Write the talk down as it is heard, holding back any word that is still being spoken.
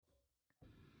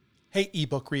Hey,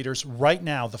 ebook readers, right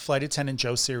now, the Flight Attendant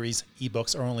Joe series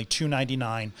ebooks are only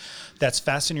 $2.99. That's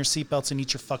fasten your seatbelts and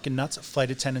eat your fucking nuts, Flight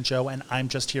Attendant Joe, and I'm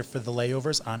just here for the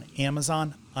layovers on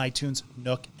Amazon, iTunes,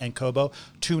 Nook, and Kobo,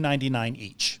 $2.99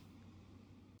 each.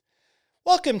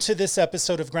 Welcome to this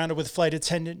episode of Grounded with Flight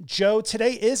Attendant Joe.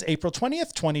 Today is April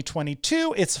 20th,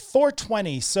 2022. It's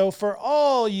 420. So for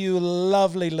all you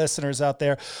lovely listeners out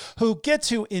there who get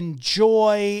to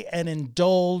enjoy and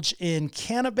indulge in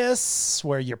cannabis,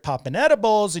 where you're popping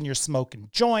edibles and you're smoking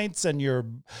joints and you're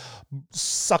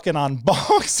sucking on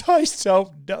bongs,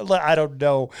 I don't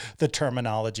know the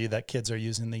terminology that kids are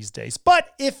using these days. But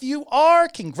if you are,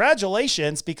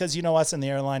 congratulations, because you know us in the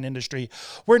airline industry,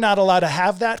 we're not allowed to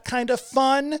have that kind of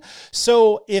fun.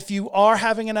 So if you are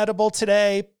having an edible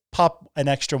today, pop an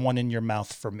extra one in your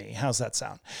mouth for me. How's that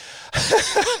sound?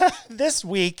 This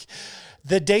week,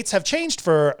 the dates have changed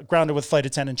for Grounded with Flight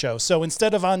Attendant Joe. So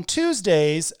instead of on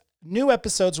Tuesdays, new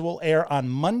episodes will air on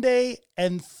Monday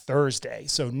and Thursday.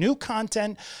 So new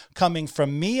content coming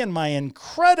from me and my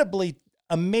incredibly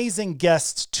amazing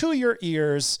guests to your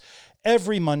ears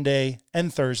every Monday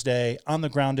and Thursday on the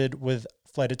Grounded with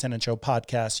Flight Attendant Joe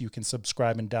podcast. You can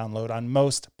subscribe and download on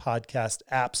most podcast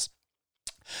apps.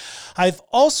 I've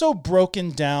also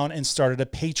broken down and started a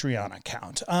Patreon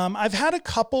account. I've had a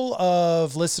couple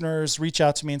of listeners reach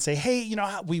out to me and say, hey, you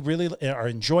know, we really are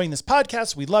enjoying this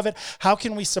podcast. We love it. How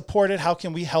can we support it? How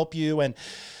can we help you? And,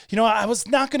 you know, I was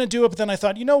not going to do it, but then I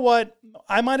thought, you know what?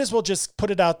 I might as well just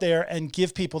put it out there and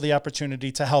give people the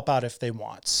opportunity to help out if they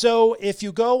want. So if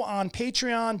you go on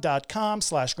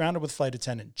patreon.com/grounded with Flight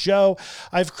Attendant Joe,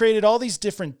 I've created all these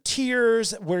different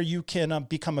tiers where you can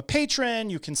become a patron,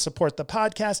 you can support the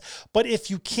podcast. But if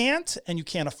you can't and you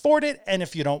can't afford it, and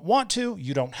if you don't want to,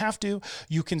 you don't have to,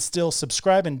 you can still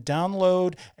subscribe and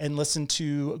download and listen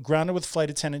to Grounded with Flight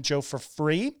Attendant Joe for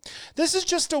free. This is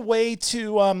just a way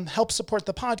to help support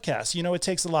the podcast. You know, it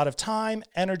takes a lot of time,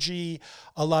 energy,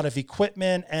 a lot of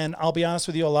equipment, and I'll be honest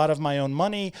with you, a lot of my own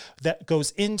money that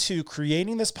goes into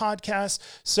creating this podcast.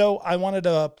 So I wanted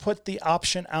to put the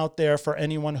option out there for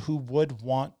anyone who would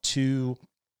want to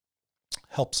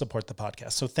help support the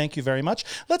podcast. So thank you very much.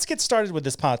 Let's get started with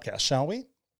this podcast, shall we?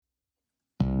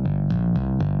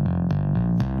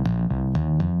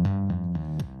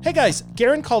 Hey guys,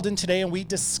 Garen called in today and we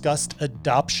discussed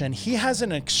adoption. He has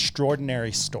an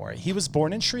extraordinary story. He was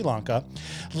born in Sri Lanka,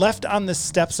 left on the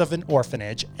steps of an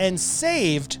orphanage, and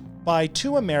saved by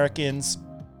two Americans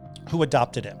who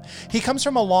adopted him. He comes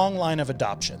from a long line of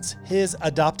adoptions. His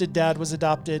adopted dad was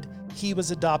adopted. He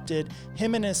was adopted.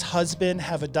 Him and his husband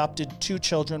have adopted two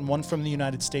children, one from the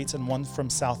United States and one from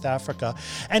South Africa.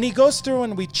 And he goes through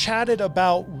and we chatted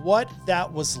about what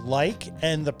that was like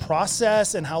and the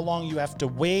process and how long you have to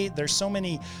wait. There's so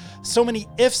many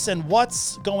ifs and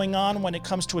what's going on when it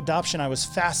comes to adoption. I was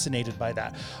fascinated by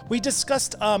that. We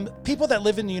discussed people that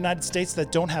live in the United States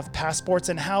that don't have passports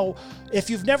and how if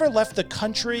you've never left the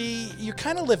country, you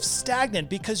kind of live stagnant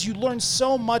because you learn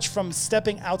so much from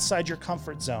stepping outside your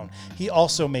comfort zone. He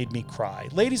also made me cry.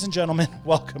 Ladies and gentlemen,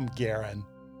 welcome Garen.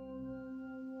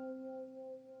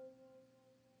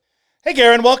 Hey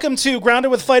Garen, welcome to Grounded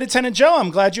with Flight Attendant Joe.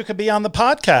 I'm glad you could be on the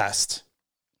podcast.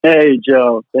 Hey,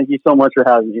 Joe. Thank you so much for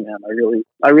having me, man.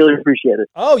 I really appreciate it.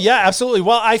 Oh, yeah, absolutely.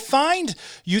 Well, I find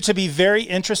you to be very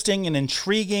interesting and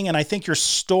intriguing, and I think your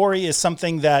story is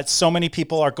something that so many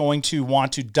people are going to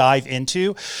want to dive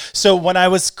into. So when I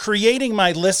was creating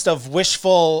my list of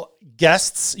wishful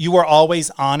guests, you were always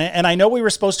on it. And I know we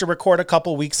were supposed to record a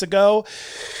couple weeks ago,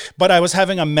 but I was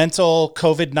having a mental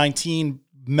COVID-19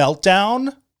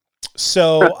 meltdown.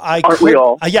 So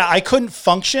I couldn't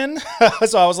function.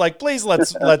 So I was like, please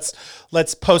let's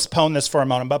postpone this for a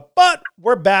moment. But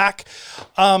we're back.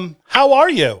 How are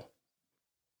you?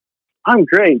 I'm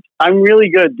great. I'm really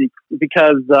good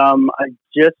because I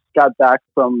just got back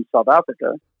from South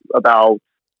Africa about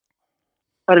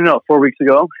 4 weeks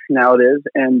ago. Now it is,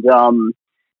 and that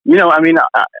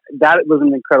was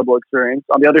an incredible experience.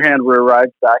 On the other hand, we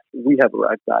have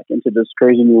arrived back into this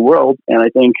crazy new world, and I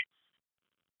think,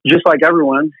 just like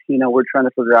everyone, you know, we're trying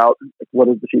to figure out what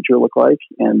does the future look like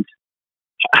and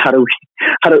how do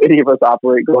any of us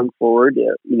operate going forward,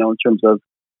 you know, in terms of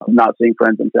not seeing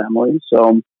friends and family.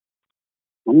 So,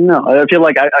 no, I feel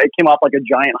like I came off like a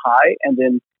giant high and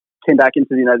then came back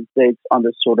into the United States on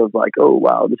this sort of like, oh,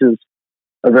 wow, this is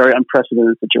a very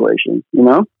unprecedented situation, you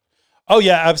know? Oh,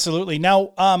 yeah, absolutely.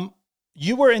 Now,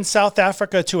 you were in South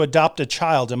Africa to adopt a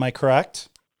child. Am I correct?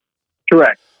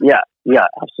 Correct. Yeah,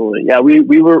 absolutely. Yeah, we've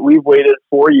waited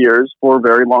 4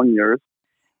 very long years,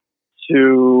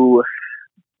 to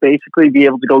basically be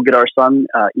able to go get our son,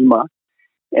 Ima.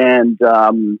 And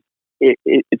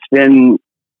it's been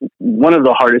one of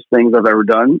the hardest things I've ever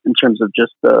done in terms of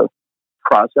just the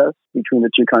process between the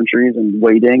two countries and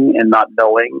waiting and not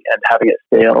knowing and having it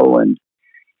fail and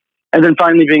then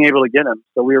finally being able to get him.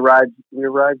 So we arrived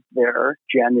there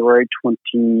January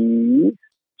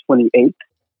 28th,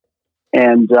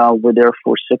 and we're there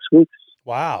for 6 weeks.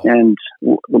 Wow. And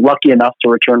lucky enough to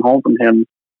return home from him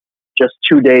just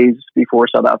 2 days before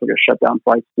South Africa shut down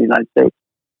flights to the United States.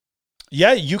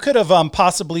 Yeah, you could have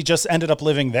possibly just ended up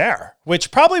living there,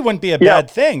 which probably wouldn't be a bad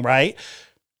thing, right?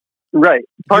 Right.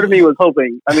 Part of me was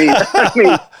hoping. Besides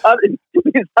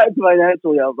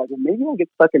financially, I was like, well, maybe we'll get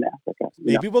stuck in Africa.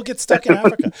 Maybe we'll get stuck in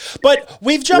Africa. But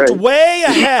we've jumped way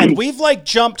ahead. We've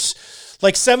jumped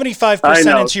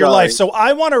 75% into your life. So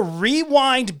I want to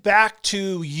rewind back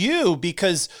to you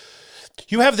because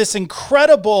you have this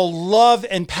incredible love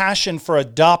and passion for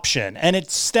adoption, and it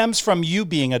stems from you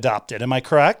being adopted. Am I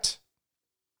correct?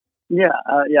 Yeah.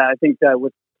 I think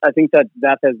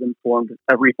that has informed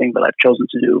everything that I've chosen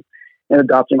to do in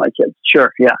adopting my kids.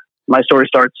 Sure. Yeah. My story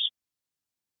starts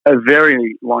a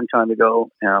very long time ago.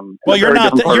 Well, you're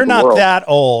not that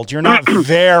old. You're not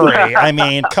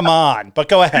very, come on, but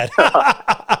go ahead. Yeah.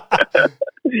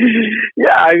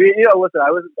 Listen,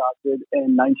 I was adopted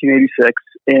in 1986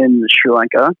 in Sri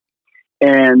Lanka.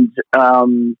 And,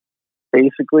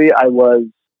 basically I was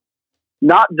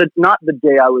not the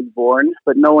day I was born,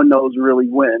 but no one knows really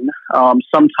when.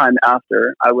 Sometime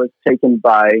after, I was taken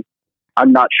by,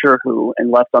 I'm not sure who, and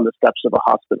left on the steps of a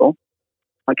hospital,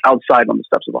 outside on the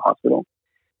steps of a hospital.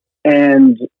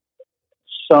 And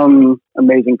some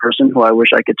amazing person who I wish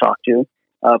I could talk to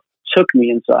took me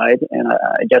inside, and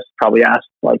I guess probably asked,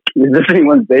 is this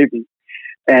anyone's baby?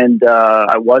 And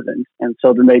I wasn't. And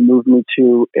so then they moved me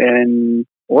to an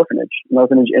orphanage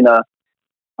in a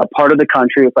part of the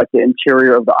country. It's like the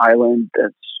interior of the island.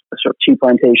 It's sort of tea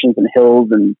plantations and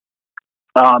hills, and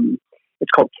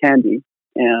it's called Kandy.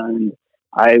 And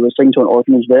I was taken to an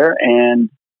orphanage there,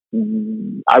 and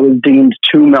I was deemed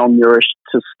too malnourished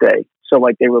to stay. So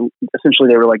they were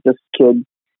like, this kid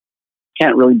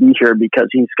can't really be here because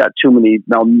he's got too many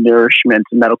malnourishment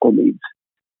medical needs.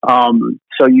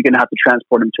 So you're going to have to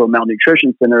transport him to a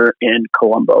malnutrition center in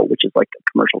Colombo, which is like a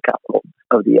commercial capital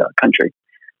of the country,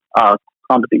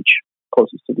 on the beach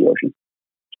closest to the ocean.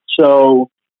 So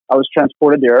I was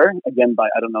transported there again by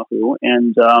I don't know who,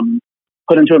 and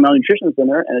put into a malnutrition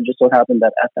center. And it just so happened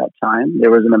that at that time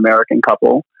there was an American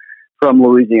couple from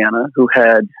Louisiana who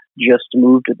had just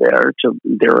moved there.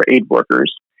 They were aid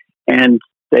workers, and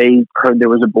they heard there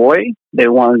was a boy. They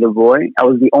wanted a boy. I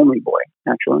was the only boy,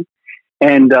 actually,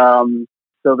 and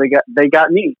so they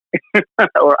got me, I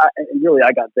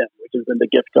got them, which has been the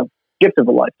gift of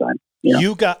a lifetime.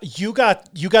 You got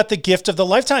the gift of the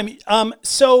lifetime.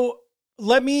 So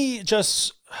let me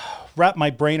just wrap my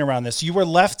brain around this. You were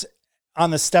left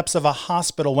on the steps of a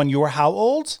hospital when you were how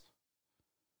old?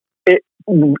 Baby.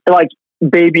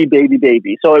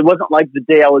 So it wasn't like the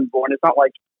day I was born. It's not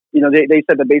like, they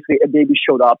said that basically a baby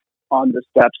showed up on the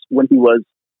steps when he was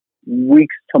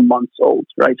weeks to months old,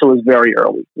 right? So it was very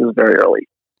early.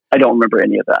 I don't remember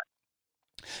any of that.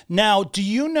 Now, do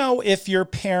you know if your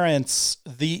parents,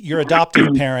 your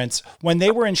adoptive parents, when they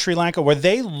were in Sri Lanka, were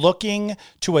they looking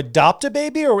to adopt a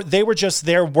baby, or they were just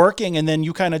there working and then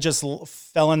you kind of just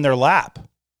fell in their lap?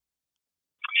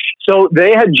 So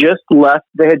they had just left.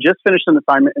 They had just finished an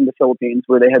assignment in the Philippines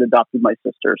where they had adopted my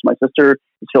sisters. My sister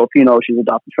is Filipino. She's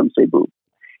adopted from Cebu.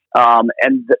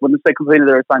 And when they completed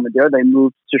their assignment there, they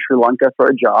moved to Sri Lanka for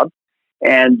a job.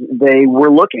 And they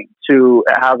were looking to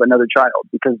have another child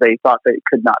because they thought they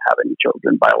could not have any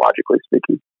children, biologically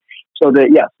speaking. So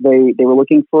they were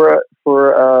looking for a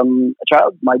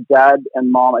child. My dad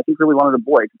and mom, I think, really wanted a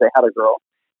boy because they had a girl.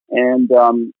 And,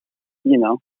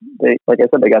 they, like I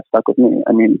said, they got stuck with me.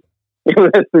 I mean,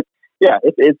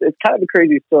 it's kind of a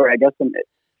crazy story, I guess. And it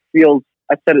feels,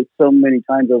 I've said it so many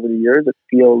times over the years, it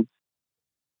feels,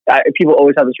 people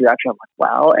always have this reaction of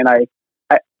wow. And I'm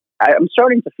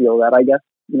starting to feel that, I guess,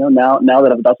 now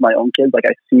that I've adopted my own kids, I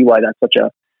see why that's such a,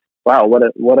 wow, what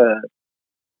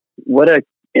a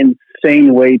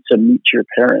insane way to meet your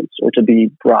parents or to be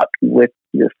brought with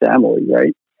your family,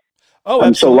 right? Oh, I'm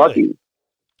absolutely. so lucky.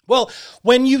 Well,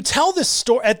 when you tell this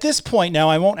story at this point, now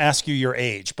I won't ask you your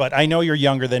age, but I know you're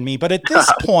younger than me, but at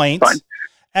this point,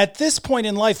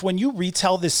 in life, when you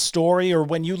retell this story or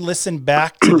when you listen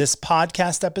back to this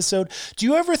podcast episode, do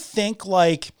you ever think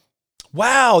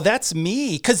wow, that's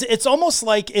me? Because it's almost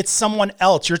like it's someone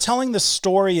else. You're telling the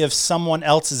story of someone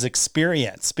else's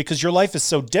experience because your life is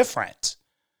so different.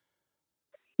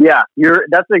 Yeah,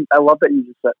 I love that you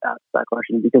just asked that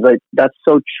question because that's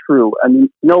so true. I mean,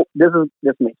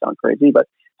 this may sound crazy, but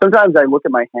sometimes I look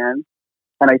at my hands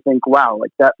and I think, wow,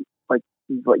 like that, like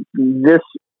this,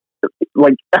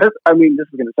 like I mean, this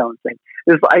is going to sound insane.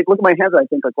 I look at my hands and I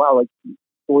think like, wow,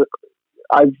 like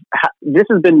this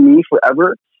has been me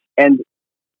forever, and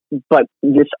but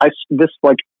this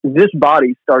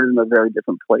body started in a very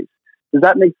different place. Does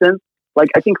that make sense? Like,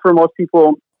 I think for most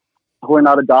people who are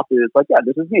not adopted, it's like, yeah,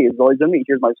 this is me. It's always been me.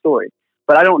 Here's my story.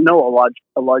 But I don't know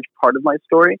a large part of my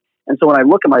story. And so when I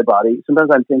look at my body, sometimes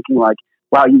I'm thinking like,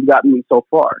 wow, you've gotten me so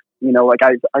far. You know, like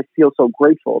I feel so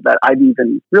grateful that I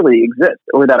even really exist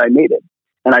or that I made it.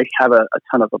 And I have a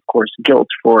ton of course, guilt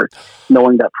for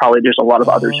knowing that probably there's a lot of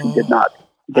others who did not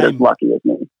get as lucky as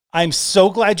me. I'm so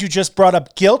glad you just brought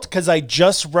up guilt, because I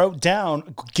just wrote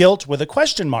down guilt with a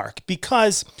question mark,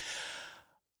 because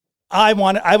I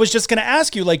was just going to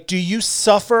ask you, like, do you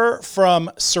suffer from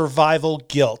survival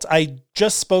guilt? I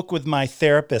just spoke with my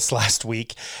therapist last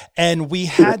week, and we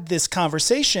had this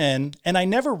conversation, and I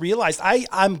never realized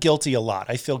I'm guilty a lot.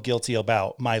 I feel guilty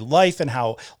about my life and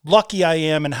how lucky I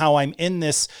am and how I'm in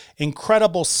this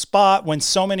incredible spot when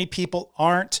so many people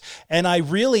aren't. And I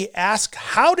really ask,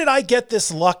 how did I get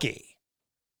this lucky?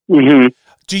 Mm-hmm.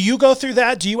 Do you go through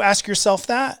that? Do you ask yourself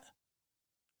that?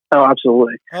 Oh,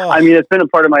 absolutely. Oh. I mean, it's been a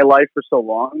part of my life for so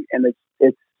long, and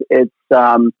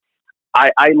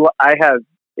I have,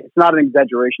 it's not an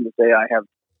exaggeration to say I have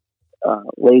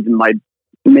laid in my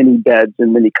many beds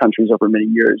in many countries over many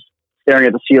years, staring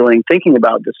at the ceiling, thinking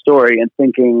about the story and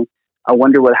thinking, I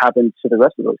wonder what happened to the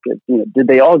rest of those kids. You know, did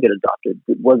they all get adopted?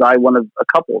 Was I one of a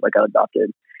couple that got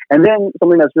adopted? And then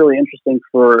something that's really interesting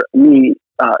for me,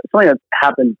 something that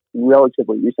happened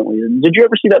relatively recently. Did you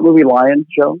ever see that movie Lion,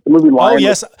 Joe? The movie Lion? Oh,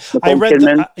 yes. I read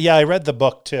the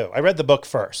book too. I read the book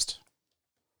first.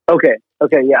 Okay.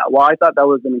 Yeah. Well, I thought that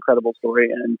was an incredible story,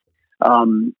 and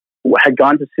had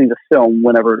gone to see the film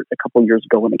whenever a couple of years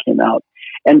ago when it came out.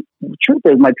 And the truth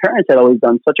is, my parents had always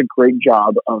done such a great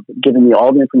job of giving me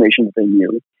all the information that they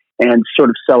knew and sort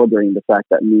of celebrating the fact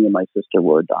that me and my sister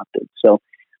were adopted. So,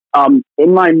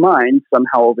 in my mind,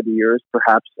 somehow over the years,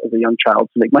 perhaps as a young child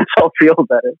to make myself feel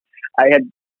better, I had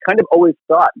kind of always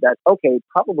thought that, okay,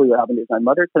 probably what happened is my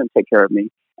mother couldn't take care of me,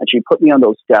 and she put me on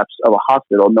those steps of a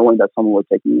hospital knowing that someone would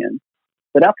take me in.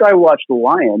 But after I watched The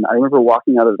Lion, I remember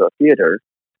walking out of the theater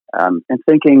and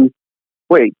thinking,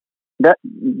 wait,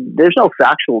 there's no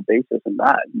factual basis in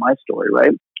that, in my story,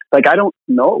 right? Like, I don't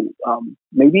know.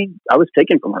 Maybe I was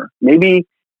taken from her. Maybe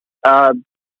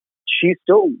she's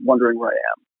still wondering where I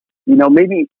am. You know,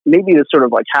 maybe the sort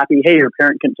of like happy, hey, your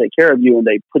parent can take care of you and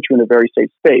they put you in a very safe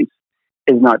space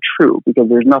is not true, because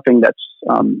there's nothing that's,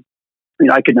 you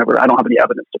know, I don't have any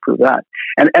evidence to prove that.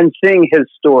 And seeing his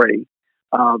story,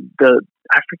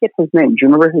 I forget his name. Do you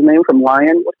remember his name from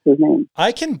Lion? What's his name?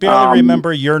 I can barely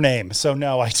remember your name, so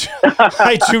no, I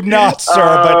do not,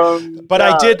 sir. But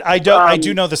I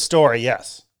do know the story.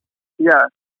 Yes. Yeah.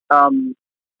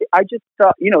 I just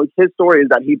thought, you know, his story is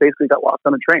that he basically got lost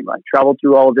on a train, right? Traveled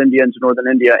through all of India into northern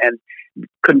India and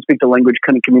couldn't speak the language,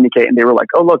 couldn't communicate, and they were like,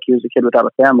 "Oh, look, he was a kid without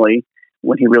a family,"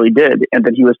 when he really did, and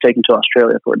then he was taken to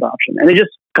Australia for adoption, and it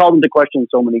just called into question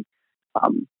so many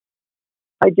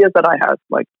ideas that I had.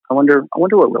 Like, I wonder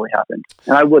what really happened,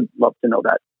 and I would love to know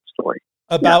that story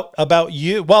about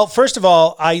you. Well, first of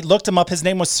all, I looked him up. His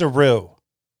name was Saru.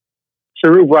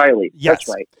 Saru Briley. Yes.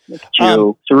 That's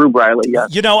right. Saru Briley.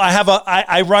 Yes. You know,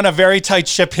 I run a very tight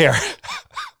ship here.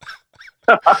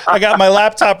 I got my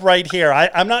laptop right here.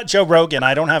 I'm not Joe Rogan.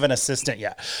 I don't have an assistant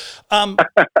yet. You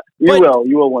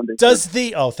will one day.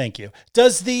 Thank you.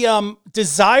 Does the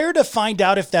desire to find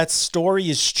out if that story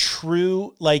is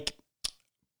true, like,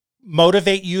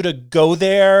 motivate you to go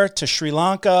there to Sri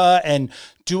Lanka and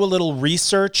do a little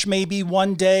research maybe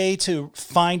one day to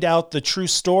find out the true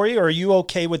story? Or are you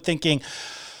okay with thinking,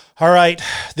 all right,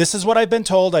 this is what I've been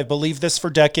told. I believe this for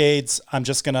decades. I'm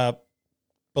just going to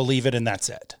believe it, and that's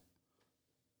it.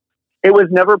 It was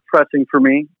never pressing for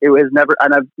me. It was never,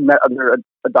 and I've met other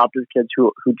adopted kids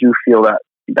who do feel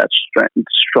that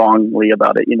strongly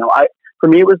about it. You know, for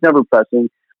me, it was never pressing.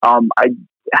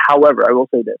 However, I will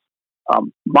say this.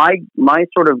 My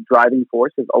sort of driving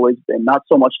force has always been not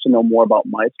so much to know more about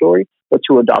my story, but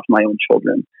to adopt my own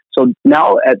children. So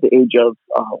now at the age of,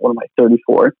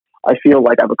 34, I feel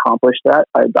like I've accomplished that.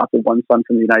 I adopted one son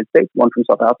from the United States, one from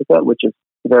South Africa, which is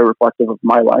very reflective of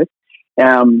my life.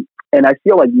 And I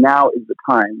feel like now is the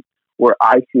time where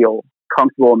I feel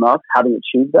comfortable enough, having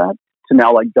achieved that, to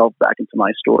now like delve back into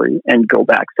my story and go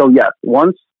back. So yes,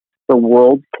 once the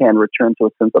world can return to a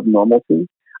sense of normalcy,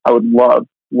 I would love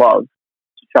to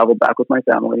travel back with my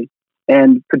family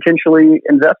and potentially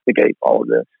investigate all of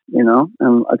this, you know?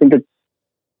 And I think it's,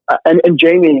 and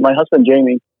Jamie, my husband,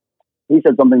 Jamie, he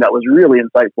said something that was really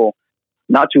insightful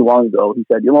not too long ago. He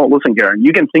said, listen, Garen,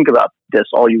 you can think about this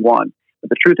all you want, but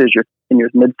the truth is you're in your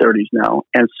mid-30s now.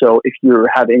 And so if you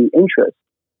have any interest,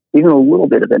 even a little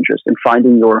bit of interest in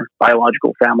finding your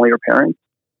biological family or parents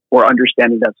or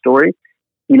understanding that story,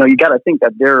 you got to think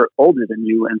that they're older than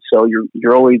you. And so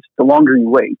you're always, the longer you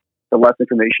wait, the less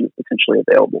information is potentially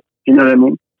available. Do you know what I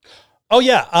mean? Oh,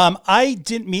 yeah. I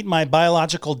didn't meet my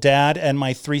biological dad and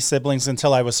my 3 siblings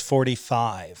until I was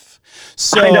 45.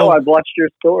 So I know, I've watched your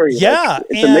story. Yeah.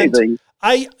 It's amazing.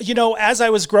 As I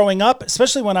was growing up,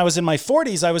 especially when I was in my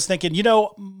 40s, I was thinking,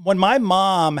 when my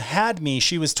mom had me,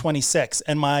 she was 26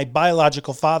 and my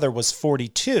biological father was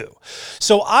 42.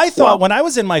 So I thought when I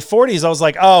was in my 40s, I was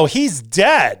like, oh, he's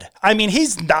dead. I mean,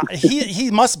 he's not, he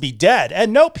must be dead.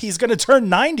 And nope, he's going to turn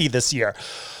 90 this year.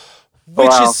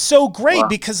 Which is so great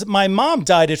because my mom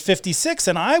died at 56.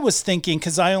 And I was thinking,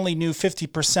 because I only knew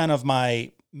 50% of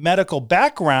my medical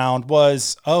background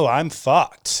was, oh, I'm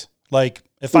fucked. Like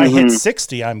if I hit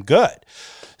 60, I'm good.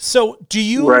 So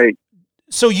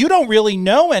so you don't really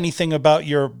know anything about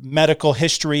your medical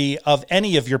history of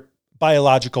any of your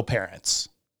biological parents?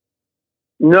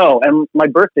 No. And my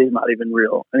birthday is not even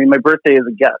real. I mean, my birthday is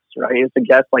a guess, right? It's a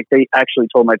guess. Like they actually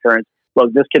told my parents,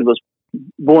 look, this kid was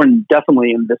born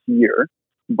definitely in this year,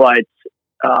 but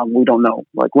we don't know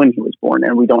like when he was born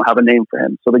and we don't have a name for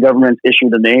him. So the government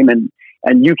issued a name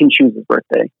and you can choose his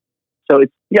birthday. So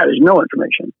there's no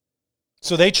information.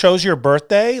 So they chose your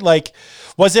birthday? Like,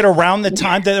 was it around the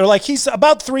time that they're like, he's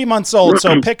about 3 months old,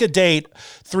 so pick a date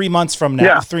 3 months from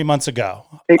now, 3 months ago?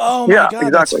 Oh my God,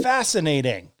 exactly. That's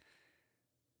fascinating.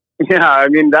 Yeah, I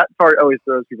mean, that part always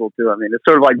throws people too. I mean, it's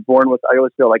sort of like I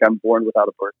always feel like I'm born without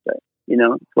a birthday.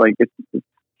 It's like,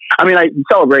 I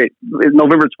celebrate.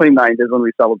 November 29th is when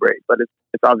we celebrate, but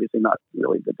it's obviously not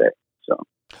really the day. So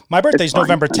my birthday's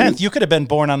November 10th. You could have been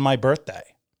born on my birthday.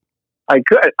 I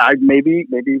could. Maybe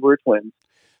we're twins.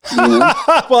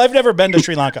 Well, I've never been to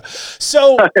Sri Lanka.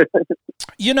 So,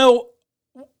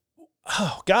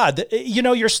 oh God,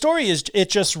 your story it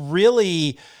just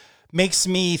really makes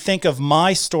me think of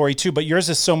my story too, but yours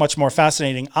is so much more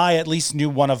fascinating. I at least knew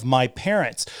one of my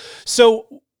parents.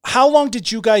 So how long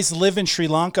did you guys live in Sri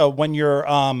Lanka when your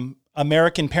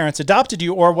American parents adopted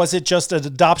you, or was it just an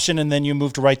adoption and then you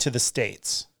moved right to the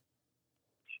States?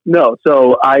 No.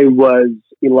 So I was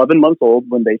 11 months old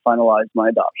when they finalized my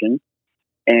adoption.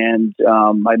 And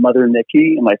my mother,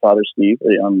 Nikki, and my father, Steve,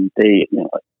 they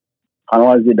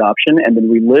finalized the adoption. And then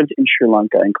we lived in Sri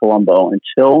Lanka, in Colombo,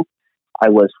 until I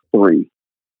was 3.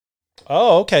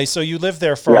 Oh, okay. So you lived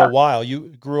there for a while.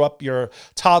 You grew up your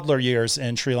toddler years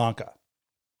in Sri Lanka.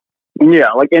 Yeah,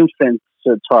 like infant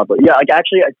to toddler. Yeah, like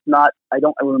actually, I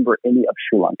don't remember any of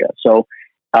Sri Lanka. So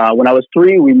when I was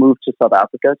 3, we moved to South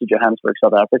Africa, to Johannesburg,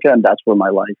 South Africa. And that's where my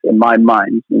life, in my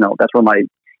mind, that's where my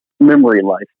memory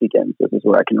life begins. This is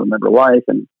where I can remember life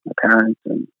and my parents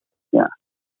and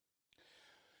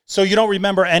So you don't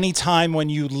remember any time when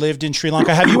you lived in Sri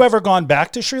Lanka? Have you ever gone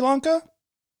back to Sri Lanka?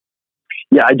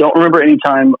 Yeah, I don't remember any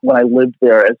time when I lived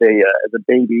there as a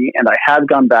baby, and I have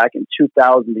gone back in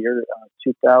 2000.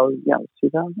 2000. Yeah,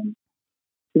 2000.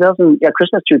 2000. Yeah,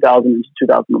 Christmas 2000 into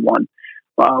 2001.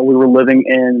 We were living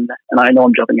in, and I know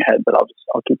I'm jumping ahead, but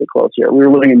I'll keep it close here. We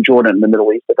were living in Jordan, in the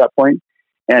Middle East at that point,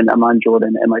 and I'm on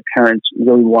Jordan, and my parents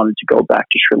really wanted to go back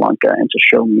to Sri Lanka and to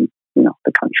show me,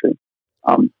 the country.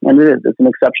 And it's an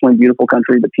exceptionally beautiful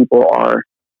country. The people are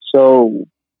so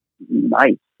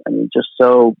nice. I mean, just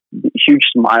so huge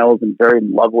smiles and very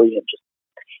lovely, and just,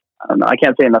 I don't know, I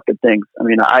can't say enough good things. I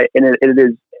mean, it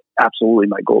is absolutely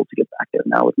my goal to get back there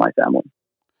now with my family.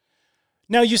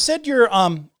 Now, you said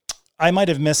I might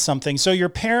have missed something. So your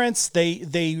parents,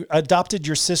 they adopted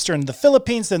your sister in the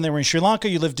Philippines, then they were in Sri Lanka.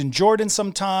 You lived in Jordan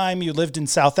sometime. You lived in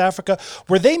South Africa.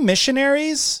 Were they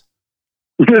missionaries?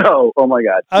 No. Oh my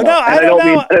God. Oh no, I don't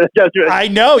mean that as a judgment. I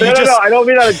know. No, I don't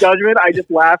mean that as a judgment. I just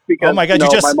laughed because, oh my God,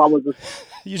 my mom was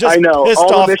you just I know. Pissed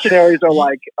all off. The missionaries are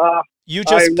like, you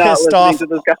just pissed off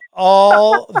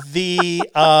all the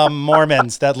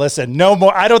Mormons that listen. No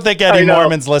more. I don't think any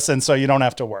Mormons listen, so you don't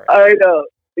have to worry. I know.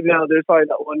 There's probably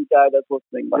that one guy that's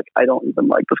listening. Like, I don't even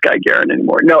like this guy Garen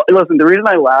anymore. No, listen. The reason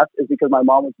I laughed is because my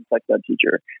mom was a sex ed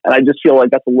teacher, and I just feel like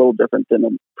that's a little different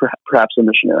than perhaps a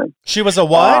missionary. She was a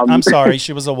what? I'm sorry.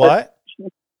 She was a what?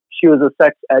 She was a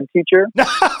sex ed teacher,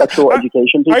 sexual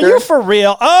education teacher. Are you for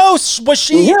real? Oh, was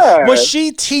she? Yeah. Was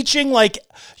she teaching like,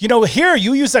 here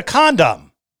you use a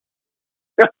condom?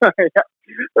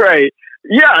 Right.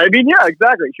 Yeah, I mean, yeah,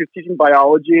 exactly. She was teaching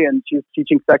biology and she was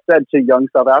teaching sex ed to young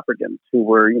South Africans who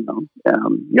were,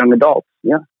 young adults.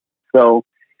 Yeah. So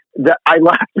I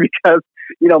laughed because,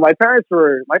 my parents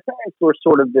were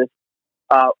sort of this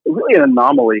really an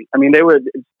anomaly. I mean, they were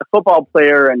a football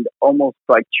player and almost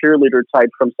like cheerleader type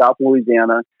from South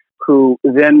Louisiana, who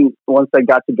then, once they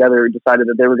got together, decided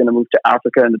that they were going to move to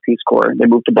Africa in the Peace Corps. They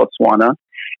moved to Botswana,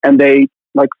 and they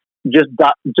like just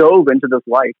dove into this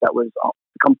life that was a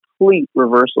complete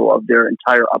reversal of their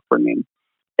entire upbringing.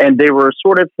 And they were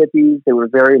sort of hippies. They were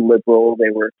very liberal.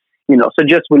 They were, so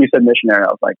just when you said missionary, I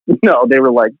was like, no, they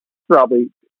were like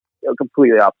probably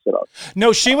completely opposite of.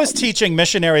 No, she was teaching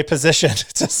missionary position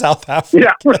to South Africa.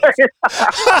 Yeah, right.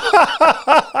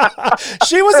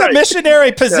 She was a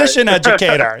missionary position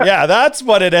educator. Yeah, that's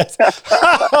what it is.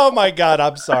 Oh my God,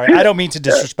 I'm sorry. I don't mean to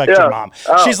disrespect your mom.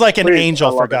 She's like an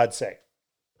angel, for God's sake.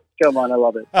 Come on, I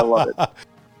love it. I love it.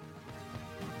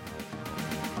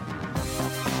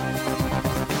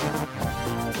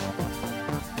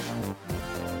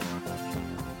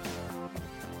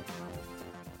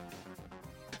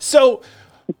 So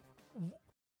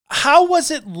how was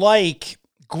it like?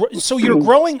 So you're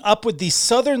growing up with these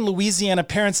Southern Louisiana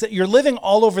parents that you're living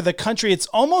all over the country. It's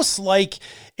almost like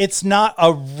it's not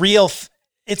a real,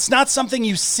 it's not something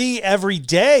you see every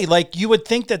day. Like you would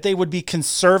think that they would be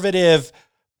conservative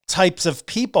types of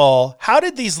people. How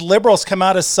did these liberals come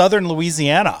out of Southern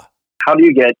Louisiana? How do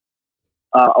you get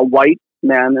a white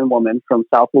man and woman from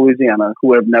South Louisiana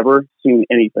who have never seen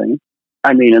anything?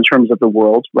 I mean, in terms of the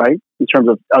world, right? In terms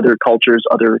of other cultures,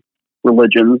 other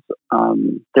religions,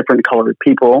 different colored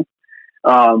people.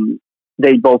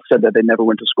 They both said that they never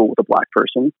went to school with a black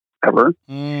person ever.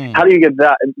 How do you get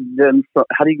that? Then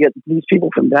how do you get these people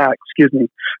from that? Excuse me.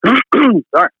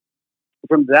 Sorry.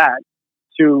 From that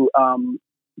to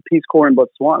Peace Corps in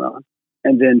Botswana,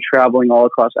 and then traveling all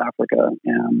across Africa.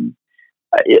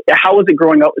 How was it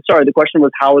growing up? Sorry, the question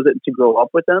was, how was it to grow up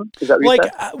with them? Is that what you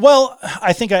said? Well,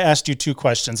 I think I asked you two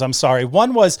questions. I'm sorry.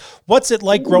 One was, what's it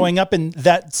like growing up in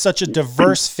that such a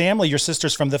diverse family? Your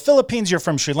sister's from the Philippines, you're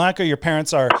from Sri Lanka, your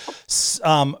parents are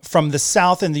from the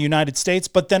South in the United States.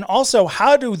 But then also,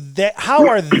 how do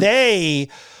they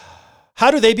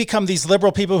become these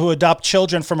liberal people who adopt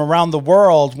children from around the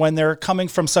world when they're coming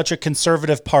from such a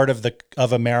conservative part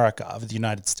of America, of the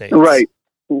United States? Right.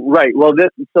 Well,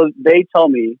 so they have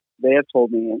told me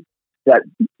that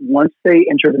once they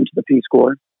entered into the Peace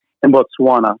Corps in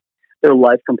Botswana, their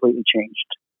life completely changed.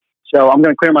 So I'm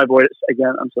going to clear my voice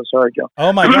again. I'm so sorry, Joe.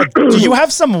 Oh my God. Do you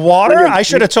have some water? I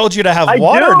should have told you to have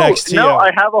water next to you. No,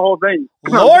 I have a whole thing.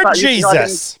 Lord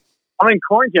Jesus. I'm in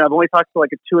quarantine. I've only talked to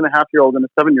like a 2.5-year-old and a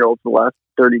 7-year-old for the last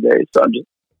 30 days. So I'm just.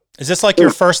 Is this like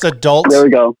your first adult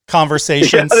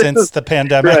conversation since the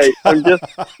pandemic? Right.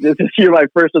 This is my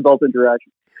first adult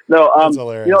interaction. No,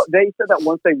 they said that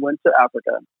once they went to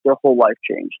Africa, their whole life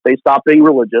changed. They stopped being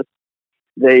religious.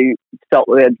 They felt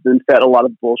they had been fed a lot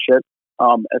of bullshit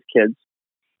as kids.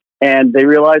 And they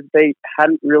realized they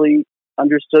hadn't really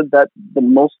understood that the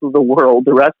rest of the world,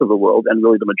 and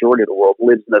really the majority of the world,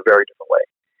 lives in a very different way.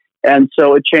 And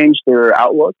so it changed their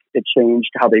outlook. It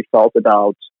changed how they felt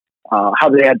about how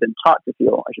they had been taught to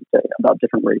feel, I should say, about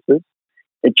different races.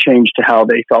 It changed to how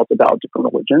they felt about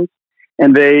different religions.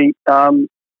 And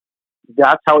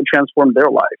that's how it transformed their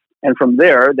life. And from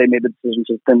there, they made the decision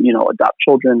to then, adopt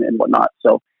children and whatnot.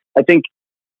 So I think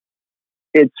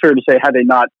it's fair to say, had they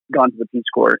not gone to the Peace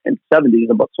Corps in the 70s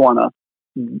in Botswana,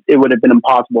 it would have been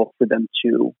impossible for them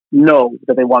to know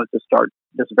that they wanted to start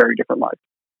this very different life.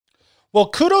 Well,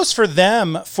 kudos for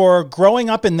them for growing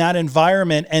up in that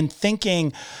environment and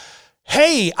thinking,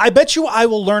 hey, I bet you I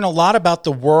will learn a lot about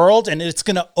the world and it's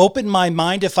going to open my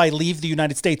mind if I leave the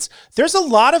United States. There's a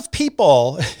lot of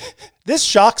people, this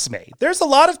shocks me. There's a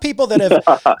lot of people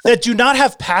that do not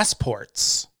have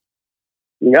passports.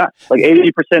 Yeah, like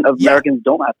 80% of Americans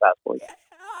don't have passports.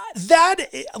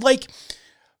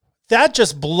 That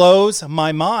just blows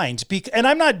my mind. And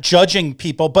I'm not judging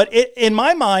people, but in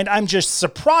my mind, I'm just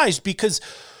surprised because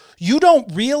you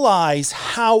don't realize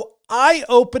how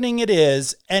eye-opening it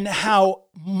is and how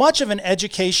much of an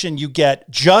education you get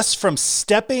just from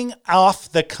stepping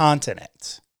off the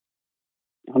continent.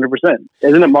 100%.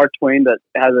 Isn't it Mark Twain that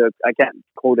has I can't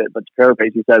quote it, but to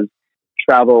paraphrase, he says,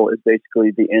 travel is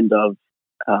basically the end of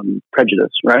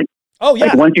prejudice, right? Oh, yeah.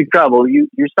 Like once you travel, you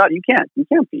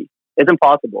can't be. It's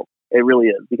impossible. It really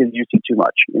is, because you see too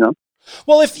much,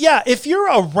 Well, if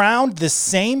you're around the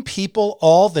same people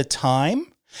all the time,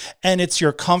 and it's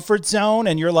your comfort zone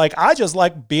and you're like, I just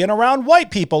like being around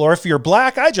white people. Or if you're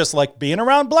black, I just like being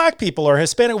around black people or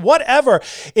Hispanic, whatever.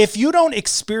 If you don't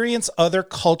experience other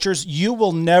cultures, you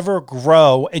will never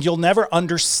grow and you'll never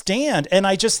understand. And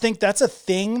I just think that's a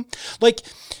thing. Like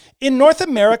in North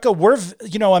America,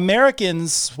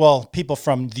 Americans, well, people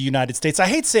from the United States, I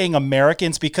hate saying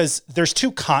Americans because there's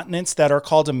two continents that are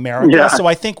called America. Yeah. So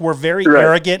I think we're very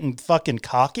arrogant and fucking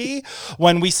cocky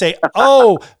when we say,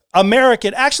 oh,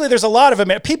 American. Actually, there's a lot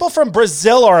of people from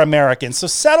Brazil are Americans. So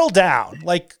settle down.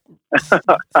 Like,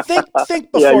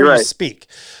 think before you speak.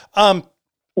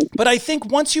 But I think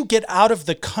once you get out of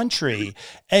the country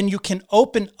and you can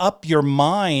open up your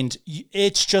mind,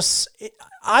 it's just...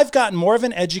 I've gotten more of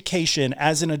an education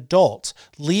as an adult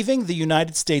leaving the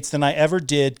United States than I ever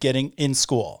did getting in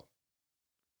school.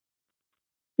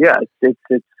 Yeah,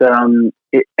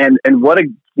 and what a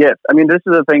gift. I mean, this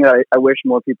is the thing I wish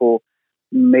more people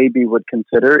maybe would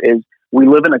consider is we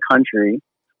live in a country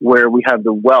where we have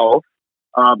the wealth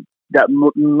that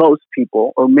most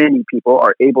people or many people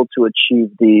are able to achieve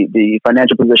the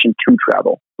financial position to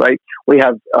travel, right? We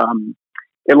have,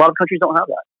 a lot of countries don't have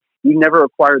that. You never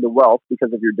acquire the wealth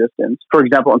because of your distance. For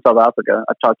example, in South Africa,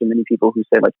 I've talked to many people who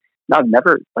say like, no, I've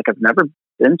never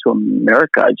been to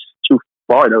America. It's too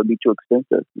far. That would be too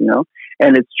expensive, you know?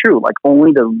 And it's true. Like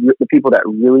only the people that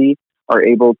really are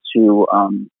able to,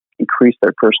 increase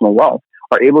their personal wealth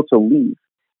are able to leave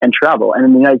and travel. And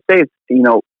in the United States, you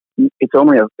know, it's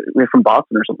only we're from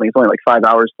Boston or something. It's only like 5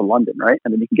 hours to London, right?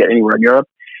 And then you can get anywhere in Europe.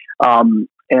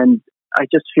 And I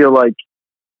just feel like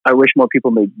I wish more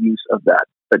people made use of that.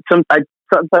 But I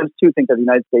sometimes too think that the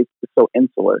United States is so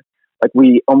insular. Like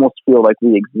we almost feel like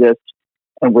we exist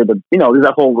and we're there's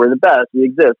that whole, we're the best, we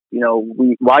exist. You know,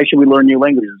 why should we learn new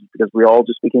languages? Because we all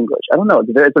just speak English. I don't know.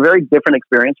 It's a very different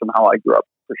experience from how I grew up,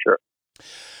 for sure.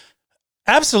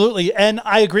 Absolutely. And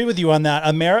I agree with you on that.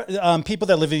 People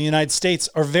that live in the United States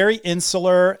are very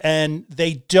insular and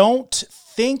they don't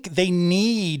think they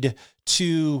need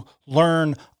to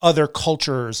learn other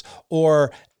cultures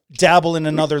or dabble in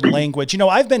another language. You know,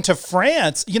 I've been to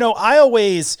France. You know, I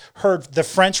always heard the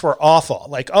French were awful.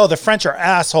 Like, oh, the French are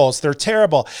assholes. They're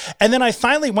terrible. And then I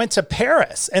finally went to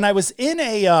Paris and I was in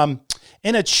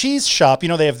a cheese shop. You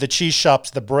know, they have the cheese shops,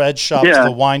 the bread shops,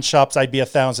 the wine shops. I'd be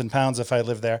 1,000 pounds if I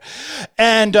lived there.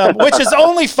 And, which is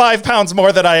only 5 pounds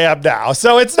more than I am now.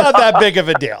 So it's not that big of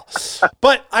a deal.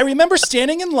 But I remember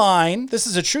standing in line. This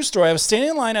is a true story. I was standing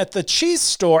in line at the cheese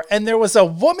store and there was a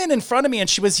woman in front of me and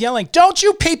she was yelling, "Don't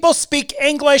you people speak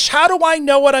English? How do I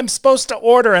know what I'm supposed to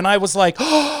order?" And I was like,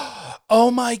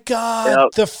 oh my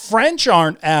God, The French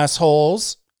aren't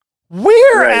assholes.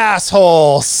 We're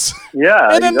assholes.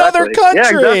 Yeah. In another country. Yeah,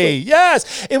 exactly.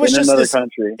 Yes. It was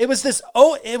country. It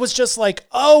was just like,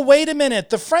 oh, wait a minute.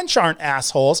 The French aren't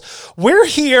assholes. We're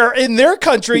here in their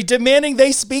country demanding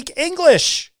they speak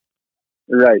English.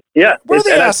 Right. Yeah. We're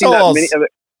the assholes. 100%,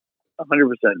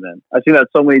 man. I've seen that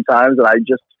so many times and I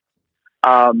just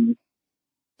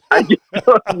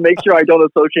make sure I don't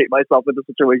associate myself with the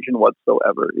situation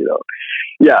whatsoever, you know?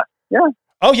 Yeah. Yeah.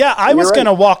 Oh, yeah, I was going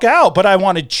to walk out, but I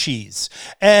wanted cheese.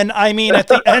 And I mean, at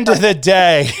the end of the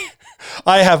day,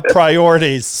 I have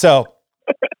priorities. So,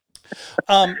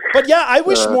 but yeah, I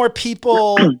wish more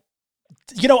people,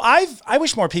 you know, I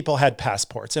wish more people had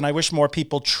passports and I wish more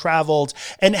people traveled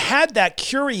and had that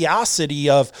curiosity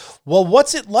of, well,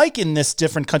 what's it like in this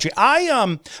different country?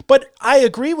 But I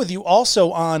agree with you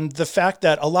also on the fact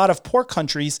that a lot of poor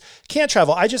countries can't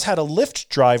travel. I just had a Lyft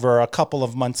driver a couple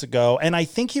of months ago, and I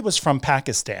think he was from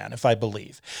Pakistan, if I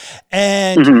believe.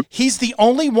 And he's the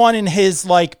only one in his,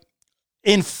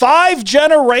 in 5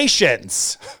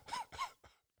 generations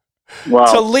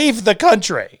to leave the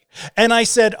country. And I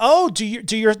said, "Oh,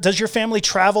 does your family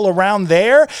travel around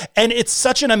there?" And it's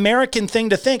such an American thing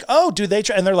to think, "Oh, do they?"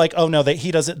 And they're like, "Oh no, they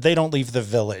don't leave the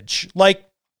village."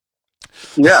 But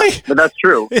that's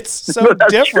true. It's so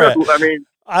different. True. I mean,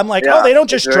 I'm like, "Oh, they don't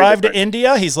just drive to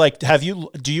India." He's like,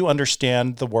 "Do you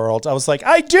understand the world?" I was like,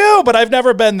 "I do, but I've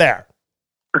never been there."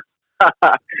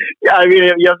 Yeah, I mean,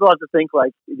 you also have to think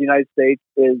like the United States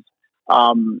is,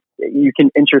 you can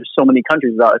enter so many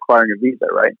countries without acquiring a visa,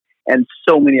 right? And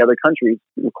so many other countries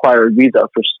require a visa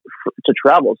to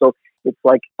travel. So it's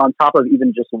like on top of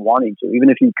even just wanting to, even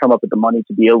if you come up with the money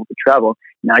to be able to travel,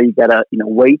 now you gotta,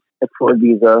 wait for a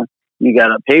visa. You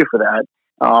gotta pay for that.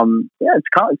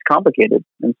 It's complicated.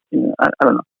 And, I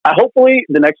don't know. Hopefully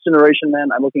the next generation,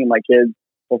 man, I'm looking at my kids,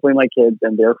 hopefully my kids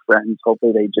and their friends,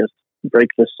 hopefully they just break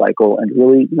this cycle and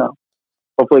really,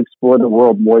 hopefully explore the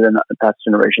world more than the past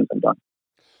generations have done.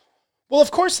 Well, of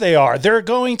course they are. They're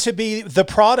going to be the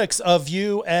products of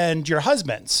you and your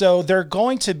husband. So they're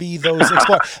going to be those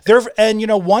explorers. And,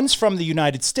 one's from the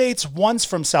United States, one's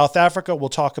from South Africa. We'll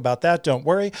talk about that. Don't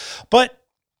worry. But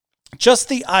just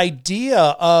the idea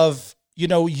of,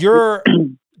 you're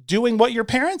doing what your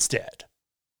parents did.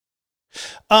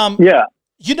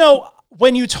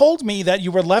 when you told me that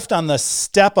you were left on the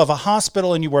step of a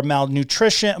hospital and you were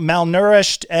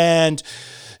malnourished, and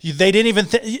they didn't even,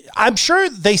 I'm sure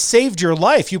they saved your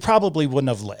life. You probably wouldn't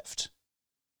have lived.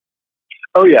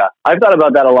 Oh yeah. I've thought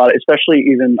about that a lot, especially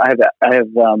even I have,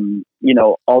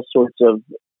 all sorts of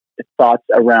thoughts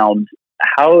around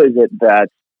how is it that,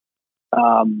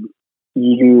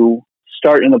 you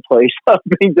start in a place of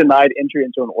being denied entry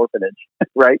into an orphanage,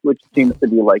 right? Which seems to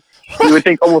be like, you would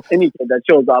think almost any kid that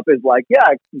shows up is like,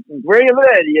 yeah, bring him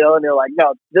in, and they're like,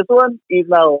 no, this one, he's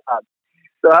not allowed.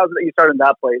 So how is it you start in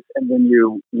that place and then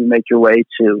you make your way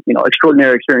to,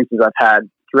 extraordinary experiences I've had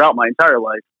throughout my entire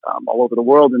life, all over the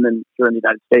world and then here in the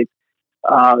United States.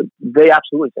 They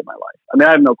absolutely saved my life. I mean,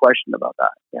 I have no question about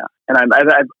that. Yeah. And I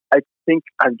think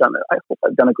I've done it. I hope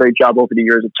I've done a great job over the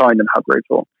years of telling them how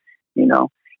grateful, because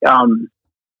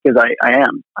I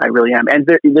really am. And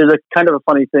there's a kind of a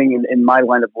funny thing in my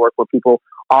line of work where people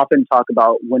often talk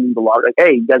about winning the lottery. Like,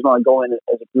 hey, you guys want to go in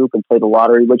as a group and play the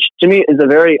lottery, which to me is a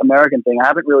very American thing. I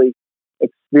haven't really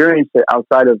experienced it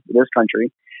outside of this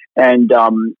country. And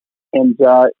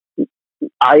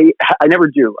I never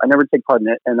do. I never take part in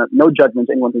it, and no judgment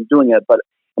to anyone who's doing it. But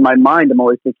in my mind, I'm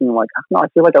always thinking like, I don't know, I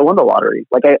feel like I won the lottery.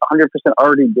 Like I 100%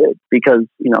 already did, because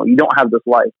you don't have this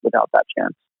life without that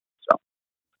chance. So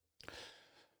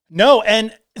no,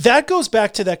 and that goes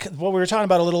back to what we were talking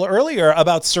about a little earlier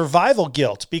about survival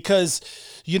guilt, because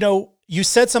you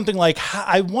said something like,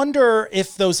 I wonder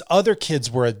if those other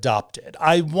kids were adopted.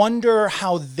 I wonder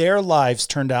how their lives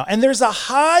turned out. And there's a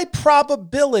high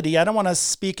probability, I don't want to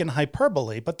speak in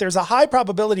hyperbole, but there's a high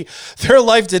probability their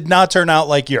life did not turn out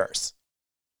like yours.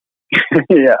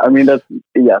 Yeah, I mean,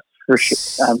 yes, for sure.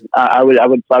 I would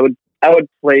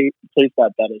place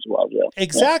that bet as well. Yeah.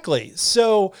 Exactly. Yeah.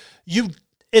 So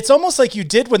it's almost like you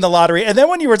did win the lottery. And then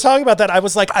when you were talking about that, I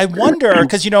was like, I wonder,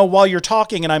 because, while you're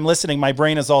talking and I'm listening, my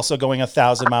brain is also going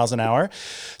 1,000 miles an hour.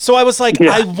 So I was like,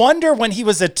 yeah. I wonder when he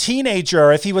was a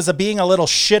teenager, if he was being a little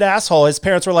shit asshole, his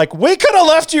parents were like, we could have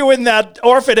left you in that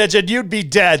orphanage and you'd be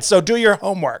dead. So do your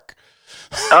homework.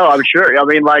 Oh, I'm sure. I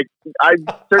mean, like, I'm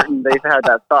certain they've had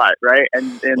that thought, right?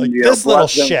 And like, this little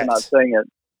shit. Not saying it.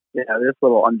 Yeah, this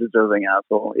little undeserving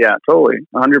asshole. Yeah, totally.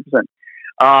 100%.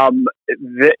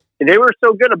 They were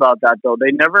so good about that, though.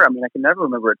 They never, I can never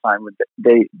remember a time when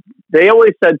they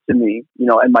always said to me,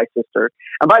 and my sister,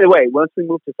 and by the way, once we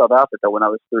moved to South Africa when I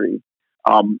was 3,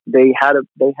 they had a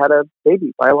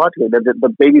baby biologically.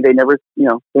 The baby, they never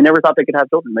thought they could have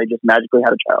children. They just magically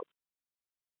had a child.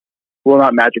 Well,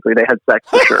 not magically. They had sex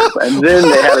for sure. And then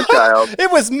they had a child.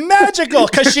 It was magical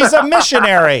because she's a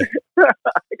missionary.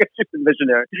 She's a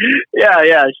missionary. Yeah.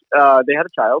 They had a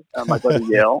child, my brother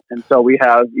Yale. And so we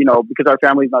have, because our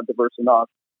family's not diverse enough,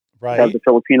 right. We have the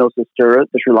Filipino sister,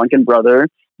 the Sri Lankan brother,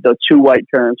 the 2 white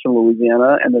parents from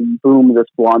Louisiana, and then boom, this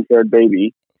blonde-haired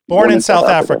baby. Born in South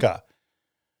Africa.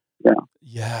 Yeah.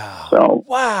 Yeah. So,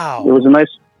 wow. It was a nice,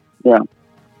 yeah.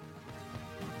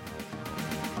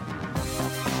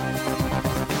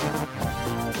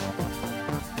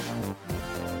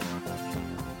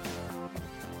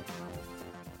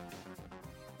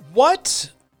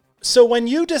 What? So when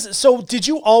you did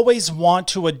you always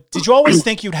did you always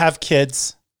think you'd have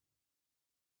kids?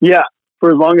 Yeah,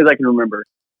 for as long as I can remember.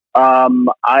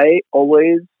 I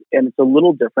always, and it's a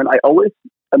little different, I always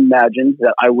imagined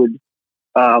that I would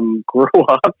grow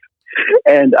up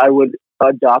and I would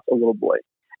adopt a little boy.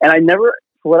 And I never,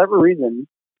 for whatever reason,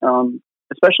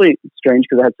 especially strange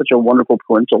because I had such a wonderful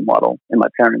parental model in my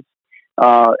parents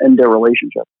and their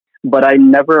relationship. But I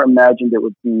never imagined it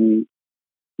would be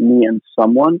me and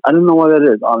someone. I don't know what that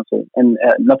is, honestly. And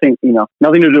nothing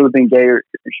to do with being gay or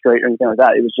straight or anything like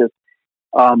that. It was just,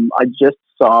 I just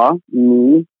saw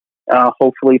me,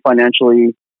 hopefully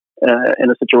financially, in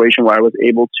a situation where I was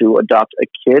able to adopt a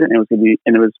kid, and it was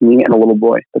me and a little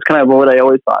boy. That's kind of what I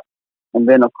always thought. And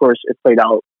then, of course, it played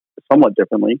out somewhat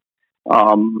differently.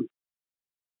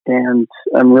 And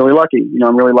I'm really lucky.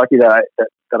 I'm really lucky that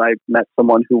I met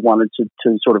someone who wanted to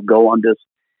sort of go on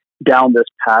down this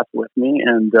path with me.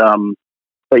 And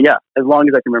but yeah, as long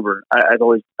as I can remember, I've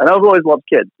always loved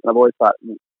kids. I've always thought,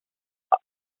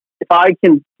 if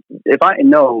I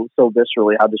know so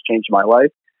viscerally how this changed my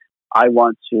life, I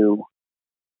want to,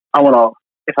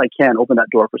 if I can, open that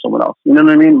door for someone else. You know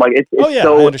what I mean? Like it's so,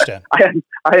 I understand. I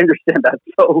understand that.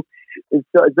 So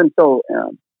it's been so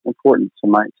important to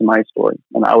my story,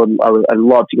 and I'd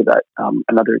love to give that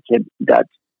another kid that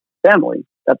family.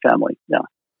 Yeah.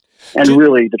 And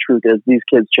really, the truth is, these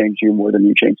kids change you more than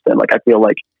you change them. Like I feel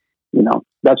like,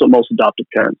 that's what most adoptive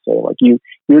parents say. Like you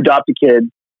adopt a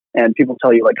kid, and people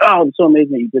tell you like, "Oh, it's so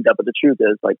amazing that you did that," but the truth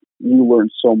is, like, you learn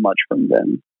so much from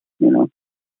them.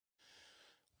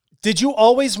 Did you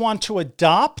always want to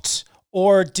adopt,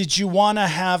 or did you want to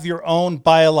have your own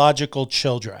biological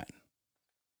children?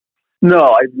 No,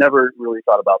 I've never really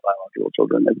thought about biological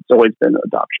children. It's always been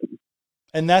adoption.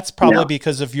 And that's probably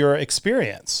because of your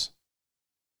experience.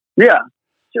 Yeah,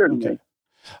 certainly.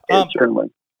 Okay.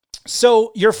 Certainly.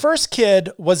 So your first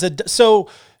kid was so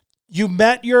you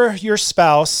met your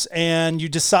spouse and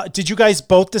did you guys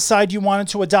both decide you wanted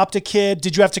to adopt a kid?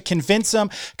 Did you have to convince them?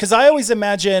 Because I always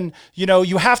imagine,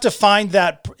 you have to find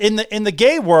that in the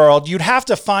gay world, you'd have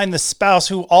to find the spouse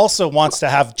who also wants to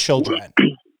have children.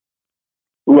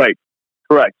 Right.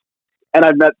 Correct. And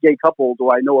I've met gay couples,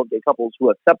 or I know of gay couples who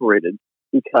have separated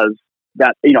because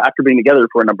that, after being together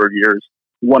for a number of years,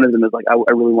 one of them is like, I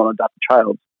really want to adopt a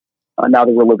child. Now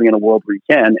that we're living in a world where you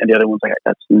can, and the other one's like,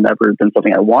 that's never been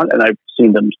something I want, and I've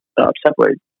seen them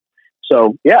separate.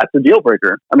 So, yeah, it's a deal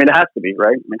breaker. I mean, it has to be,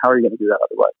 right? I mean, how are you going to do that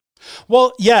otherwise?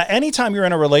 Well, yeah, anytime you're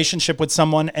in a relationship with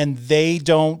someone and they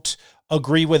don't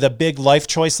agree with a big life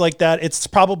choice like that, it's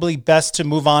probably best to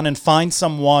move on and find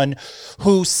someone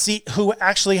who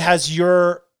actually has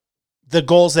the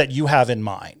goals that you have in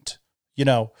mind.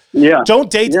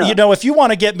 Don't date, if you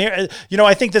want to get married,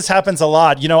 I think this happens a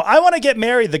lot. I want to get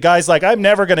married. The guy's like, I'm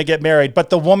never going to get married,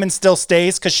 but the woman still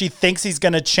stays because she thinks he's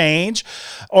going to change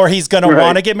or he's going to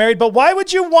want to get married. But why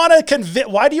would you want to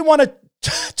why do you want to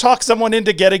talk someone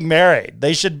into getting married?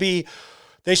 They should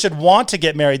want to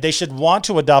get married. They should want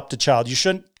to adopt a child. You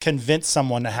shouldn't convince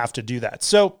someone to have to do that.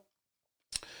 So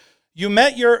you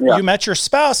met your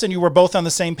spouse and you were both on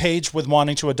the same page with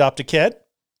wanting to adopt a kid.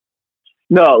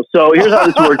 No, so here's how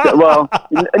this works. Well,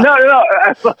 no.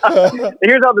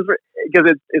 Here's how this works,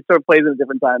 because it sort of plays at a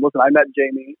different time. Listen, I met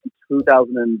Jamie in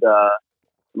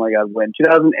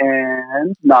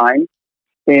 2009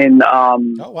 in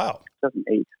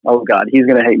 2008. Oh God, he's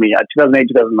gonna hate me. 2008,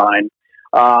 2009,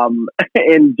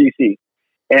 in DC.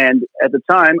 And at the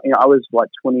time, I was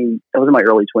 20. I was in my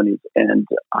early 20s, and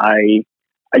I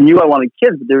knew I wanted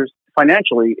kids, but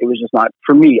financially, it was just not,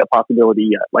 for me, a possibility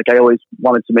yet. Like, I always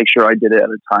wanted to make sure I did it at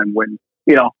a time when,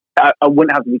 I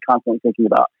wouldn't have to be constantly thinking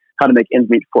about how to make ends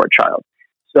meet for a child.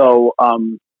 So I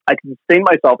could sustain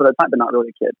myself at that time, but not really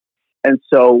a kid. And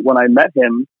so when I met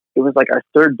him, it was like our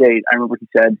third date. I remember he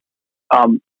said,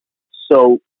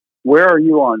 so where are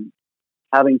you on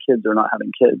having kids or not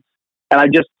having kids? And I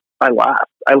laughed.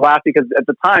 I laughed because at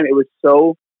the time, it was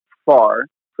so far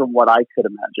from what I could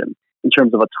imagine in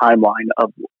terms of a timeline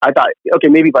of, I thought, okay,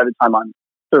 maybe by the time I'm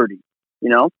 30,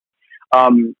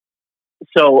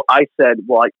 So I said,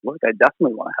 well, I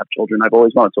definitely want to have children. I've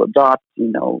always wanted to adopt,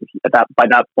 by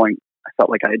that point, I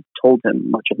felt like I had told him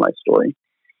much of my story.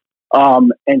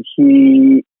 And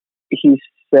he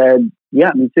said,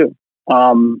 yeah, me too.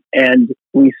 And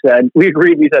we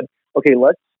agreed, okay,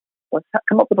 let's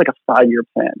come up with like a 5-year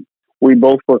plan. We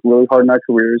both work really hard in our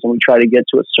careers and we try to get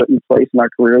to a certain place in our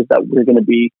careers that we're going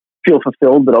to feel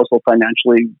fulfilled, but also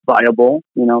financially viable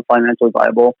to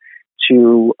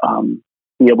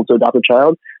be able to adopt a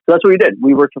child. So that's what we did.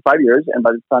 We worked for 5 years, and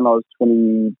by the time I was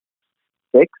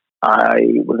 26,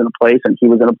 I was in a place and he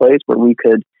was in a place where we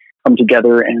could come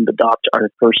together and adopt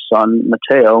our first son,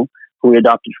 Mateo, who we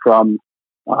adopted from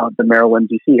the Maryland,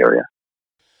 DC area.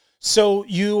 So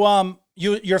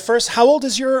your first, how old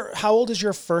is your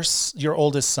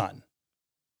oldest son?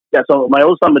 Yeah, so my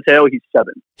oldest son, Mateo, he's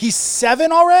 7. He's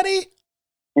 7 already?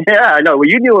 Yeah, I know. Well,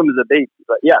 you knew him as a baby,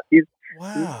 but yeah, he's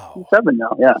 7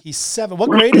 now. Yeah, he's 7. What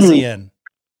grade is he in?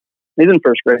 He's in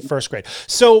first grade. First grade.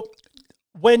 So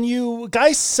when you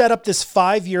guys set up this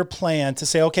 5-year plan to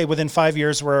say, okay, within 5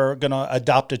 years we're going to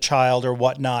adopt a child or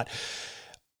whatnot,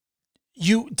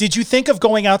 did you think of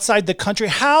going outside the country?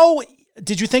 How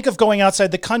did you think of going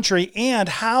outside the country, and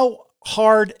how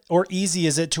hard or easy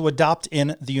is it to adopt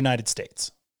in the United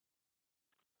States?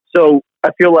 So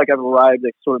I feel like I've arrived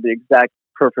at sort of the exact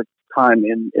perfect time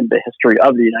in the history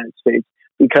of the United States,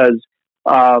 because,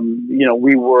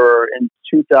 we were in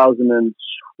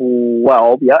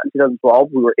 2012. Yeah, in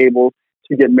 2012, we were able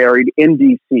to get married in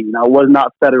DC. Now, it was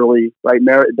not federally, right?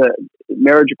 The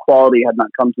marriage equality had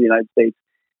not come to the United States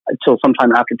until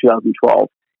sometime after 2012.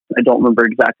 I don't remember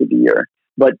exactly the year,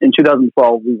 but in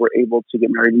 2012, we were able to get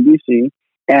married in DC,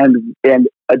 and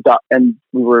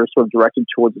we were sort of directed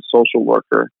towards a social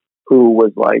worker who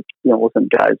was like, listen,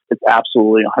 guys, it's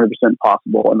absolutely 100%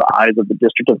 possible in the eyes of the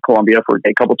District of Columbia for a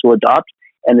gay couple to adopt,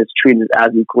 and it's treated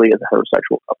as equally as a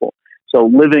heterosexual couple. So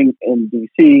living in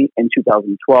DC in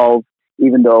 2012,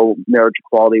 even though marriage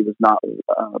equality was not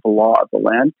the law of the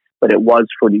land, but it was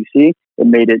for DC, it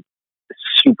made it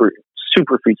super,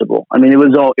 super feasible. I mean, it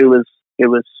was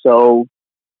so,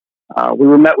 we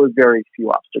were met with very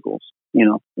few obstacles,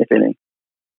 if any.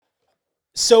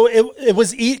 So it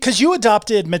was because you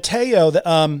adopted Mateo.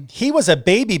 He was a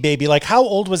baby. Like, how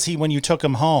old was he when you took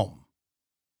him home?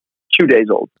 2 days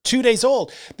old. 2 days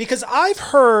old. Because I've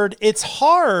heard it's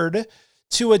hard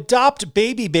to adopt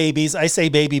babies. I say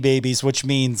babies, which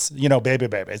means, baby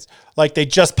babies. Like they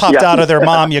just popped out of their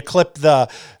mom. You clip the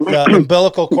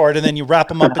umbilical cord and then you wrap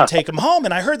them up and take them home.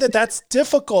 And I heard that that's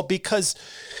difficult because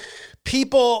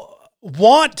people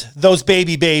want those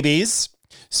babies.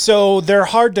 So they're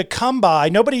hard to come by.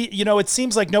 Nobody, it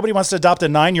seems like nobody wants to adopt a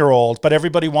 9-year-old, but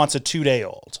everybody wants a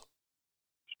 2-day-old.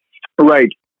 Right.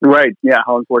 Yeah.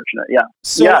 How unfortunate. Yeah.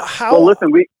 So well,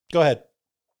 listen, go ahead.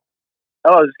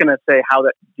 Oh, I was just going to say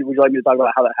would you like me to talk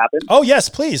about how that happened? Oh, yes,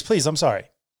 please. I'm sorry.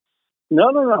 No.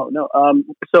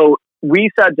 So we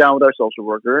sat down with our social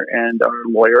worker and our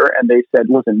lawyer, and they said,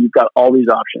 listen, you've got all these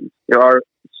options. There are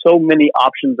so many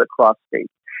options across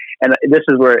states. And this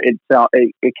is where it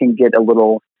can get a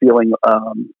little feeling,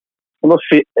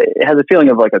 it has a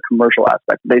feeling of like a commercial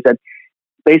aspect. They said,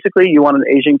 basically, you want an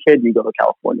Asian kid, you go to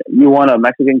California. You want a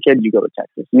Mexican kid, you go to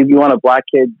Texas. You want a black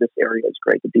kid, this area is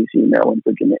great, the DC, Maryland,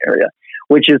 Virginia area,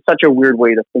 which is such a weird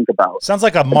way to think about. Sounds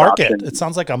like a market. Adoption. It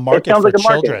sounds like a market for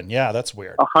children. Yeah, that's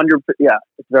weird. 100%. Yeah,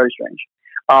 it's very strange.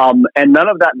 And none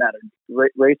of that mattered.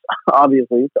 Race,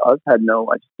 obviously, to us, I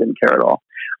just didn't care at all.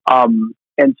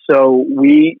 And so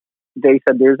they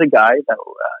said, there's a guy that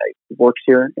works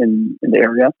here in the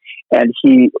area, and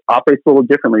he operates a little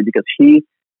differently because he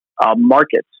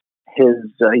markets he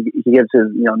gives his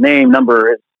name, number,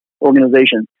 his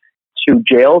organization to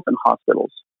jails and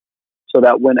hospitals, so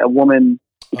that when a woman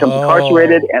becomes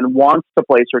incarcerated and wants to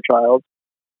place her child,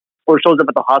 or shows up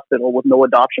at the hospital with no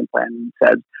adoption plan and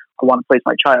says, I want to place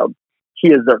my child, he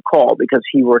is their call because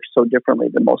he works so differently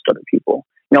than most other people.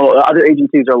 Other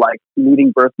agencies are like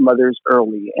meeting birth mothers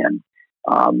early and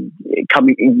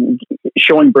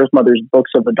showing birth mothers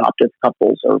books of adoptive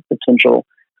couples or potential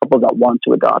couples that want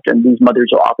to adopt, and these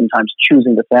mothers are oftentimes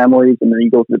choosing the families, and then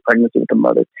you go through the pregnancy with the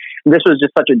mother. And this was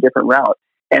just such a different route.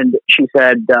 And she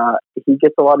said he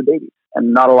gets a lot of babies,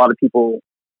 and not a lot of people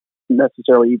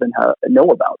necessarily even know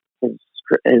about his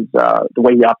the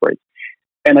way he operates.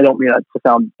 And I don't mean that to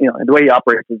sound, the way he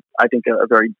operates is, I think, a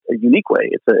very unique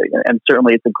way. And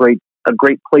certainly it's a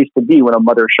great place to be when a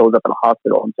mother shows up in a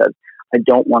hospital and says, I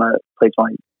don't want to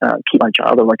keep my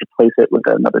child. I'd like to place it with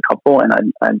another couple. And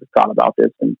I thought about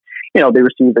this, and, they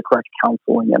received the correct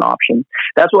counseling and option.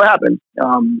 That's what happened.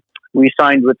 We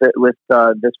signed with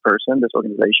this person, this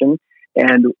organization.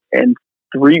 And in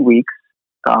 3 weeks,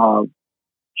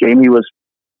 Jamie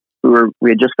we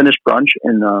had just finished brunch,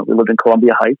 and we lived in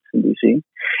Columbia Heights in DC,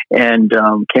 and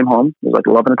came home. It was like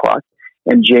 11 o'clock,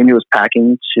 and Jamie was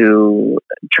packing to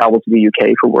travel to the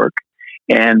UK for work,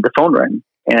 and the phone rang,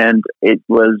 and it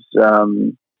was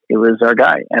our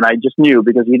guy. And I just knew,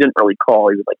 because he didn't really call.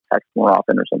 He would like text more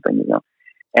often or something,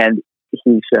 and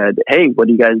he said, hey, what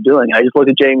are you guys doing? And I just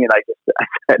looked at Jamie, and I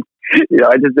said,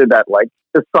 I just did that, like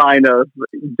the sign of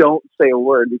don't say a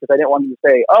word, because I didn't want him to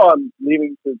say, oh, I'm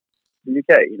leaving to the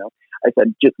UK. I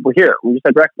said, we're here. We just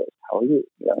had breakfast. How are you?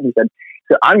 He said,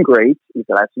 I'm great. He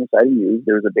said, I have some exciting news.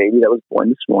 There's a baby that was born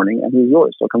this morning, and he's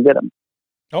yours. So come get him.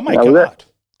 Oh my God.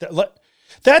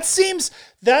 That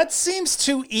seems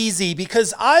too easy,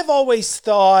 because I've always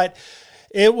thought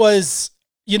it was,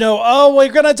 oh,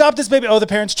 we're going to adopt this baby. Oh, the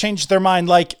parents changed their mind.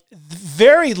 Like,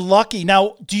 very lucky.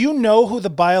 Now, do you know who the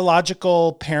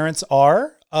biological parents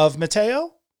are of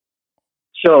Mateo?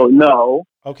 So no.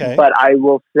 Okay. But I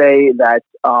will say that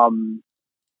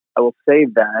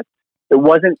it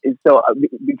wasn't so,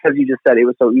 because you just said it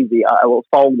was so easy. I will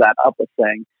follow that up with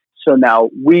saying, so now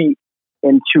we,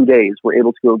 in 2 days, were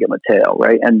able to go get Mateo,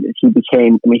 right? And he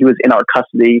was in our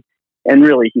custody, and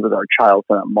really he was our child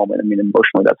for that moment.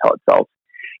 Emotionally, that's how it felt.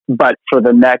 But for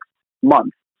the next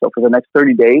month, so for the next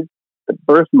 30 days, the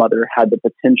birth mother had the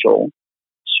potential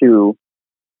to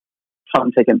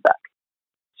come take him back.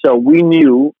 So we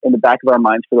knew in the back of our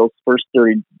minds for those first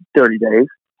 30 days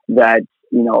that,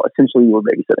 essentially we were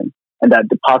babysitting, and that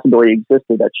the possibility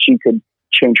existed that she could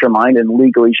change her mind and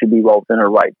legally should be well within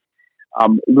her rights.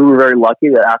 We were very lucky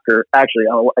that I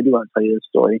do want to tell you this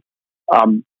story. I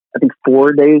think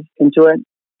 4 days into it,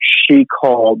 she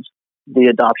called the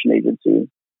adoption agency.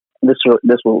 This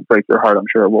will break your heart, I'm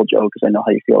sure it will, Joe, because I know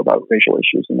how you feel about racial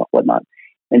issues and whatnot.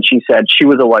 And she said she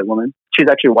was a white woman. She's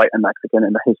actually white and Mexican,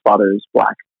 and his father is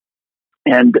black.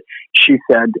 And she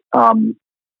said,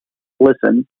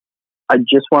 listen, I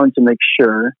just wanted to make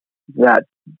sure that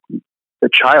the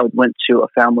child went to a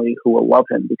family who will love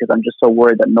him, because I'm just so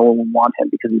worried that no one will want him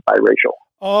because he's biracial.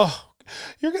 Oh,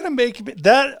 you're going to make me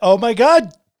that. Oh my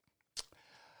God.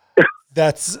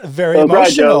 That's very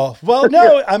emotional. Well,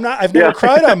 no, I'm not. I've never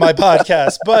cried on my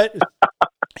podcast, but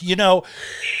you know,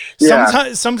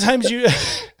 sometimes you,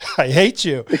 I hate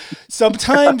you.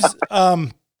 Sometimes,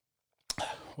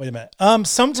 wait a minute.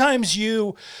 Sometimes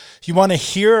you want to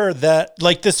hear that,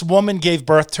 like, this woman gave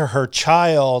birth to her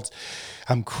child.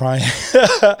 I'm crying.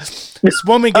 This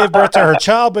woman gave birth to her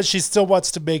child, but she still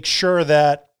wants to make sure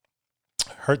that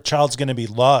her child's going to be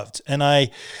loved. And I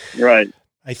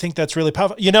think that's really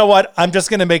powerful. You know what? I'm just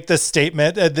going to make this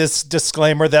statement, this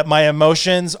disclaimer, that my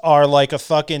emotions are like a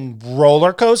fucking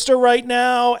roller coaster right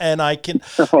now. And I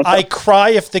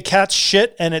cry if the cat's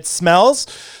shit and it smells.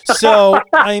 So,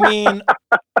 I mean,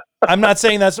 I'm not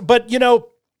saying that's, but you know,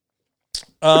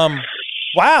 wow.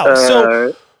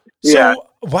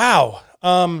 Wow.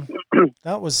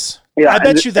 That was, I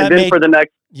bet you that made, for the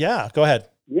next, go ahead.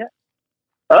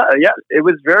 It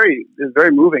was very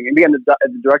moving. And again,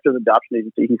 the director of the adoption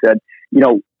agency, he said, you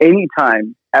know, any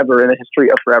time ever in the history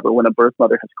of forever when a birth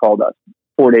mother has called us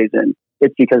 4 days in,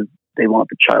 it's because they want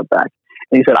the child back.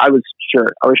 And he said, I was sure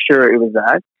it was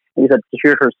that. And he said, to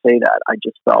hear her say that, I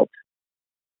just felt,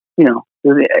 you know,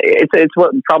 it's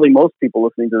what probably most people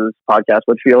listening to this podcast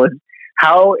would feel, is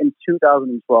how in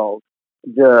 2012,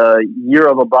 the year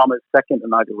of Obama's second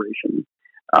inauguration,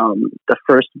 the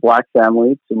first Black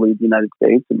family to lead the United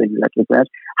States in the executive branch,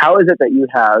 how is it that you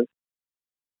have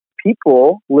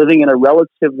people living in a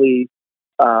relatively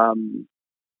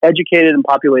educated and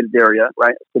populated area,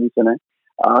 right, city center,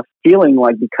 feeling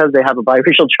like because they have a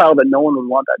biracial child that no one would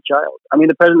want that child? I mean,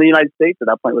 the president of the United States at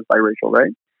that point was biracial,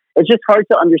 right? It's just hard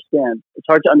to understand. It's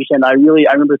hard to understand. I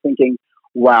remember thinking,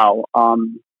 wow,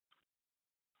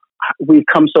 we've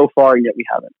come so far and yet we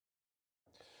haven't.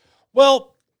 Well,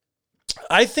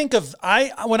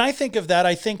 when I think of that,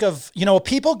 I think of, you know,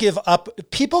 people give up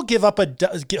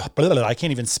I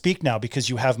can't even speak now because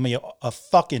you have me a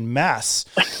fucking mess.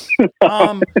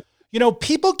 You know,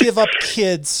 people give up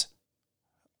kids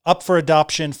up for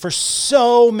adoption for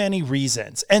so many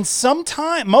reasons. And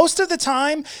most of the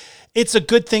time, it's a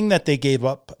good thing that they gave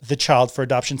up the child for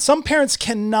adoption. Some parents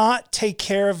cannot take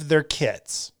care of their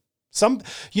kids.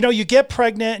 You get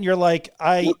pregnant and you're like,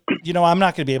 I'm not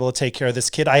going to be able to take care of this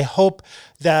kid. I hope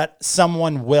that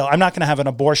someone will. I'm not going to have an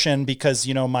abortion because,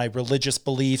 you know, my religious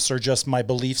beliefs or just my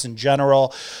beliefs in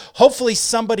general. Hopefully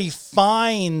somebody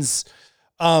finds,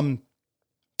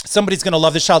 somebody's going to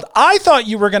love this child. I thought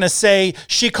you were going to say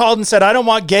she called and said, I don't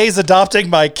want gays adopting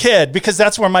my kid, because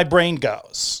that's where my brain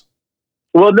goes.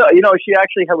 Well, no, you know, she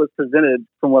actually was presented,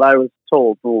 from what I was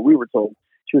told, from what we were told.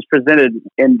 She was presented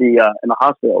in the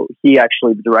hospital. He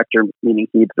actually, the director,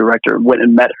 went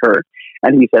and met her,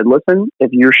 and he said, "Listen,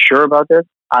 if you're sure about this,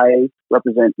 I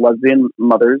represent lesbian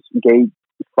mothers, gay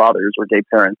fathers, or gay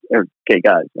parents, or gay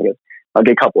guys, I guess,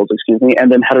 gay couples, excuse me,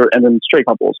 and then straight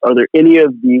couples. Are there any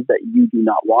of these that you do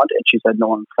not want?" And she said,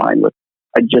 "No, I'm fine with.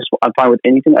 I'm fine with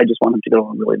anything. I just want him to go to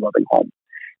a really loving home."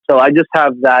 So I just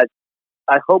have that.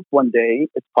 I hope one day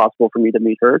it's possible for me to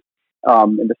meet her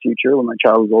in the future when my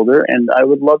child is older, and I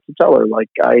would love to tell her, like,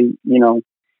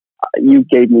 you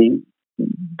gave me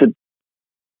the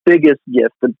biggest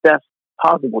gift, the best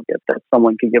possible gift that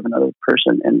someone could give another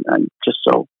person, and I'm just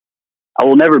so, I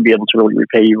will never be able to really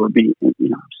repay you or be,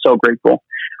 so grateful.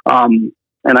 And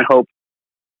I hope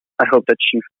that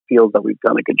she feels that we've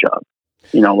done a good job,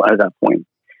 at that point.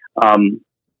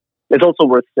 It's also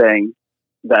worth saying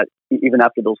that even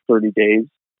after those 30 days,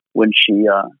 when she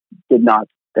did not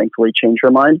thankfully change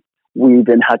her mind, we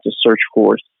then had to search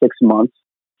for 6 months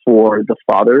for the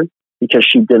father, because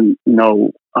she didn't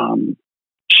know,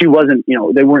 she wasn't,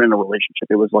 they weren't in a relationship.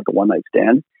 It was like a one-night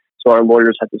stand. So our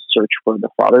lawyers had to search for the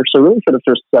father. So really for the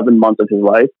first 7 months of his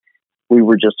life, we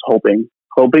were just hoping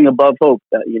above hope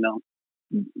that,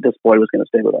 this boy was going to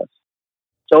stay with us.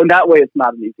 So in that way, it's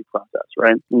not an easy process,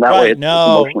 right? In that way, it's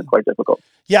emotionally quite difficult.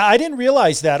 Yeah, I didn't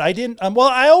realize that. I didn't,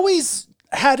 I always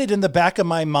had it in the back of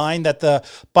my mind that the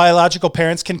biological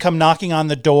parents can come knocking on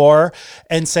the door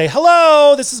and say,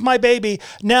 "Hello, this is my baby."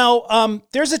 Now,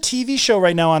 there's a TV show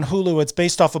right now on Hulu. It's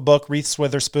based off a book. Reese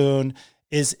Witherspoon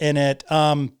is in it.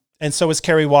 And so is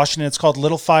Kerry Washington. It's called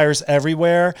Little Fires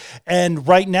Everywhere. And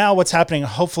right now what's happening,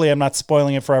 hopefully I'm not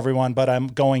spoiling it for everyone, but I'm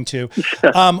going to.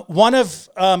 One of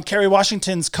Kerry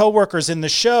Washington's coworkers in the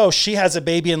show, she has a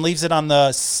baby and leaves it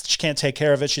she can't take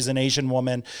care of it. She's an Asian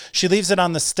woman. She leaves it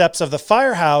on the steps of the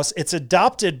firehouse. It's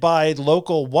adopted by a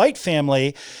local white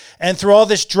family. And through all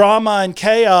this drama and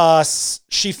chaos,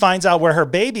 she finds out where her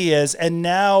baby is. And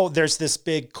now there's this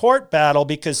big court battle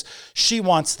because she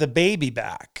wants the baby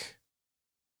back.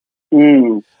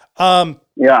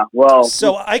 Yeah. Well,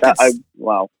 so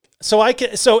wow.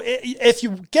 If you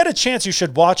get a chance, you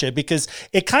should watch it, because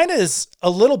it kind of is a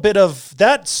little bit of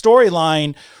that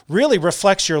storyline really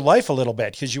reflects your life a little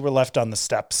bit, because you were left on the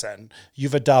steps and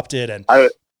you've adopted. And I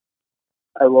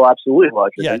will absolutely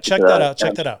watch it. Yeah. Check that out.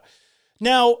 Check that out.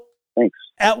 Now, thanks.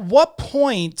 At what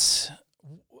point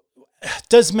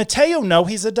does Mateo know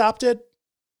he's adopted?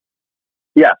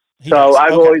 Yeah. So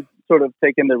I've always sort of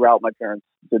taken the route my parents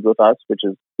did with us, which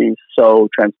is be so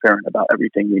transparent about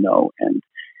everything we know and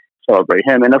celebrate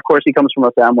him. And of course, he comes from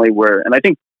a family where, and I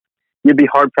think you'd be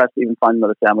hard pressed to even find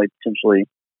another family potentially.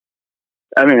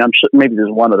 I mean, I'm sure maybe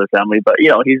there's one other family, but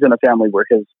he's in a family where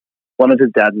one of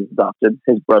his dads is adopted,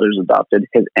 his brother's adopted,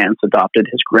 his aunt's adopted,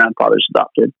 his grandfather's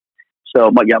adopted. So,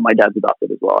 my dad's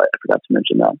adopted as well. I forgot to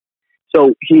mention that.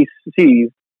 So he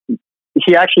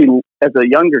actually, as a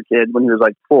younger kid, when he was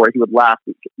like 4, he would laugh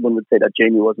when we'd say that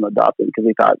Jamie wasn't adopted, because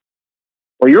he thought,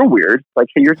 well, you're weird. Like,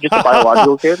 you're just a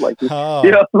biological kid. Like,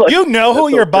 you know who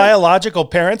your biological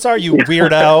parents are, you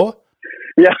weirdo.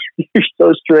 Yeah, you're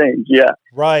so strange. Yeah.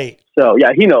 Right. So, yeah,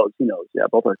 he knows. Yeah,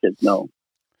 both our kids know.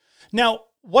 Now,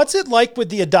 what's it like with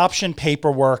the adoption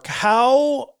paperwork?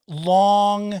 How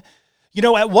long,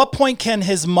 at what point can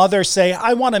his mother say,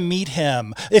 I want to meet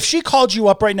him? If she called you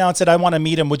up right now and said, I want to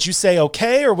meet him, would you say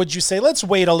okay? Or would you say, let's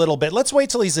wait a little bit. Let's wait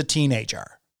till he's a teenager?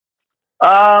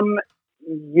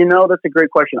 That's a great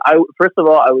question. First of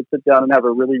all, I would sit down and have a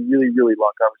really, really, really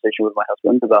long conversation with my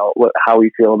husband about how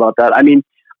we feel about that. I mean,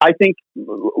 I think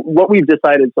what we've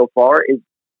decided so far is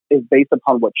based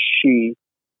upon what she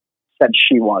said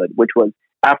she wanted, which was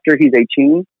after he's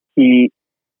 18, he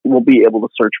will be able to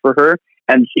search for her.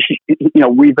 And,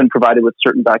 we've been provided with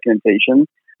certain documentation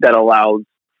that allows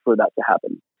for that to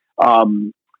happen.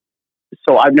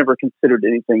 So I've never considered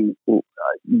anything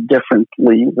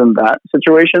differently than that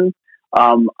situation.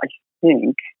 I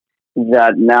think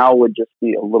that now would just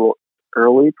be a little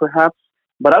early, perhaps,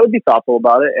 but I would be thoughtful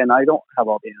about it. And I don't have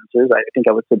all the answers. I think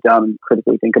I would sit down and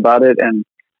critically think about it. And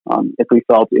if we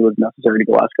felt it was necessary to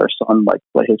go ask our son, like,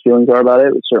 what his feelings are about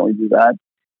it, we'd certainly do that.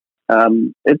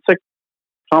 It's a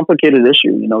complicated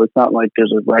issue. It's not like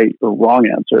there's a right or wrong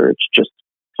answer. It's just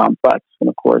complex. And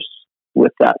of course,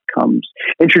 with that comes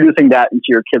introducing that into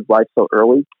your kid's life so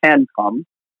early can come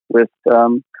with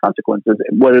consequences,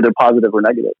 whether they're positive or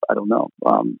negative. I don't know,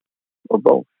 or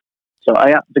both. So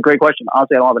it's a great question.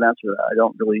 Honestly, I don't have an answer to that.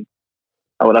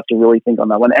 I would have to really think on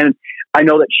that one. And I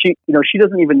know that she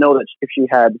doesn't even know that if she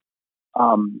had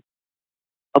a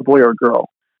boy or a girl.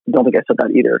 I don't think I said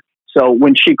that either. So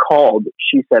when she called,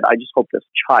 she said, I just hope this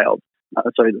child,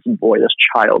 because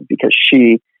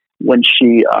when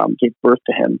she gave birth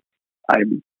to him, I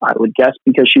would guess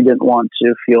because she didn't want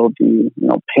to feel the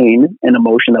pain and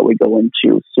emotion that would go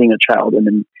into seeing a child and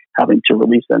then having to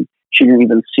release him. She didn't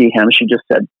even see him. She just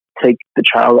said, take the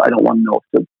child. I don't want to know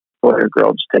if it's a boy or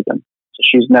girl, just take him. So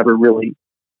she's never really,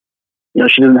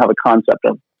 she doesn't have a concept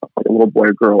of like a little boy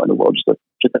or girl in the world, just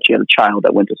that she had a child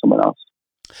that went to someone else.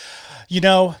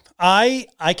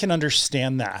 I can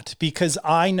understand that, because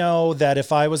I know that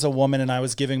if I was a woman and I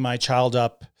was giving my child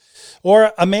up,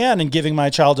 or a man and giving my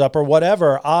child up or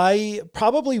whatever, I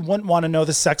probably wouldn't want to know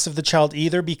the sex of the child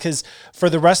either, because for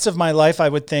the rest of my life, I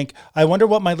would think, I wonder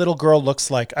what my little girl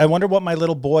looks like. I wonder what my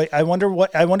little boy, I wonder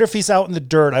if he's out in the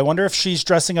dirt. I wonder if she's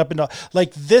dressing up in,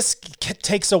 like, this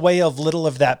takes away a little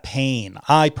of that pain,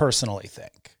 I personally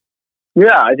think.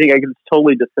 Yeah, I think it's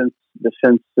totally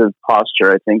defensive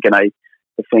posture, I think. And I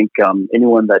think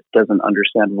anyone that doesn't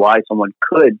understand why someone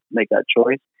could make that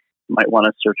choice might want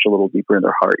to search a little deeper in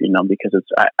their heart, because it's,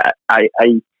 I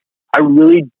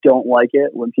really don't like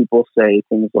it when people say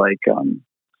things like, I'm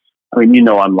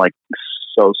like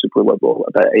so super liberal,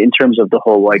 but in terms of the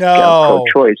whole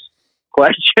pro-choice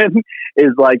question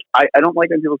is like, I don't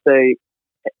like when people say,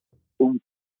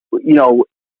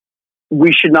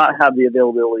 we should not have the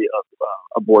availability of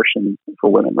abortion for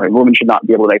women, right? Women should not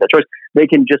be able to make that choice. They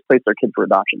can just place their kid for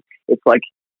adoption. It's like,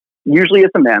 usually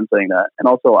it's a man saying that. And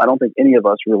also, I don't think any of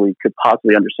us really could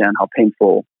possibly understand how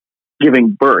painful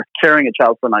giving birth, carrying a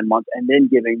child for 9 months and then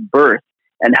giving birth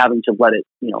and having to let it,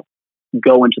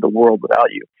 go into the world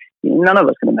without you. None of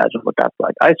us can imagine what that's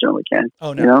like. I certainly can.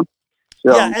 Oh, no.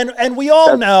 So, yeah. And we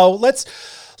all know, let's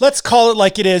call it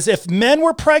like it is. If men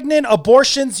were pregnant,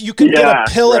 abortions, you could get a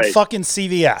pill at fucking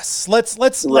CVS.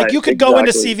 Like, you could go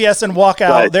into CVS and walk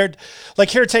out. They're like,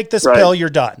 here, take this pill. You're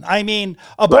done. I mean,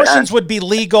 abortions would be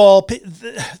legal.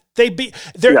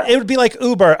 It would be like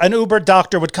Uber. An Uber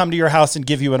doctor would come to your house and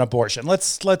give you an abortion.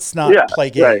 Let's not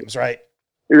play games, right?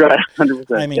 You're right.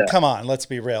 100%. I mean, come on, let's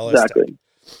be realistic.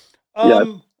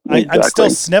 Exactly. I'm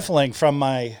still sniffling from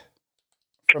my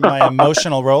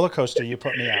emotional roller coaster you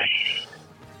put me on.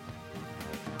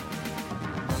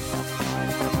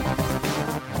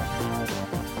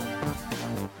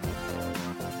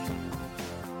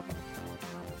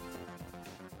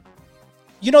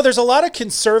 There's a lot of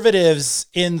conservatives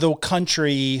in the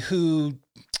country who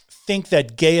think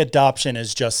that gay adoption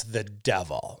is just the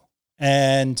devil.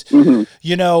 And,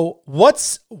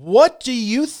 what do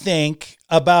you think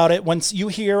about it when you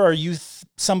hear or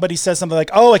somebody says something like,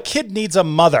 oh, a kid needs a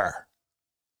mother?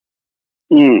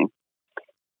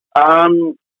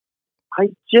 I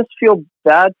just feel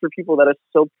bad for people that are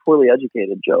so poorly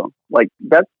educated, Joe. Like,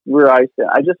 that's where I sit.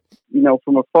 I just,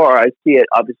 from afar, I see it.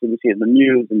 Obviously, we see it in the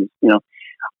news, and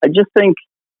I just think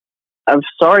I'm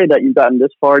sorry that you've gotten this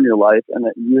far in your life, and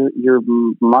that your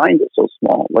mind is so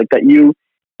small. Like that you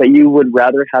would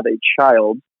rather have a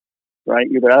child, right?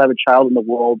 You'd rather have a child in the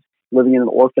world living in an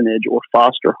orphanage or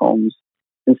foster homes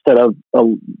instead of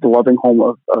the loving home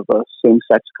of a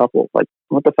same-sex couple. Like,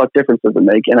 what the fuck difference does it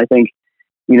make? And I think,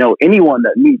 anyone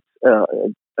that meets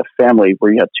a family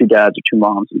where you have two dads or two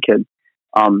moms and kids,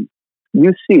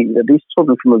 you see that these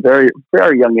children from a very,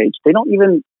 very young age, they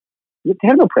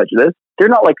have no prejudice. They're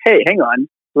not like, hey, hang on,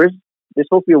 there's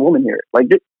supposed to be a woman here. Like,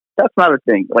 that's not a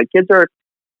thing. Like, kids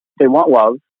they want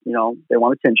love, they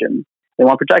want attention, they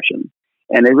want protection.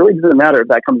 And it really doesn't matter if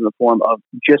that comes in the form of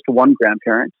just one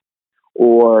grandparent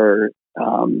or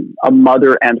a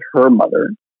mother and her mother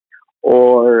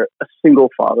or a single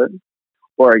father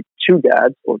or two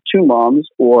dads or two moms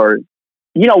or,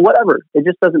 whatever. It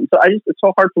just doesn't. So it's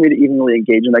so hard for me to even really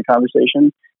engage in that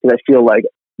conversation because I feel like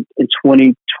in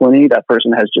 2020, that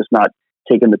person has just not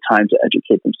taken the time to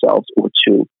educate themselves or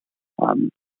to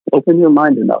open your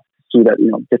mind enough to see that,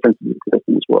 differences exist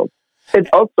in this world. It's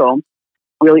also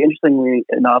really interestingly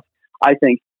enough, I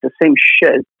think the same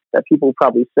shit that people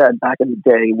probably said back in the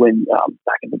day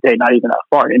not even that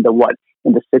far in the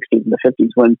 60s and the 50s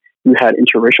when you had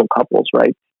interracial couples,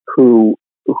 right, who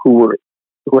were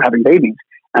having babies,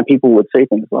 and people would say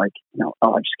things like,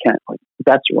 oh, I just can't, like,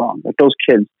 that's wrong. Like, those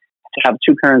kids to have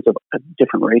two parents of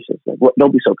different races, like, they'll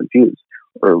be so confused,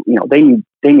 or they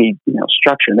need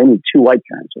structure. They need two white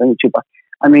parents. Or they need two.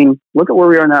 I mean, look at where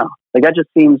we are now. Like, that just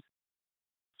seems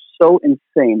so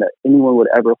insane that anyone would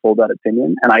ever hold that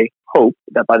opinion. And I hope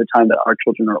that by the time that our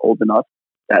children are old enough,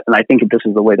 and I think if this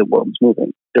is the way the world is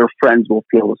moving, their friends will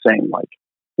feel the same. Like,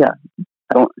 yeah,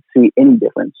 I don't see any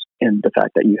difference in the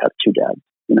fact that you have two dads.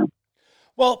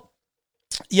 Well,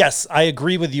 yes, I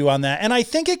agree with you on that, and I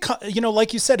think it,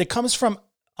 like you said, it comes from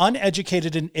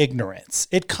uneducated and ignorance.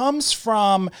 It comes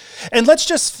from, and let's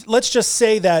just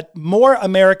say that more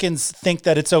Americans think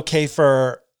that it's okay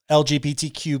for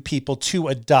LGBTQ people to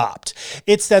adopt.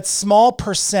 It's that small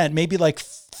percent, maybe like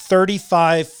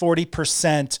 35,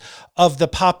 40% of the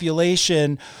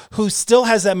population who still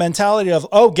has that mentality of,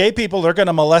 oh, gay people are going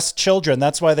to molest children.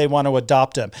 That's why they want to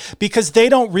adopt them. Because they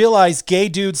don't realize gay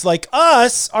dudes like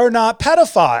us are not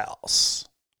pedophiles.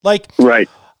 Like, right.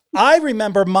 I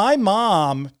remember my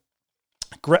mom,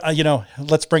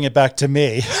 let's bring it back to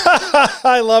me.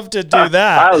 I love to do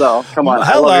that. I don't know. Come on.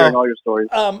 Hello. I love hearing all your stories.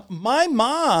 My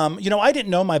mom, I didn't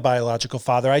know my biological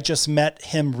father. I just met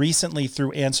him recently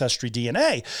through Ancestry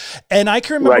DNA. And I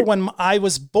can remember when I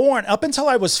was born, up until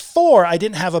I was 4, I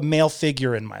didn't have a male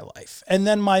figure in my life. And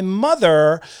then my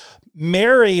mother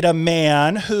married a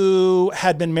man who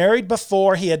had been married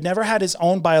before. He had never had his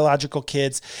own biological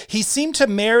kids. He seemed to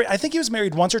marry, I think he was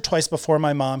married once or twice before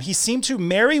my mom. He seemed to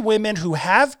marry women who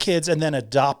have kids and then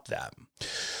adopt them.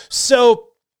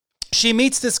 So she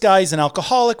meets this guy, he's an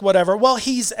alcoholic, whatever. Well,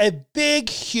 he's a big,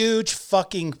 huge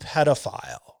fucking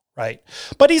pedophile, right?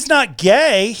 But he's not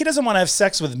gay. He doesn't want to have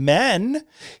sex with men.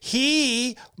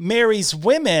 He marries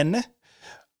women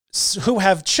who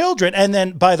have children. And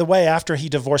then, by the way, after he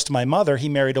divorced my mother, he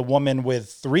married a woman with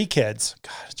 3 kids.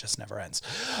 God, it just never ends.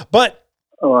 But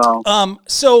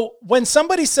so when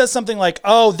somebody says something like,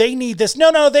 oh, they need this,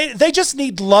 no, they just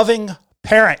need loving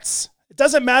parents. It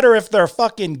doesn't matter if they're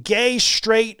fucking gay,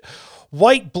 straight,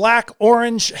 white, black,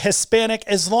 orange, Hispanic,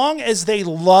 as long as they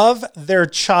love their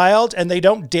child and they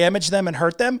don't damage them and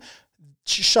hurt them,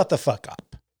 shut the fuck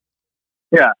up.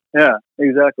 Yeah,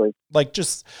 exactly. Like,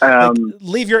 just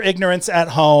leave your ignorance at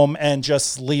home and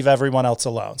just leave everyone else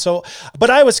alone. So, but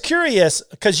I was curious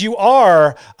because you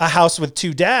are a house with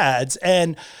 2 dads,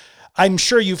 and I'm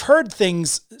sure you've heard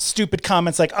stupid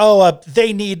comments like, oh,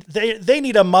 they need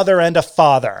a mother and a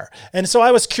father. And so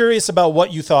I was curious about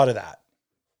what you thought of that.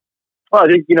 Well, I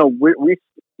think, we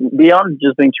beyond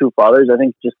just being 2 fathers, I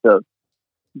think just the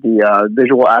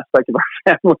visual aspect of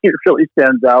our family really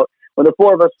stands out. When the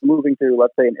 4 of us moving through,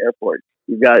 let's say, an airport,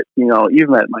 you've got, you've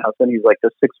met my husband. He's like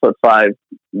the 6'5"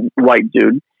 white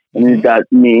dude. And then you've got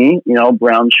me,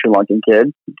 brown Sri Lankan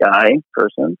kid, guy,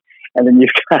 person. And then you've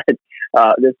got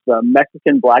this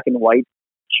Mexican black and white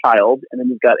child. And then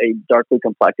you've got a darkly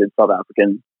complected South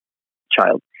African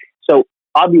child. So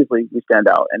obviously we stand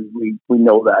out, and we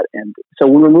know that. And so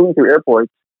when we're moving through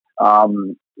airports,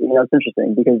 it's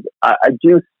interesting because I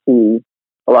do see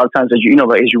a lot of times, as you know,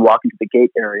 as you walk into the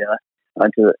gate area,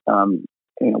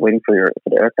 waiting for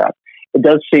the aircraft, it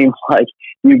does seem like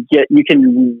you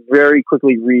can very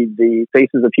quickly read the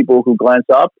faces of people who glance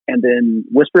up and then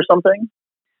whisper something,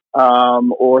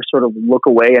 or sort of look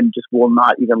away and just will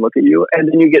not even look at you. And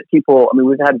then you get people. I mean,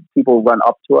 we've had people run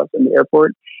up to us in the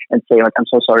airport and say, like, "I'm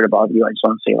so sorry to bother you. I just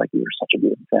want to say, like, you're such a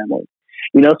beautiful family."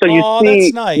 So you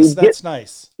see. That's nice. That's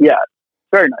nice. Yeah,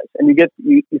 very nice. And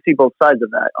you see both sides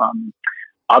of that.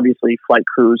 Obviously, flight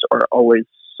crews are always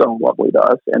so lovely to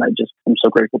us, and I'm so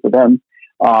grateful to them.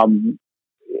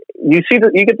 You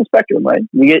get the spectrum, right?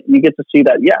 You get to see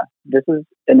that. Yeah, this is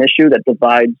an issue that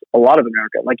divides a lot of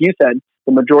America. Like you said,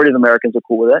 the majority of Americans are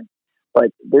cool with it,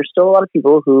 but there's still a lot of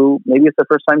people who maybe it's their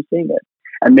first time seeing it,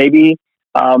 and maybe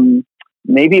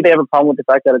they have a problem with the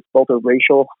fact that it's both a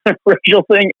racial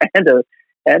thing and a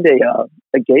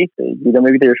gay thing.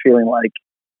 Maybe they're feeling like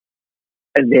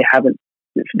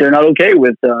they're not okay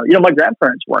with. My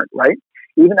grandparents weren't, right.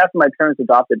 Even after my parents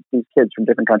adopted these kids from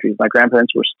different countries, my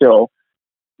grandparents were still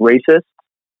racist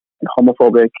and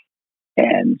homophobic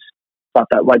and thought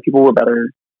that white people were better.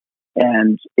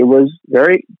 And it was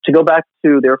to go back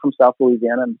to, they were from South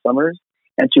Louisiana in the summers,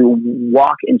 and to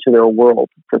walk into their world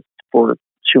for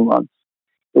 2 months.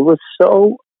 It was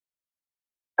so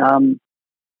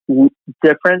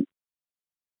different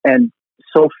and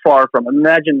so far from,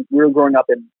 imagine we were growing up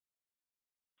in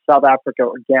South Africa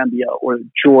or Gambia or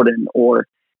Jordan or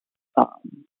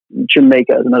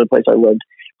Jamaica is another place I lived.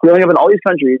 Growing up in all these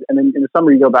countries, and then in the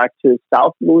summer you go back to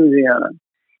South Louisiana,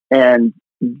 and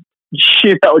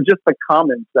just the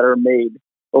comments that are made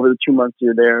over the 2 months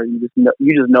you're there, you just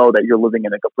know that you're living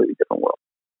in a completely different world.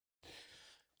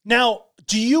 Now,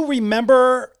 do you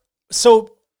remember?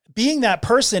 So, being that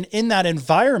person in that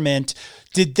environment,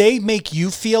 did they make you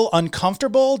feel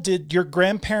uncomfortable? Did your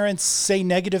grandparents say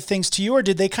negative things to you, or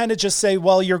did they kind of just say,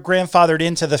 well, you're grandfathered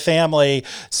into the family,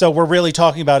 so we're really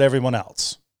talking about everyone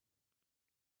else?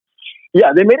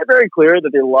 Yeah, they made it very clear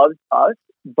that they loved us,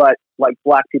 but like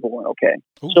black people weren't okay.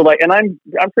 Ooh. So like, and I'm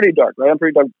pretty dark, right? I'm a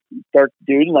pretty dark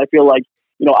dude, and I feel like,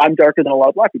 I'm darker than a lot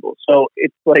of black people. So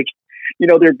it's like, their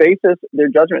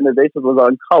judgment and their basis was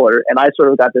on color, and I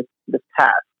sort of got this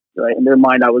pass. Right. In their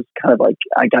mind, I was kind of like,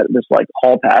 I got this like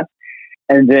hall pass.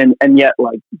 And yet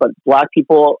but black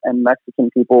people and Mexican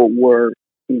people were,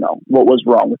 what was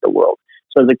wrong with the world.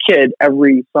 So as a kid,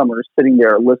 every summer sitting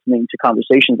there listening to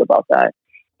conversations about that,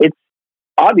 it's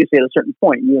obviously at a certain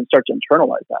point, you start to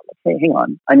internalize that. Like, hey, hang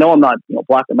on. I know I'm not,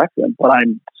 black or Mexican, but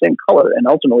I'm the same color. And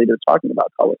ultimately they're talking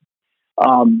about color.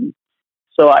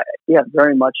 So I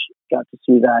very much got to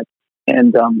see that.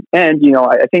 And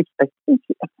I think I'm not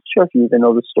sure if you even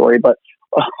know the story, but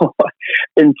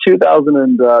in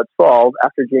 2012,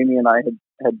 after Jamie and I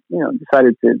had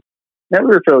decided to, that we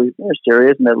were fairly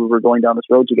serious and that we were going down this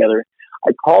road together,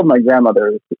 I called my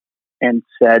grandmother and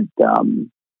said,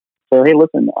 hey,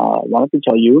 listen, I wanted to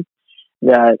tell you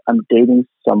that I'm dating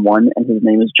someone and his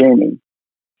name is Jamie.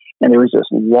 And there was this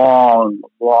long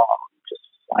just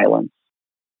silence.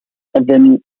 And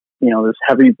then, this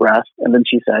heavy breath. And then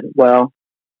she said, well,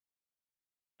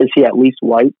 is he at least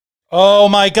white? Oh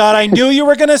my God. I knew you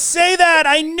were going to say that.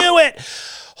 I knew it.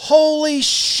 Holy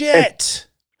shit.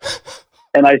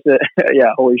 And I said,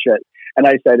 yeah, holy shit. And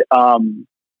I said,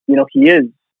 he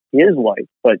is white.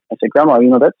 But I said, Grandma,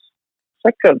 that's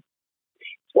like it's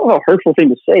sort of a hurtful thing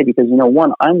to say because,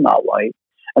 one, I'm not white.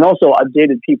 And also I've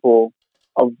dated people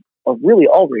of really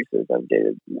all races. I've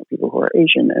dated people who are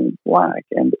Asian and black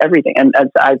and everything, and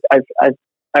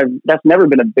that's never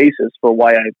been a basis for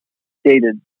why I've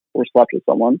dated or slept with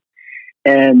someone.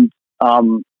 And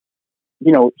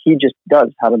he just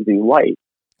does happen to be white,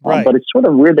 right? But it's sort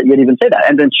of weird that you'd even say that.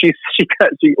 And then she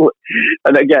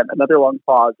and again another long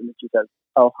pause, and then she says,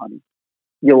 "Oh, honey,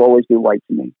 you'll always be white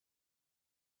to me."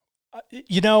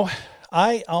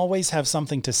 I always have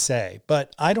something to say,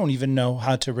 but I don't even know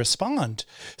how to respond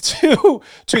to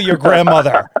your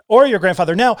grandmother or your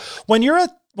grandfather. Now, when you're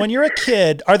a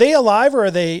kid, are they alive or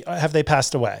have they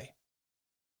passed away?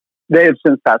 They have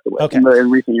since passed away. Okay. In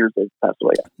recent years, they've passed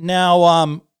away.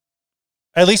 Now,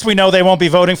 at least we know they won't be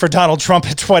voting for Donald Trump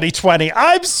in 2020.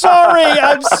 I'm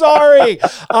sorry.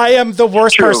 I am the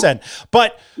worst person.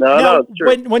 But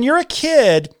when you're a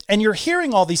kid and you're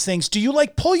hearing all these things, do you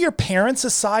pull your parents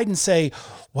aside and say,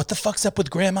 what the fuck's up with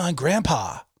grandma and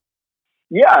grandpa?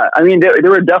 Yeah. I mean, they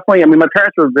were definitely, my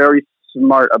parents were very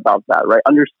smart about that, right?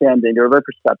 Understanding, they were very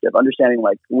perceptive, understanding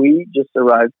we just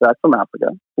arrived back from Africa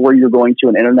where you're going to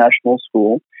an international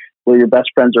school. where your best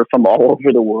friends are from all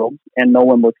over the world and no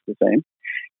one looks the same.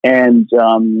 And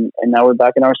now we're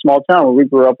back in our small town where we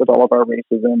grew up with all of our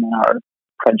racism and our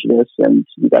prejudice, and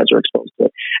you guys are exposed to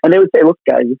it. And they would say, look,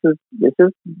 guys, this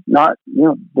is not,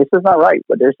 this is not right.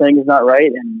 What they're saying is not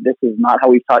right. And this is not how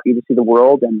we've taught you to see the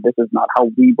world. And this is not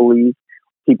how we believe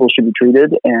people should be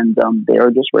treated. And they are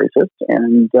just racist.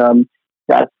 And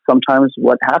that's sometimes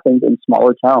what happens in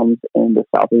smaller towns in the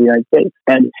south of the United States.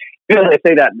 And as I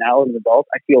say that now as an adult,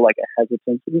 I feel like a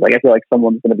hesitancy. Like I feel like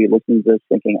someone's going to be listening to this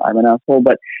thinking I'm an asshole.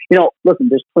 But listen,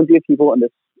 there's plenty of people in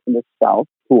this South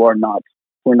who are not,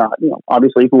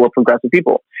 obviously who are progressive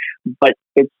people. But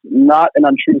it's not an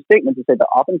untrue statement to say that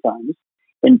oftentimes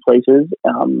in places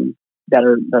that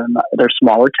are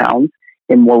smaller towns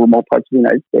in more remote parts of the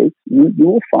United States, you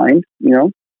will find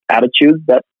attitudes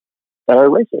that are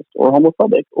racist or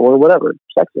homophobic or whatever,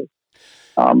 sexist.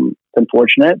 It's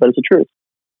unfortunate, but it's the truth.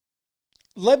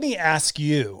 Let me ask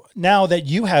you, now that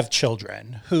you have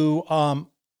children who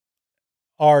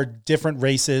are different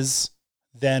races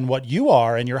than what you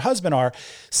are and your husband are,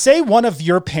 say one of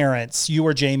your parents, you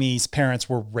or Jamie's parents,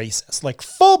 were racist, like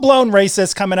full-blown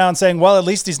racist, coming out and saying, well, at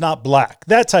least he's not black,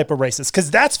 that type of racist,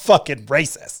 because that's fucking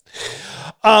racist.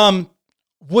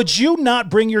 Would you not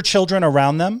bring your children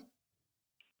around them?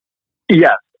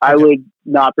 Yes, I would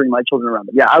not bring my children around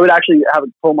them. Yeah, I would actually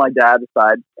pull my dad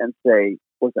aside and say,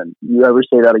 listen, you ever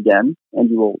say that again, and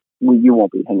you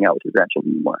won't be hanging out with your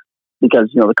grandchildren anymore, because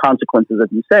the consequences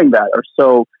of you saying that are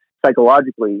so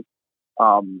psychologically,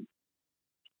 that's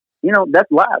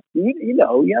last.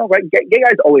 Right? Gay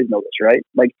guys always know this, right?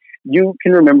 Like you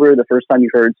can remember the first time you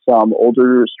heard some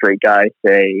older straight guy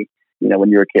say, when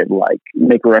you're a kid, like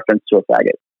make a reference to a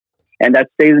faggot, and that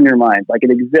stays in your mind, like it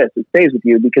exists. It stays with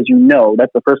you because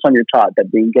that's the first time you're taught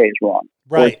that being gay is wrong,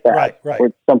 right, or it's bad, right, or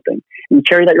it's something. And you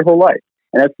carry that your whole life.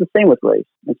 And that's the same with race.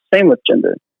 It's the same with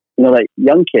gender. Like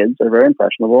young kids are very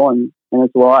impressionable, and it has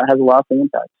a lasting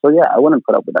impact. So yeah, I wouldn't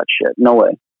put up with that shit. No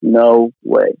way. No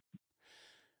way.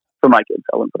 For my kids,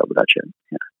 I wouldn't put up with that shit.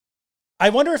 Yeah. I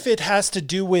wonder if it has to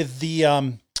do with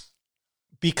the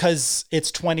because it's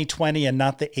 2020 and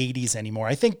not the 80s anymore.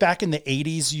 I think back in the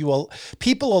 80s,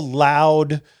 people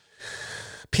allowed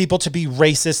people to be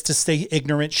racist, to say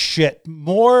ignorant shit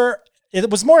more. It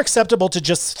was more acceptable to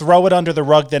just throw it under the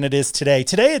rug than it is today.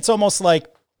 Today, it's almost like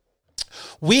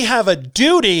we have a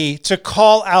duty to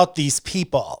call out these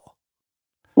people.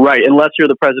 Right, unless you're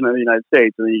the president of the United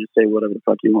States, and then you just say whatever the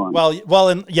fuck you want.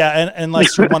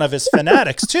 Unless you're one of his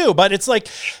fanatics too. But it's like,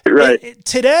 right.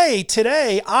 Today,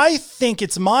 I think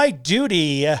it's my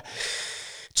duty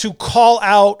to call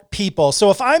out people. So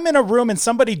if I'm in a room and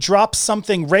somebody drops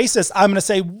something racist, I'm going to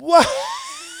say, "What?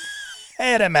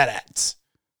 Wait a minute."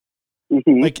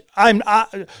 Mm-hmm. Like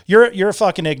you're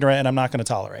fucking ignorant, and I'm not going to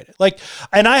tolerate it. Like,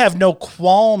 and I have no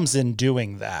qualms in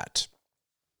doing that.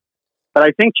 But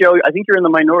I think, Joe, you're in the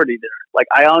minority there. Like,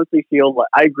 I honestly feel like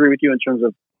I agree with you in terms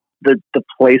of the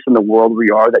place in the world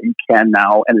we are that you can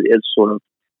now, and it is sort of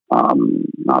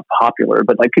not popular,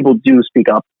 but like people do speak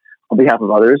up on behalf of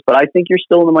others. But I think you're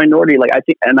still in the minority. Like I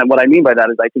think, and what I mean by that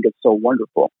is I think it's so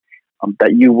wonderful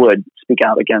that you would speak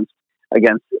out against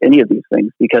any of these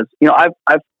things, because I've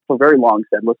for very long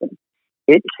said, listen,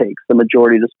 it takes the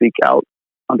majority to speak out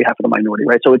on behalf of the minority,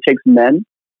 right? So it takes men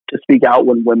to speak out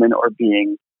when women are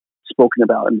being spoken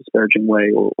about in a disparaging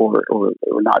way or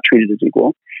not treated as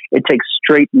equal. It takes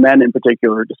straight men in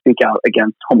particular to speak out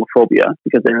against homophobia,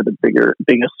 because they're the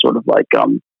biggest sort of like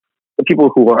the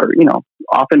people who are,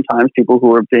 oftentimes people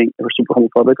who are super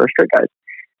homophobic are straight guys.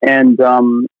 And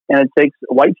it takes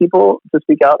white people to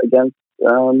speak out against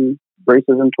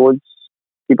racism towards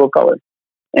people of color.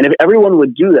 And if everyone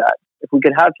would do that, if we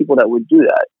could have people that would do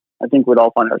that, I think we'd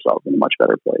all find ourselves in a much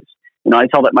better place. I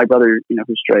tell that my brother,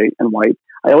 who's straight and white,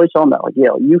 I always tell him that, like,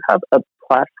 you have a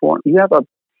platform, you have a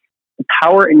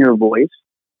power in your voice.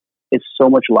 It's so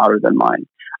much louder than mine.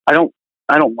 I don't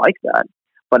like that.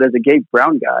 But as a gay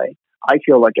brown guy, I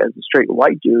feel like as a straight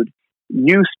white dude,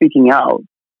 you speaking out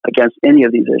against any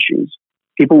of these issues,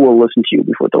 people will listen to you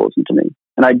before they'll listen to me.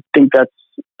 And I think that's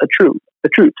the truth.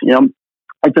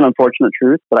 It's an unfortunate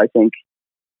truth, but I think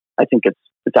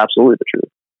it's absolutely the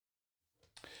truth.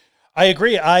 I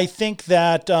agree. I think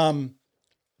that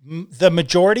the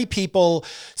majority people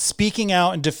speaking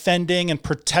out and defending and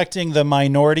protecting the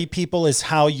minority people is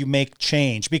how you make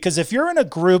change. Because if you're in a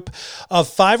group of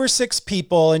 5 or 6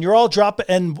 people and you're all dropping,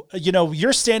 and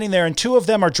you're standing there and 2 of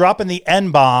them are dropping the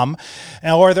N-bomb,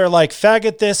 or they're like,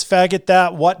 faggot this, faggot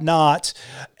that, whatnot,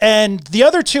 and the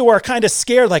other 2 are kind of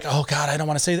scared, like, oh God, I don't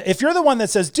want to say that. If you're the one that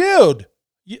says, dude,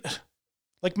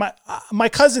 like my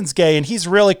cousin's gay and he's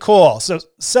really cool, so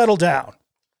settle down.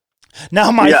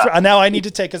 Now now I need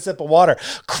to take a sip of water.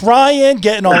 Crying,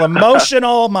 getting all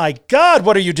emotional. My God,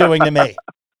 what are you doing to me?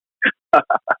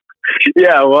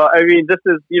 Yeah, well, I mean, this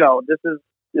is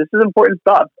important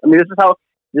stuff. I mean, this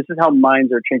is how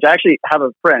minds are changed. I actually have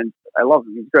a friend. I love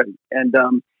him. He's great, and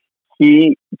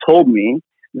he told me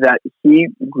that he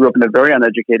grew up in a very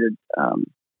uneducated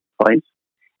place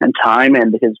and time,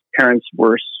 and his parents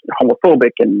were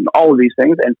homophobic and all of these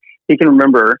things. And he can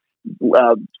remember, he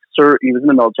was in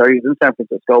the military. He was in San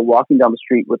Francisco, walking down the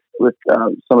street with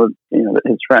some of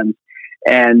his friends,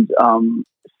 and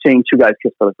seeing two guys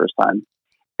kiss for the first time.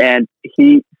 And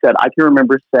he said, I can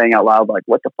remember saying out loud, like,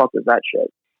 "What the fuck was that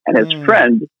shit?" And his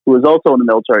friend, who was also in the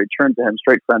military, turned to him,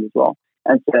 straight friend as well,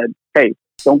 and said, "Hey,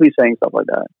 don't be saying stuff like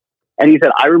that." And he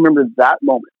said, I remember that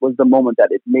moment was the moment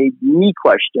that it made me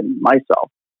question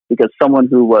myself, because someone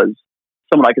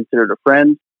I considered a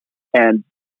friend and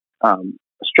a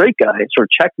straight guy sort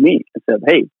of checked me and said,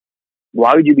 "Hey,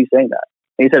 why would you be saying that?"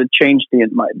 And he said it changed the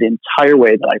entire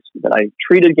way that I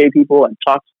treated gay people and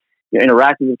talked,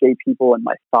 interacted with gay people and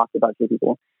my thoughts about gay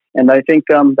people. And I think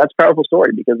that's a powerful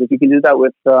story, because if you can do that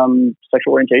with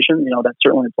sexual orientation, that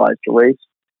certainly applies to race,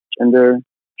 gender,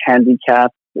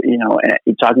 handicap. And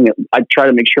I try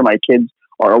to make sure my kids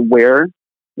are aware.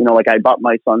 Like I bought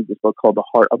my son this book called The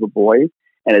Heart of a Boy,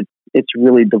 and it's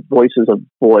really the voices of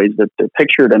boys that they're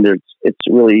pictured, and it's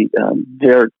really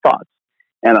their thoughts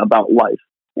and about life.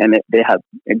 And they have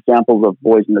examples of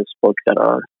boys in this book that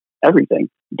are everything: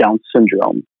 Down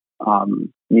syndrome,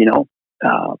 quadriplegic.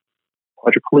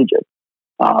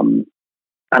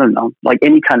 I don't know, like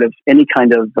any kind of any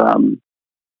kind of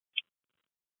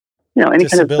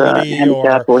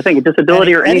handicap or thing,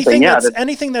 disability or anything.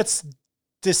 Anything that's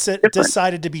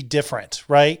decided to be different,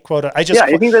 right? Quote. I just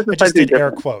did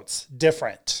air quotes.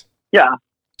 Different. Yeah.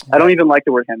 I don't even like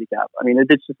the word handicap. I mean, I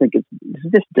just think it's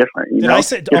just different. Did I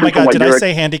say? Oh my God! Did I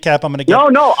say handicap? I'm going to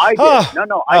get. No, I did. I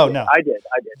did.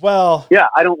 Well, yeah,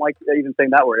 I don't like even saying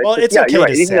that word. It's okay you're right.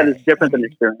 to Anything say. that is different than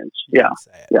experience. Yeah.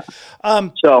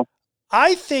 So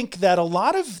I think that a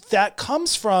lot of that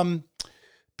comes from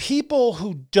people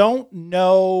who don't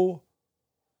know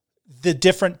the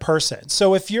different person.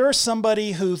 So if you're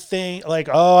somebody who think like,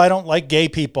 oh, I don't like gay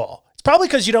people, it's probably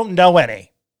because you don't know any.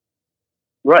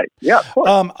 Right. Yeah. Of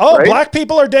course. Right? Black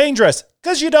people are dangerous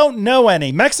because you don't know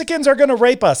any. Mexicans are going to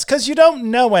rape us because you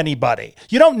don't know anybody.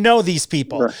 You don't know these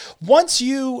people. Right.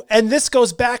 And this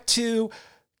goes back to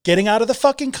getting out of the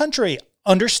fucking country,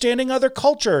 understanding other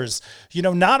cultures.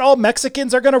 Not all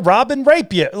Mexicans are going to rob and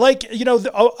rape you. Like,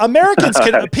 Americans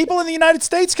people in the United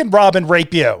States can rob and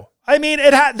rape you. I mean,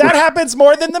 that happens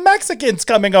more than the Mexicans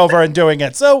coming over and doing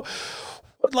it. So,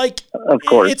 like, of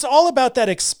course, it's all about that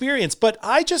experience. But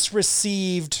I just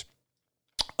received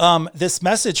this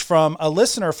message from a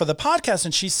listener for the podcast,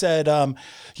 and she said,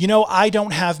 I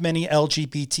don't have many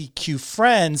LGBTQ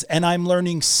friends, and I'm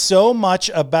learning so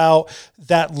much about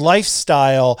that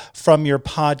lifestyle from your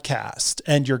podcast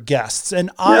and your guests. And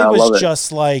I was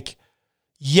just like,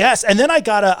 yes. And then I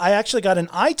actually got an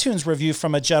iTunes review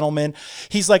from a gentleman.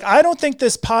 He's like, I don't think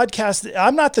this podcast,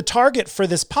 I'm not the target for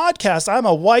this podcast. I'm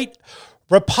a white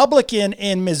Republican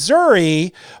in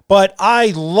Missouri, but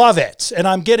I love it. And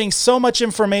I'm getting so much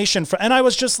information and I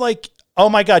was just like, oh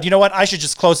my God, you know what? I should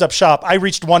just close up shop. I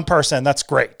reached one person. That's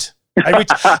great. I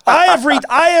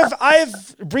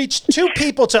have reached two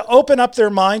people to open up their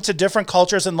mind to different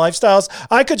cultures and lifestyles.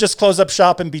 I could just close up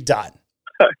shop and be done.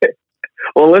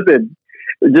 Well, listen,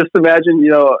 just imagine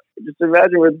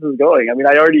where this is going. I mean,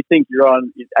 I already think you're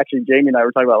on. Actually, Jamie and I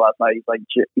were talking about last night.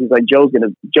 He's like, Joe,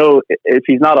 if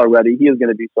he's not already, he is going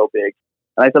to be so big.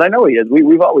 And I said, I know he is.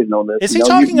 We've always known this. Is he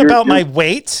talking about my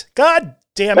weight? God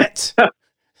damn it!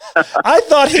 I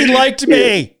thought he liked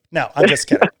me. No, I'm just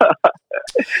kidding.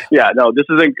 Yeah, no, this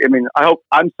isn't. I mean, I hope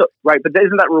I'm so right, but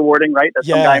isn't that rewarding, right? That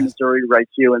some guy in Missouri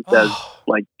writes you and says,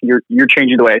 like, you're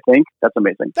changing the way I think. That's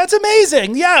amazing. That's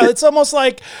amazing. Yeah, it's almost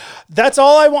like that's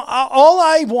all I want. All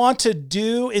I want to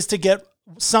do is to get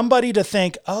somebody to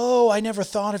think, oh, I never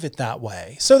thought of it that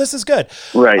way. So this is good,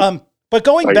 right? But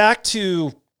going back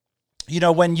to,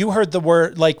 when you heard the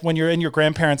word, like when you're in your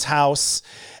grandparents' house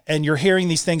and you're hearing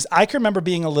these things, I can remember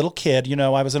being a little kid.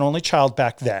 I was an only child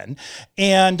back then,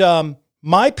 and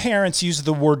my parents used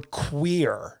the word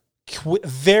queer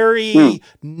very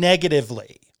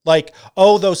negatively. Like,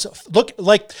 oh, those look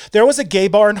like there was a gay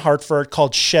bar in Hartford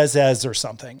called Chez Ez or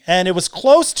something. And it was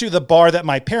close to the bar that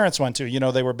my parents went to. You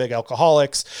know, they were big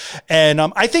alcoholics. And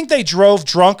I think they drove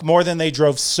drunk more than they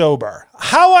drove sober.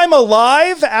 How I'm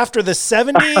alive after the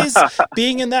 70s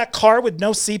being in that car with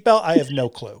no seatbelt, I have no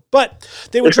clue. But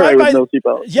they would drive by. No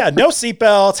seatbelt. Yeah, no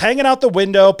seatbelts, hanging out the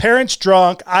window, parents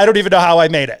drunk. I don't even know how I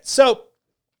made it. So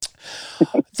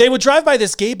they would drive by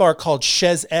this gay bar called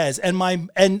Chez Ez, and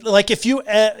like if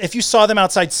you saw them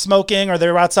outside smoking or they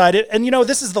were outside, and you know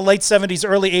this is the late 70s,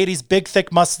 early 80s, big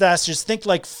thick mustaches, think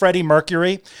like Freddie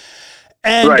Mercury,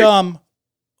 and right.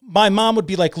 My mom would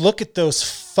be like, "Look at those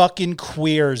fucking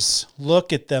queers!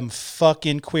 Look at them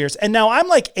fucking queers!" And now I'm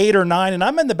like 8 or 9, and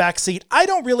I'm in the back seat. I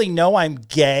don't really know I'm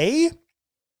gay,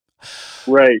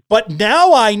 right? But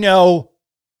now I know.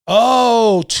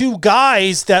 Oh, two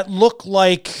guys that look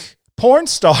like porn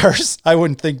stars. I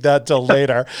wouldn't think that till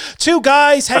later. Two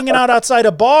guys hanging out outside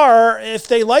a bar. If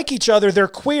they like each other, they're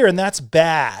queer, and that's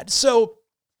bad. So,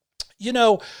 you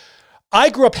know, I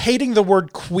grew up hating the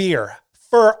word queer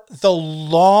for the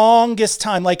longest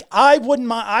time. Like I wouldn't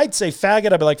mind, I'd say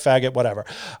faggot. I'd be like faggot, whatever.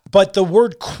 But the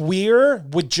word queer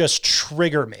would just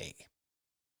trigger me.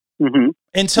 Mm-hmm.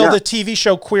 Until the TV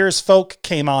show Queer as Folk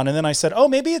came on. And then I said, oh,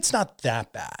 maybe it's not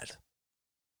that bad.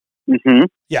 Mm-hmm.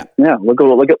 Yeah. Yeah. Look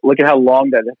at how long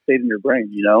that stayed in your brain,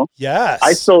 you know? Yes.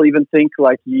 I still even think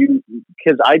like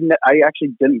because I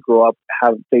actually didn't grow up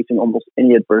facing almost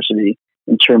any adversity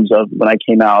in terms of when I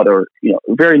came out, or, you know,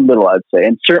 very little, I'd say.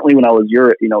 And certainly when I was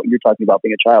you're talking about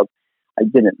being a child, I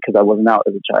didn't, because I wasn't out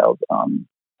as a child.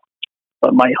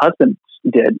 But my husband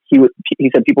did. He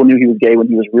said people knew he was gay when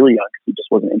he was really young. He just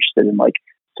wasn't interested in like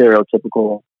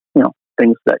stereotypical, you know,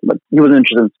 things that, like, he wasn't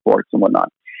interested in sports and whatnot.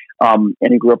 And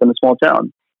he grew up in a small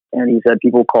town, and he said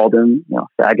people called him, you know,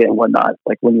 faggot and whatnot,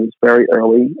 like when he was very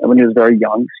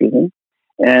young, excuse me.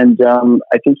 And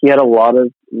I think he had a lot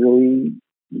of really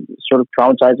sort of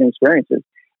traumatizing experiences,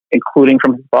 including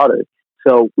from his father.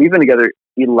 So we've been together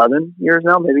 11 years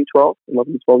now, maybe 12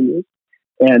 years.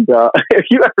 And if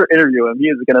you ever interview him, he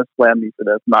is going to slam me for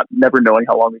this, never knowing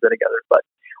how long we've been together. But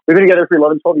we've been together for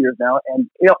 11, 12 years now. And,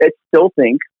 you know, I still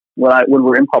think when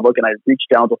we're in public and I reach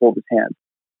down to hold his hand,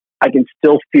 I can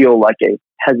still feel like a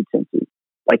hesitancy.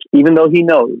 Like, even though he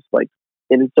knows, like,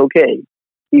 it is okay,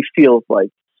 he feels like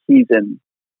he's in,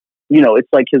 you know, it's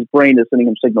like his brain is sending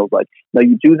him signals like, no,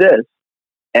 you do this,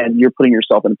 and you're putting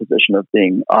yourself in a position of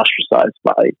being ostracized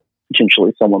by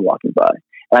potentially someone walking by.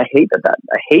 And I hate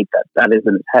that is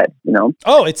in his head, you know?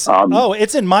 Oh,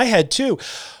 it's in my head too.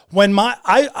 When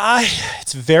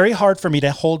it's very hard for me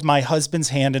to hold my husband's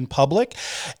hand in public.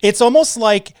 It's almost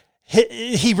like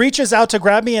he reaches out to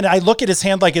grab me and I look at his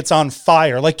hand like it's on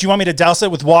fire. Like, do you want me to douse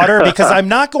it with water? Because I'm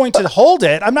not going to hold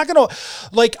it. I'm not going to,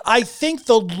 like, I think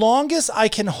the longest I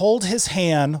can hold his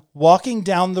hand walking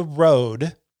down the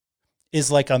road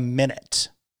is like a minute.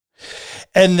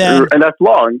 And that's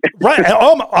long. Right.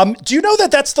 Do you know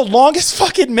that that's the longest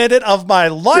fucking minute of my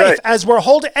life, right, as we're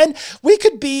holding, and we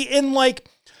could be in like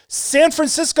San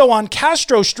Francisco on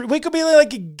Castro Street. We could be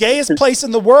like the gayest place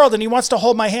in the world, and he wants to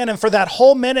hold my hand. And for that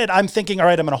whole minute, I'm thinking, all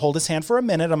right, I'm going to hold his hand for a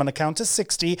minute. I'm going to count to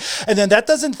 60. And then that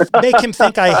doesn't make him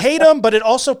think I hate him, but it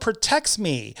also protects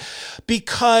me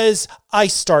because I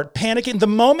start panicking. The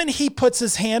moment he puts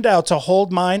his hand out to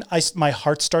hold mine, my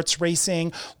heart starts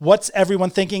racing. What's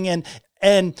everyone thinking?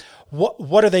 And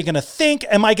what are they going to think?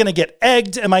 Am I going to get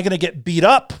egged? Am I going to get beat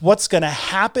up? What's going to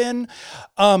happen?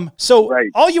 So right,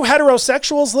 all you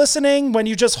heterosexuals listening, when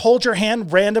you just hold your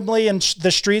hand randomly in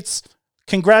the streets,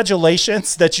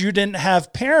 congratulations that you didn't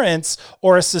have parents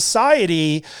or a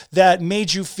society that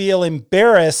made you feel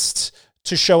embarrassed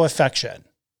to show affection.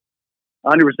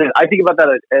 100%. I think about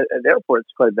that at airports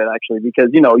quite a bit, actually, because,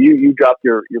 you know, you drop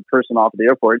your person off at the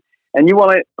airport and you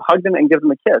want to hug them and give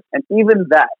them a kiss. And even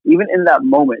in that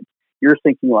moment, you're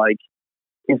thinking like,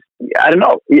 I don't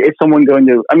know, is someone going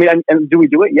to, I mean, and do we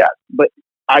do it? Yes. But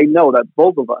I know that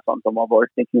both of us on some level are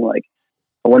thinking like,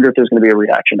 I wonder if there's going to be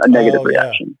a negative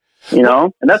reaction, you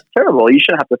know? And that's terrible. You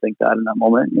shouldn't have to think that in that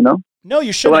moment, you know? No,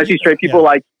 you shouldn't. So when I see straight people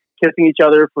like kissing each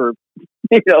other for,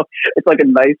 you know, it's like a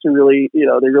nice and really, you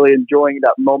know, they're really enjoying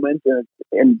that moment.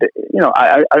 And you know,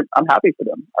 I'm happy for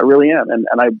them. I really am. And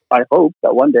I hope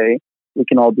that one day we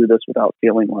can all do this without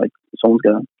feeling like someone's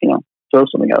going to, you know, throw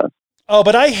something at us. Oh,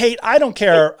 but I don't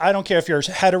care. I don't care if you're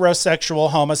heterosexual,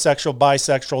 homosexual,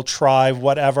 bisexual, tri,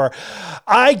 whatever.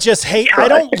 I just hate, I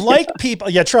don't like people.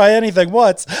 Yeah, try anything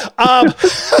once. Those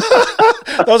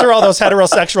are all those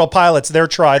heterosexual pilots. They'll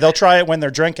try it when they're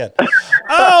drinking.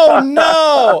 Oh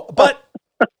no. But,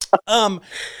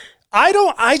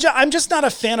 I'm just not a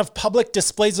fan of public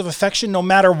displays of affection no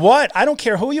matter what. I don't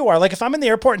care who you are. Like if I'm in the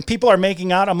airport and people are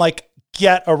making out, I'm like,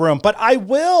 get a room. But I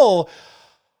will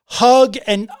hug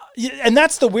and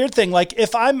that's the weird thing. Like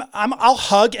if I'll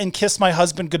hug and kiss my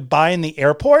husband goodbye in the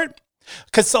airport.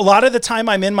 Because a lot of the time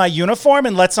I'm in my uniform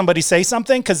and let somebody say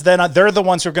something because then they're the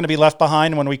ones who are going to be left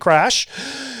behind when we crash.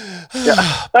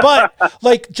 Yeah. But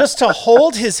like just to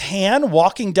hold his hand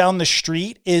walking down the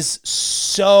street is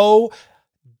so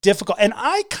difficult. And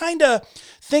I kind of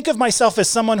think of myself as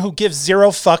someone who gives zero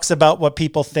fucks about what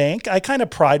people think. I kind of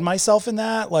pride myself in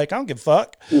that. Like I don't give a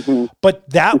fuck. Mm-hmm. But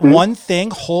that one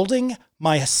thing, holding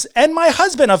my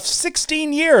husband of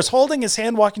 16 years, holding his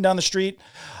hand walking down the street,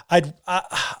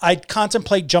 I'd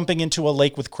contemplate jumping into a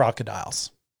lake with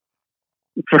crocodiles.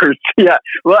 First, yeah.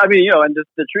 Well, I mean, and just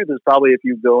the truth is probably if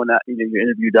you go and you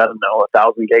interviewed, I don't know,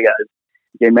 1,000 gay guys,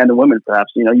 gay men and women,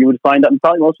 perhaps, you would find out, and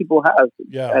probably most people have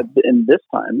in this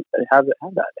time have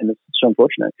that, and it's so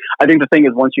unfortunate. I think the thing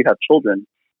is, once you have children,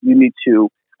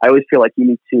 I always feel like you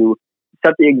need to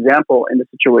set the example in the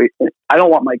situation. I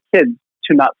don't want my kids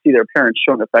to not see their parents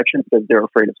showing affection because they're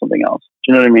afraid of something else.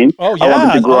 Do you know what I mean? Oh, yeah. I want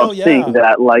them to grow up seeing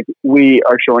that, like, we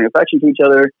are showing affection to each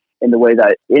other in the way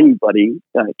that anybody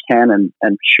can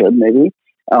and should, maybe.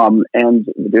 And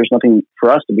there's nothing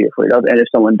for us to be afraid of. And if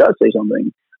someone does say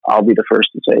something, I'll be the first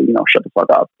to say, shut the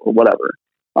fuck up or whatever.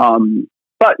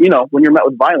 But, when you're met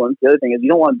with violence, the other thing is you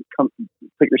don't want to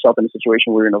put yourself in a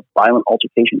situation where you're in a violent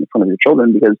altercation in front of your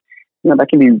children because, that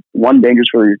can be one, dangerous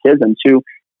for your kids, and two,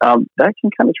 that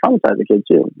can kind of traumatize a kid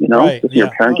too, right. To see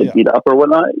your parent get beat up or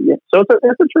whatnot. Yeah. So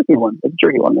it's a tricky one. It's a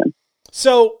tricky one, man.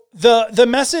 So the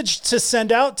message to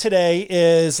send out today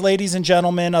is, ladies and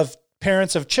gentlemen of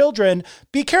parents of children,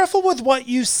 be careful with what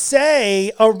you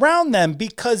say around them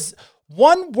because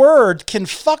one word can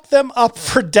fuck them up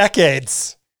for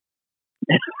decades.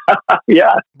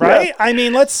 Yeah. Right? Yeah. I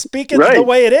mean, let's speak it the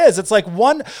way it is. It's like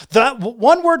one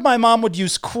word my mom would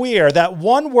use, queer. That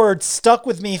one word stuck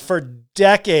with me for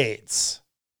decades.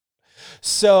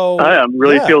 So I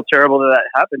really feel terrible that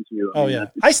happened to you. Oh yeah.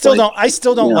 I still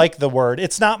don't like the word.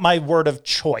 It's not my word of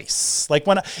choice. Like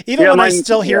when I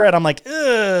still hear it, I'm like,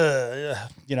 ugh,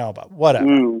 but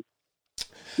whatever.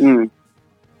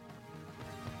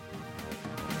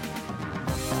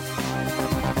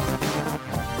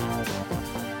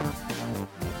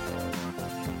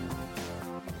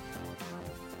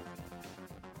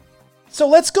 So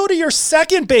let's go to your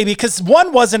second baby, because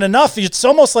one wasn't enough. It's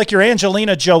almost like you're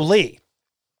Angelina Jolie.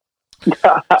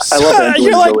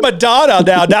 You're like Madonna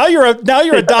now. Now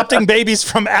you're adopting babies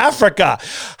from Africa.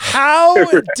 How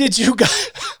did you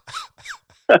guys?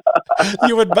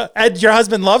 And your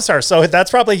husband loves her, so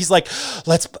that's probably he's like,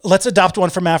 let's adopt one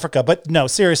from Africa. But no,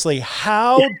 seriously,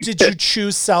 how did you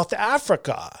choose South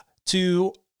Africa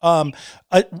to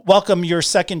welcome your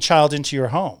second child into your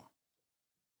home?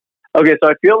 Okay, so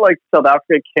I feel like South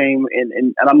Africa came in,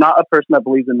 and I'm not a person that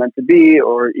believes in meant to be,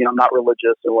 or I'm not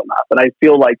religious or whatnot, but I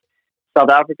feel like South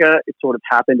Africa, it sort of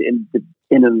happened in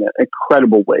an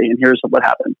incredible way. And here's what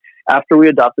happened. After we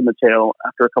adopted Mateo,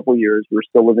 after a couple of years, we were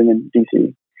still living in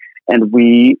DC, and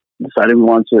we decided we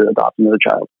wanted to adopt another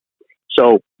child.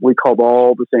 So we called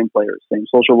all the same players, same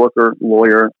social worker,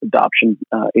 lawyer, adoption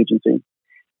agency.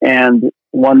 And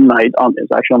one night, it was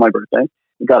actually on my birthday,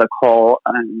 we got a call,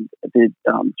 and the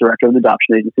director of the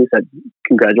adoption agency said,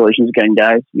 "Congratulations again,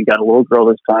 guys. You got a little girl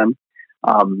this time.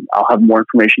 I'll have more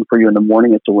information for you in the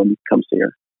morning as to when he comes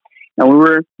here." And we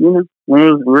were, we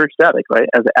were ecstatic, right?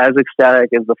 As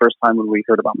ecstatic as the first time when we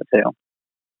heard about Mateo.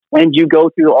 And you go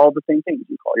through all the same things.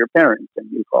 You call your parents, and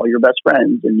you call your best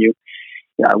friends, and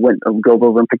I drove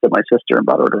over and picked up my sister and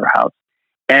brought her to her house.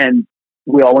 And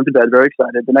we all went to bed very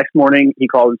excited. The next morning, he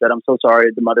called and said, "I'm so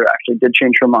sorry. The mother actually did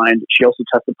change her mind. She also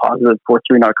tested positive for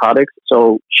 3 narcotics.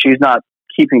 So she's not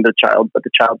keeping the child, but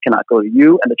the child cannot go to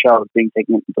you, and the child is being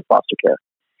taken into foster care."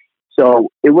 So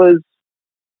it was,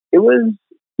 I don't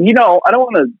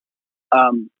want to,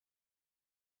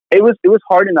 it was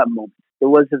hard in that moment.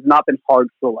 Has not been hard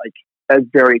for like a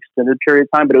very extended period of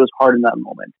time, but it was hard in that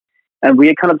moment. And we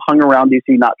had kind of hung around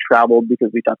DC, not traveled,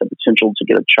 because we thought the potential to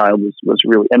get a child was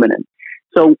really imminent.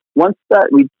 So once that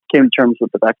we came to terms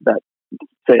with the fact that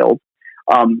failed,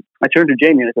 I turned to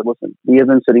Jamie and I said, "Listen, we have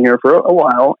been sitting here for a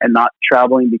while and not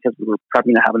traveling because we were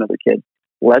prepping to have another kid.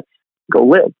 Let's go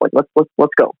live. Like, let's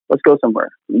go. Let's go somewhere.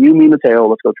 You, me, Mateo,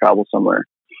 let's go travel somewhere."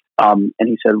 And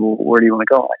he said, "Well, where do you want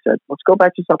to go?" I said, "Let's go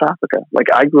back to South Africa. Like,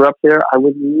 I grew up there. I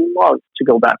would love to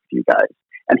go back with you guys."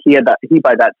 And he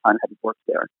by that time had worked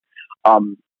there,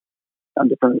 on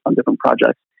different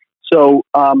projects. So,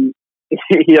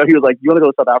 he was like, "You want to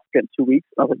go to South Africa in 2 weeks?"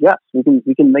 And I was like, "Yes,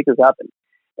 we can make this happen."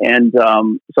 And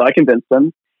so I convinced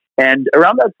them. And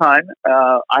around that time,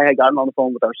 I had gotten on the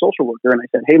phone with our social worker, and I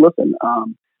said, "Hey, listen,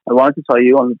 I wanted to tell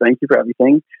you, I want to thank you for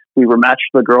everything. We were matched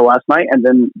with the girl last night, and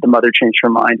then the mother changed her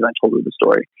mind, and I told her the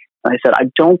story." And I said, "I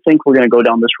don't think we're going to go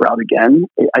down this route again.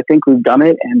 I think we've done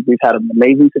it, and we've had an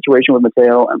amazing situation with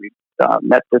Mateo, and we've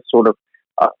met this sort of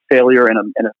failure in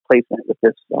a placement with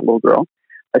this little girl."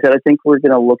 I said, "I think we're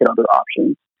going to look at other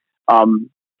options."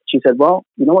 She said, "Well,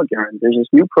 you know what, Garen? There's this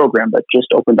new program that just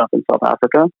opened up in South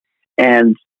Africa,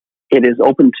 and it is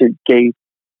open to gay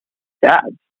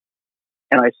dads."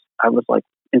 And I was like,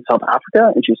 "In South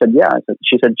Africa?" And she said, "Yeah."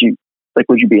 She said,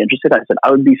 would you be interested?" I said,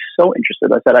 "I would be so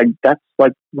interested." I said, "That's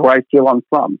like where I feel I'm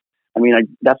from. I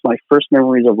mean, that's my first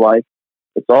memories of life.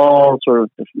 It's all sort of,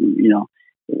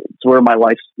 it's where my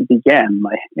life began.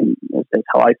 It's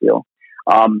how I feel."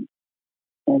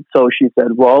 And so she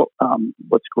said, "Well,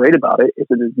 what's great about it is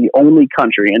it is the only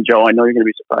country," and Joe, I know you're going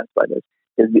to be surprised by this,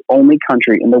 is the only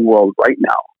country in the world right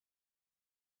now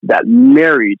that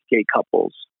married gay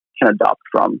couples can adopt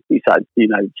from besides the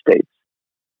United States.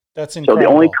 That's incredible. So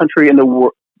the only country in the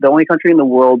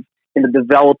world, in the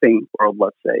developing world,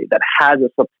 let's say, that has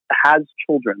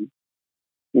children,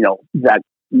 that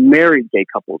married gay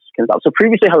couples can adopt. So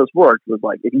previously how this worked was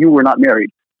like, if you were not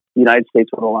married, the United States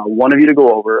would allow one of you to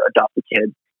go over, adopt the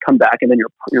kid, come back, and then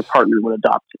your partner would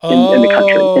adopt in the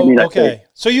country. In the United States.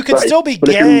 So you could still be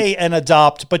gay and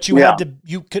adopt, but you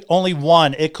could only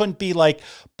one. It couldn't be like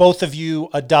both of you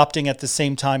adopting at the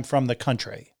same time from the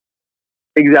country.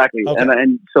 Exactly. Okay.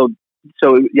 And so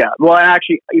yeah. Well,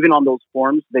 actually, even on those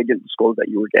forms, they didn't disclose that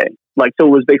you were gay. Like, so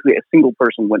it was basically a single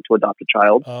person went to adopt a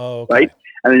child, right?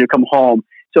 And then you come home.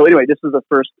 So anyway, this is the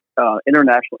first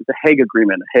international. It's a Hague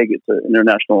Agreement. It's an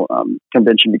international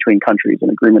convention between countries, an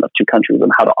agreement of two countries on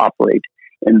how to operate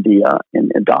in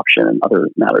adoption and other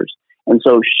matters. And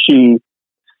so she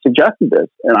suggested this,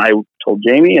 and I told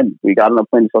Jamie, and we got on a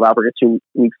plane to South Africa 2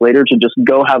 weeks later to just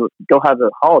go have a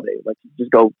holiday, like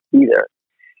just go be there.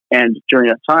 And during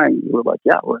that time, we were like,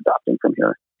 "Yeah, we're adopting from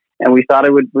here." And we thought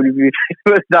it would be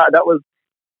that was,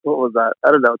 what was that?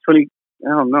 I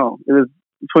don't know, it was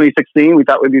 2016. We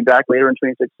thought we'd be back later in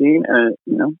 2016, and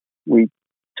we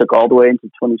took all the way into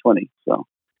 2020. So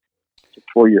it took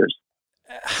 4 years.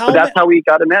 But that's how we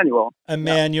got Emmanuel.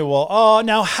 Emmanuel. Yeah. Oh,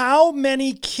 now how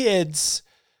many kids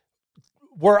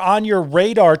were on your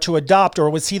radar to adopt, or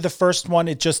was he the first one?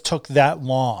 It just took that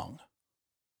long.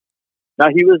 No,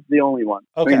 he was the only one.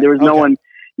 Okay. I mean, there was no one.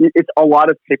 It's a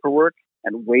lot of paperwork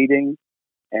and waiting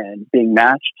and being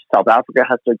matched. South Africa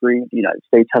has to agree. The United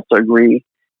States has to agree.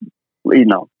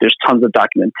 There's tons of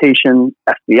documentation,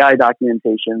 FBI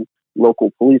documentation,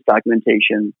 local police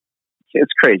documentation.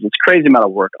 It's crazy. It's a crazy amount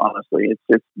of work, honestly.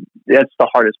 It's the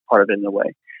hardest part of it in a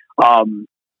way. And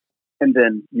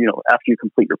then, after you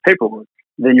complete your paperwork,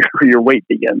 then your wait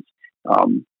begins.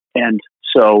 And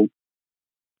so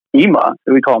Ima,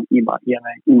 we call him Ima,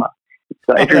 Ima.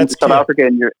 If you're in South Africa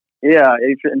and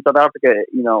if you're in South Africa,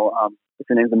 if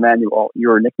your name's Emmanuel,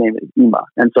 your nickname is Ima.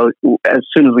 And so as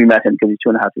soon as we met him, because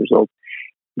he's 2.5 years old,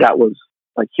 that was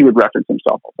like, he would reference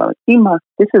himself all the time. Ima,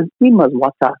 this is Ima's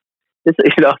WhatsApp. This,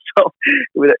 so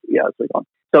it's like on.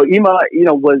 So Ima,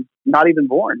 was not even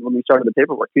born when we started the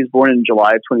paperwork. He was born in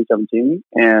July of 2017,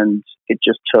 and it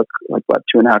just took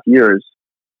 2.5 years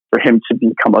for him to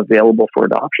become available for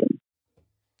adoption.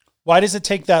 Why does it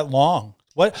take that long?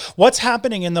 What's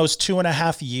happening in those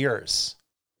 2.5 years?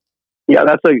 Yeah,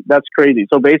 that's crazy.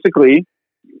 So basically,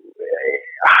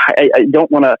 I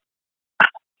don't want to.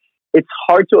 It's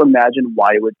hard to imagine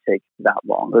why it would take that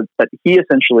long. But he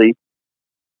essentially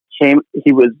came.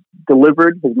 He was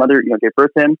delivered. His mother, gave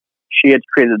birth to him. She had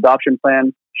created an adoption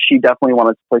plan. She definitely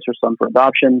wanted to place her son for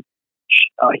adoption.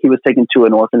 He was taken to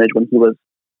an orphanage when he was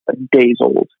days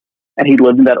old, and he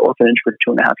lived in that orphanage for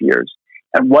 2.5 years.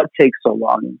 And what takes so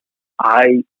long?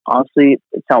 I honestly,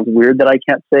 it sounds weird that I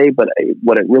can't say, but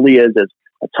what it really is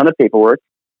a ton of paperwork,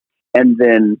 and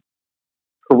then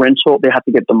they have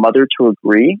to get the mother to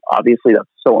agree. Obviously, that's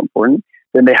so important.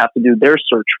 Then they have to do their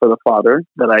search for the father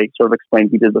that I sort of explained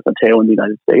he did with Mateo in the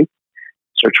United States,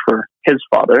 search for his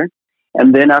father.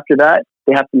 And then after that,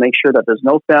 they have to make sure that there's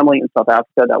no family in South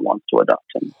Africa that wants to adopt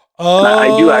him. Oh, and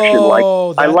I do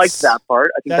actually I like that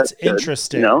part. I think that's good,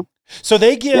 interesting. So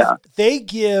they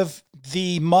give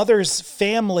the mother's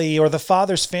family or the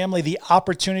father's family the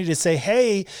opportunity to say,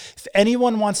 "Hey, if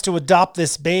anyone wants to adopt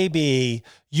this baby,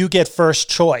 you get first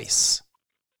choice."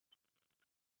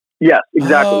 Yes,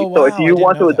 exactly. Oh, wow. So if you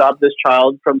want to adopt this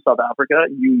child from South Africa,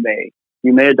 you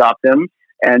may adopt him.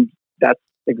 And that's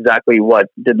exactly what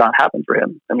did not happen for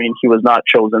him. I mean, he was not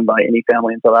chosen by any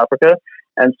family in South Africa.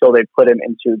 And so they put him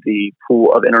into the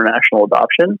pool of international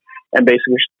adoption, and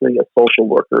basically a social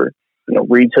worker,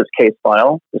 reads his case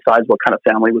file, decides what kind of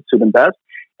family would suit him best.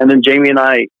 And then Jamie and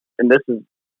I, and this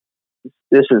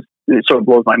it sort of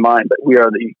blows my mind, but we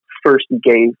are the first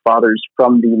gay fathers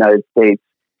from the United States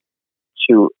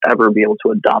to ever be able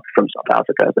to adopt from South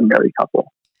Africa as a married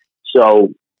couple.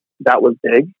 So that was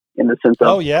big in the sense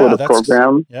of for the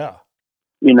program. Yeah.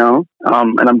 And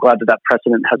I'm glad that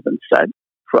precedent has been set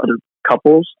for other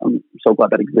couples. I'm so glad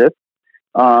that exists.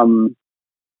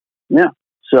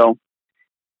 So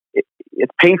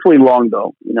it's painfully long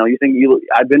though. You think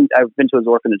I've been to his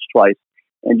orphanage twice,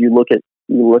 and you look at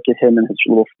him and his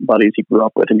little buddies he grew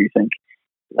up with, and you think,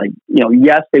 like,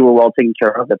 yes, they were well taken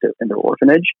care of in their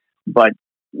orphanage, but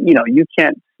you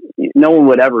can't. No one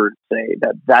would ever say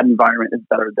that environment is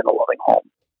better than a loving home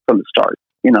from the start.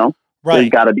 Right. There's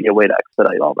got to be a way to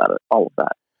expedite all of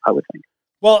that. I would think.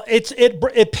 Well,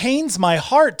 it pains my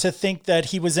heart to think that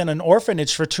he was in an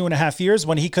orphanage for 2.5 years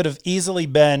when he could have easily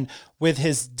been with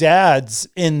his dads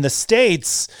in the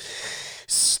States,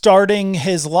 starting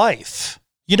his life.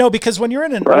 Because when you're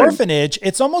in an orphanage,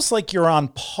 it's almost like you're on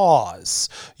pause.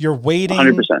 You're waiting.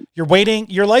 100%. You're waiting.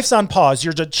 Your life's on pause.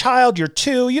 You're a child. You're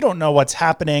 2. You don't know what's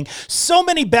happening. So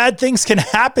many bad things can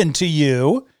happen to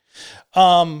you.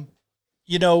 In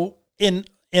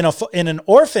an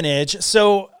orphanage.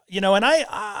 So, and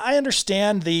I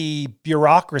understand the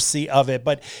bureaucracy of it,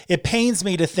 but it pains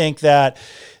me to think that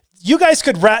you guys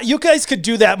could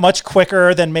do that much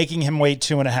quicker than making him wait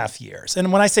 2.5 years.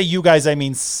 And when I say you guys, I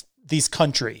mean these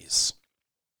countries.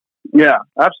 Yeah,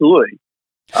 absolutely.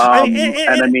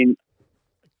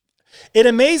 It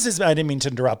amazes me. I didn't mean to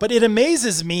interrupt, but it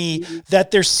amazes me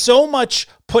that there's so much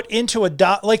put into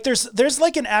like there's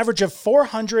like an average of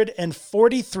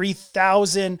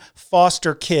 443,000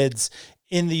 foster kids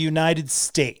in the United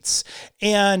States.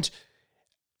 And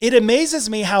it amazes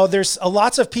me how there's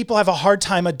lots of people have a hard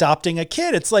time adopting a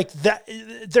kid. It's like that.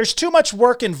 There's too much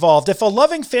work involved. If a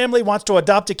loving family wants to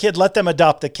adopt a kid, let them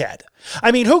adopt the kid.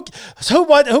 I mean, who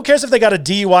cares if they got a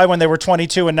DUI when they were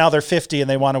 22 and now they're 50 and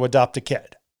they want to adopt a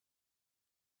kid?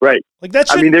 Right. Like that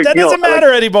doesn't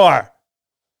matter anymore.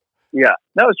 Yeah,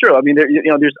 no, it's true. I mean, there's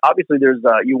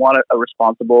you want a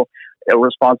responsible,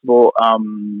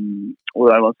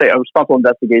 what I want to say, a responsible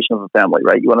investigation of a family,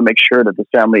 right? You want to make sure that this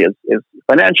family is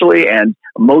financially and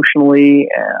emotionally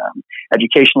and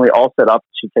educationally all set up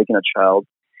to take in a child.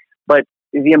 But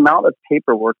the amount of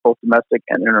paperwork, both domestic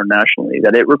and internationally,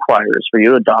 that it requires for you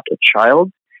to adopt a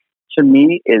child, to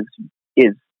me, is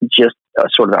just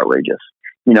sort of outrageous.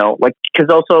 Because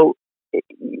also,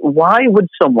 why would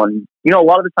someone, a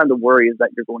lot of the time the worry is that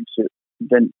you're going to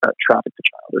then traffic the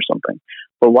child or something.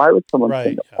 But why would someone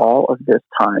spend all of this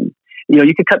time?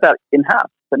 You could cut that in half,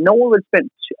 but no one would spend,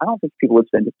 I don't think people would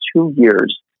spend 2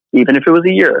 years, even if it was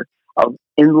a year, of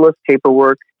endless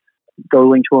paperwork,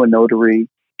 going to a notary,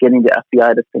 getting the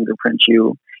FBI to fingerprint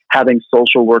you, having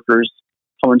social workers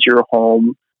come into your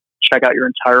home, check out your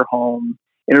entire home,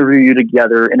 interview you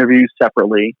together, interview you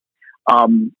separately.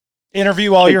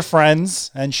 Interview all your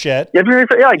friends and shit. Yeah,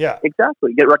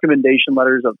 exactly. Get recommendation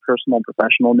letters of personal and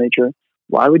professional nature.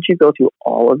 Why would you go through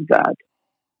all of that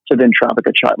to then traffic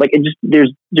a child? Like,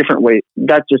 there's different ways.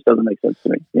 That just doesn't make sense to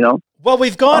me, Well,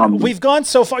 we've gone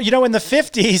so far, in the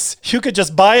 50s, you could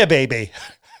just buy a baby.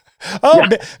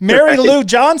 Mary Lou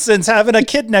Johnson's having a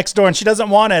kid next door and she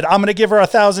doesn't want it. I'm going to give her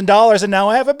 $1,000 and now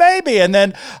I have a baby. And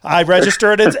then I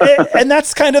registered it. And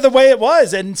that's kind of the way it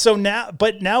was. And so now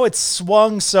it's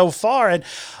swung so far. And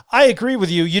I agree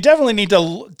with you. You definitely need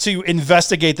to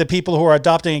investigate the people who are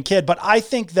adopting a kid. But I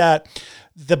think that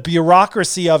the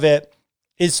bureaucracy of it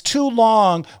is too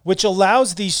long, which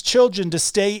allows these children to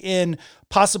stay in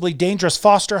possibly dangerous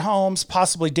foster homes,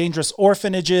 possibly dangerous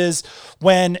orphanages,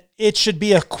 when it should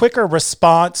be a quicker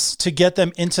response to get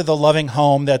them into the loving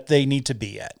home that they need to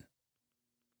be in.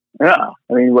 Yeah.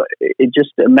 I mean,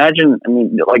 imagine,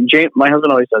 like my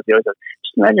husband always says, just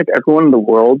imagine if everyone in the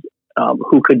world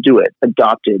who could do it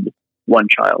adopted one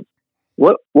child.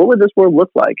 What would this world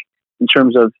look like in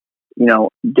terms of,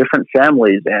 different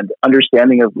families and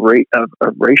understanding of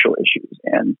racial issues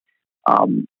and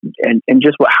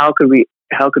just how could we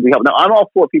help? Now, I'm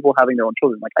all for people having their own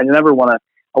children. Like, I would never want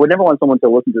someone to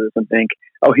listen to this and think,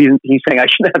 oh, he's saying I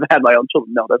shouldn't have had my own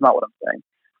children. No, that's not what I'm saying.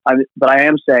 But I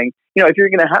am saying, if you're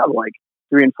going to have like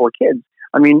 3 and 4 kids,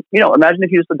 imagine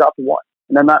if you just adopted one.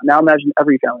 And then now imagine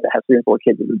every family that has 3 and 4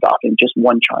 kids is adopting just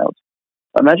one child.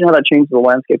 Imagine how that changes the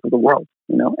landscape of the world,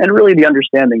 and really the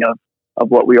understanding of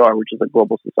what we are, which is a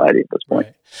global society at this point.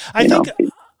 Right.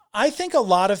 I think a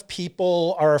lot of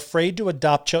people are afraid to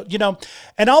adopt children,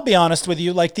 and I'll be honest with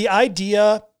you, like the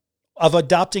idea of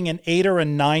adopting an 8 or a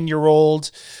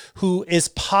 9-year-old who is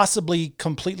possibly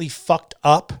completely fucked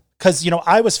up. Cause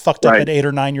I was fucked up at 8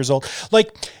 or 9 years old.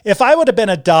 Like if I would have been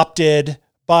adopted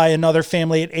by another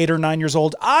family at 8 or 9 years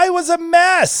old, I was a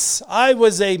mess.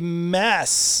 Mm-hmm.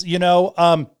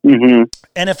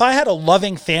 And if I had a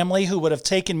loving family who would have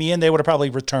taken me in, they would have probably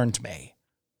returned me.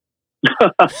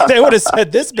 They would have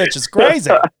said, this bitch is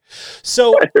crazy.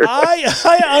 So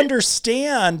I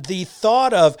understand the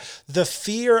thought of the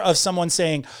fear of someone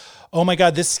saying, oh my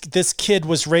God, this kid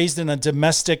was raised in a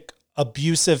domestic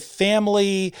abusive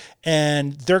family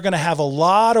and they're going to have a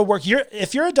lot of work.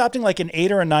 If you're adopting like an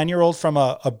 8 or a 9-year-old from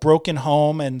a broken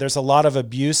home and there's a lot of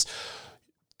abuse,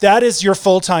 that is your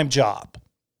full-time job.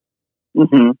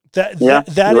 Mm-hmm. That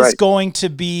is right. Going to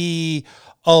be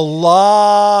a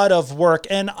lot of work.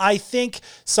 And I think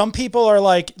some people are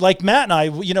like Matt and I,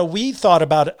 we thought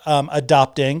about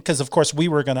adopting because of course if we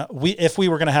were going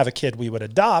to have a kid, we would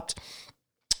adopt,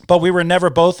 but we were never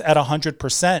both at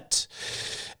 100%.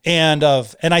 And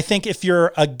I think if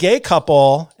you're a gay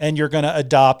couple and you're going to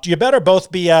adopt, you better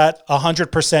both be at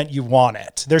 100% you want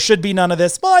it. There should be none of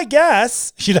this. Well, I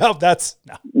guess, that's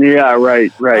no. Yeah,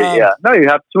 right. Yeah. No, you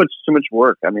have too much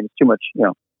work. I mean, it's too much,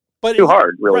 but too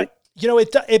hard, really. Right.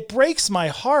 It breaks my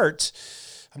heart.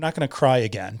 I'm not going to cry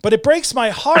again, but it breaks my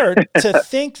heart to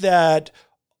think that,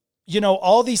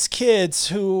 all these kids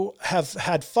who have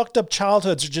had fucked up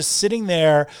childhoods are just sitting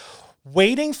there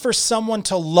waiting for someone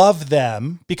to love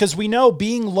them, because we know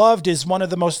being loved is one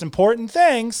of the most important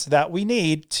things that we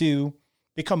need to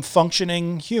become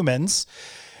functioning humans.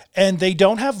 And they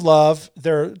don't have love.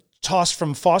 They're tossed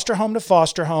from foster home to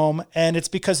foster home. And it's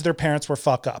because their parents were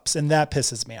fuck ups. And that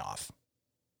pisses me off.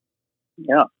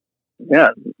 Yeah. Yeah.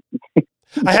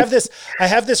 I have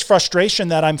this frustration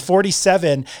that I'm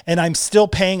 47 and I'm still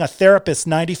paying a therapist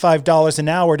 $95 an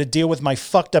hour to deal with my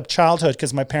fucked up childhood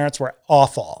because my parents were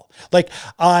awful. Like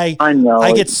I know.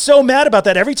 I get so mad about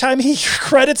that every time he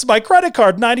credits my credit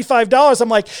card $95. I'm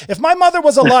like, if my mother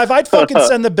was alive, I'd fucking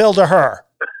send the bill to her.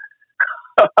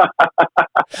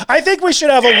 I think we should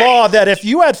have a law that if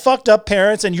you had fucked up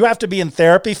parents and you have to be in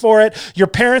therapy for it, your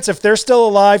parents, if they're still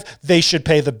alive, they should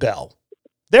pay the bill.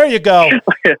 There you go.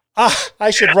 I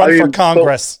should run for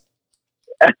Congress.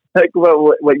 Like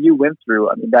what you went through.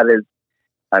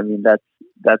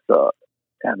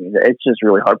 It's just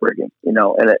really heartbreaking, and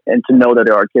to know that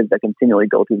there are kids that continually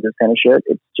go through this kind of shit.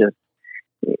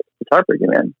 It's heartbreaking,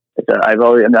 man.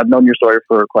 I've known your story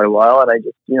for quite a while, and I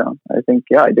think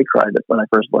I did cry when I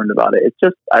first learned about it. It's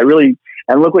just,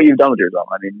 and look what you've done with yourself.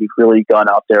 You've really gone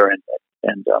out there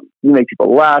and you make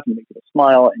people laugh, you make people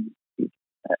smile,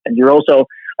 and you're also,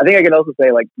 I think I can also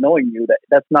say, like, knowing you,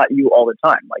 that's not you all the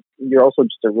time. Like, you're also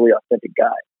just a really authentic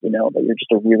guy, that you're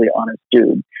just a really honest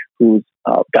dude who's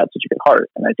got such a good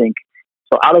heart. And I think,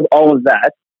 so out of all of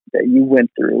that you went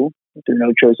through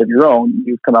no choice of your own,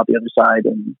 you've come out the other side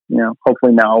and,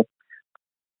 hopefully now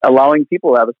allowing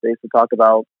people to have a space to talk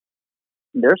about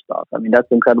their stuff. That's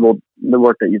incredible, the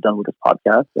work that you've done with this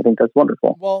podcast. I think that's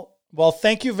wonderful. Well,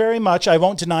 thank you very much. I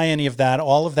won't deny any of that.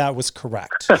 All of that was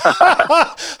correct. But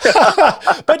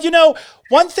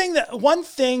one thing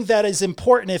that is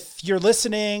important, if you're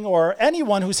listening, or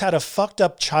anyone who's had a fucked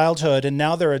up childhood and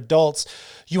now they're adults,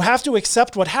 you have to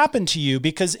accept what happened to you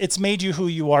because it's made you who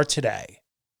you are today.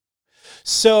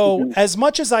 So as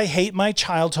much as I hate my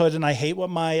childhood and I hate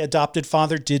what my adopted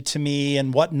father did to me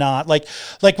and whatnot, like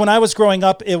when I was growing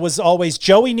up, it was always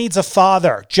Joey needs a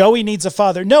father. Joey needs a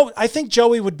father. No, I think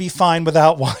Joey would be fine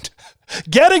without one.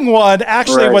 Getting one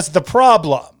actually was the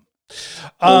problem.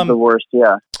 Was the worst,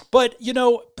 yeah. But,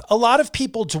 a lot of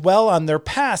people dwell on their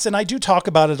past, and I do talk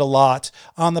about it a lot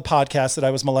on the podcast that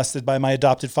I was molested by my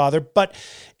adopted father, but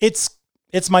it's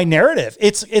my narrative.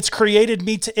 It's created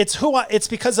me to, it's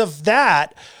because of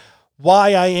that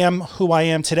why I am who I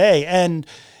am today. And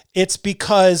it's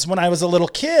because when I was a little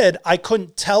kid, I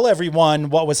couldn't tell everyone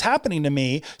what was happening to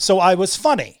me. So I was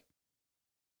funny.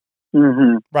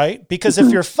 Mm-hmm. Right? Because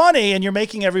if you're funny and you're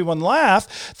making everyone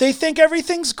laugh, they think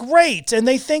everything's great. And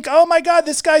they think, oh my God,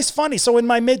 this guy's funny. So in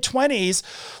my mid-20s,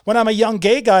 when I'm a young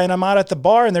gay guy and I'm out at the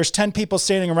bar and there's 10 people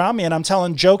standing around me and I'm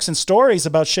telling jokes and stories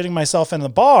about shitting myself in the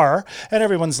bar and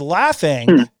everyone's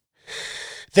laughing,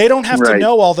 they don't have to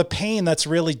know all the pain that's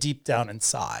really deep down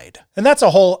inside. And that's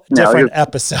a whole different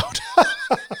episode.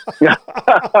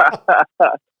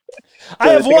 I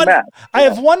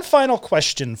have one final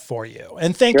question for you,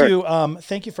 and thank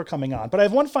you for coming on. But I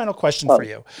have one final question for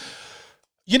you.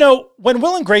 When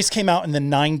Will and Grace came out in the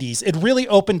 90s, it really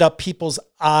opened up people's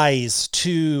eyes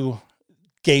to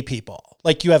gay people.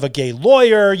 like you have a gay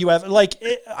lawyer, you have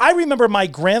I remember my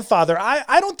grandfather,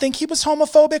 I don't think he was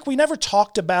homophobic. We never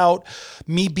talked about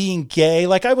me being gay.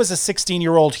 Like I was a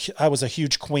 16-year-old, I was a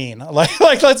huge queen.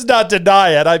 Like let's not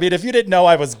deny it. I mean, if you didn't know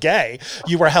I was gay,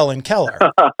 you were Helen Keller.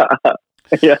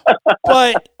 Yeah.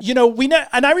 But,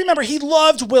 and I remember he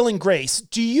loved Will and Grace.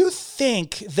 Do you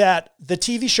think that the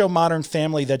TV show Modern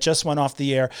Family that just went off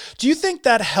the air, do you think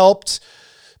that helped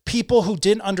people who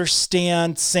didn't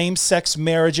understand same-sex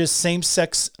marriages,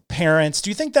 same-sex parents?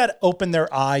 Do you think that opened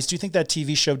their eyes? Do you think that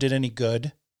TV show did any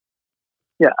good?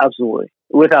 Yeah, absolutely.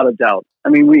 Without a doubt. I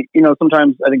mean,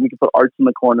 sometimes I think we can put arts in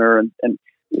the corner and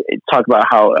talk about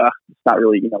how it's not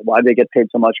really, why they get paid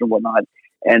so much and whatnot.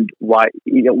 And why,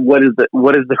 what is the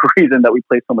reason that we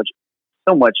place so much,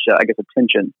 I guess,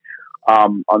 attention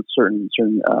on certain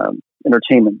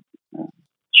entertainment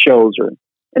shows or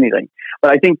anything.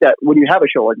 But I think that when you have a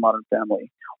show like Modern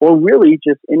Family, or really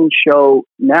just any show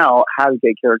now has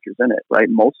gay characters in it, right?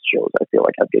 Most shows I feel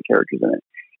like have gay characters in it.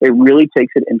 It really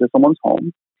takes it into someone's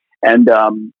home, and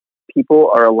people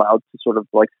are allowed to sort of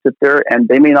like sit there, and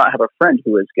they may not have a friend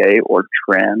who is gay or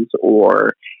trans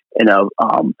or in a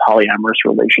polyamorous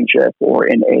relationship or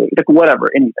in a whatever,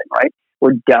 anything, right?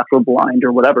 Or deaf or blind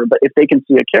or whatever. But if they can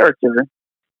see a character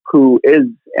who is,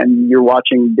 and you're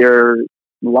watching their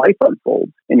life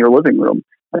unfold in your living room,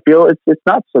 I feel it's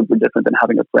not so different than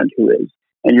having a friend who is,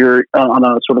 and you're on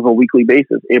a sort of a weekly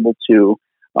basis able to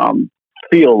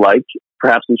feel like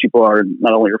perhaps these people are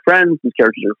not only your friends, these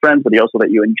characters are friends, but also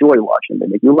that you enjoy watching. They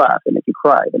make you laugh, they make you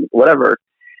cry, they make whatever.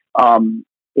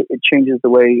 It changes the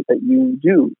way that you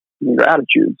do your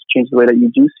attitudes, changes the way that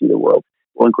you do see the world.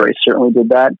 Will and Grace certainly did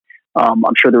that. I'm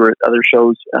sure there were other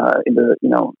shows in the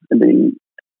 70s and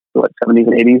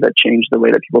 80s that changed the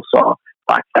way that people saw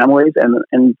Black families, and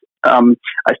I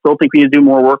still think we need to do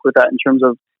more work with that in terms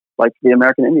of like the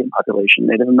American Indian population,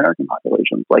 Native American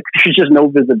populations. Like there's just no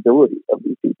visibility of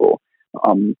these people.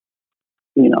 I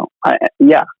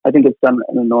think it's done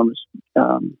an enormous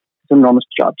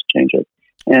job to change it,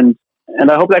 and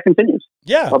I hope that continues.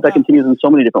 Yeah, I hope that continues in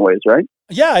so many different ways, right?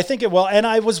 Yeah, I think it will. And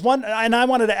I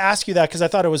wanted to ask you that because I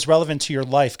thought it was relevant to your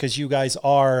life because you guys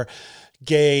are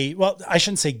gay. Well, I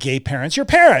shouldn't say gay parents. You're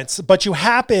parents, but you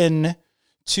happen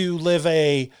to live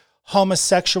a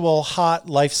homosexual hot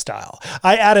lifestyle.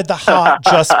 I added the hot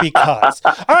just because.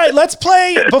 All right, let's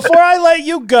play before I let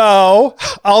you go.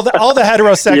 All the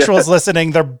heterosexuals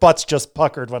listening, their butts just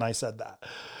puckered when I said that.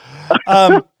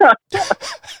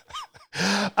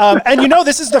 And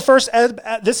this is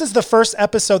the first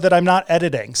episode that I'm not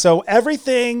editing. So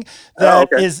everything that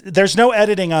there's no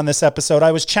editing on this episode.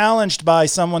 I was challenged by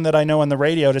someone that I know on the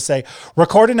radio to say,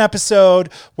 record an episode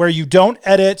where you don't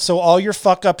edit. So all your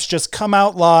fuck ups just come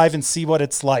out live and see what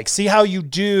it's like. See how you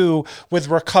do with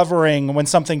recovering when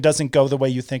something doesn't go the way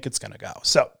you think it's going to go.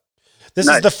 So this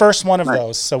is the first one of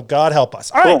those, so God help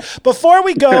us. All right, before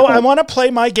we go, I want to play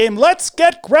my game. Let's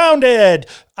get grounded.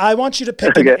 I want you to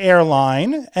pick an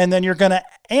airline, and then you're going to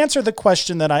answer the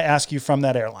question that I ask you from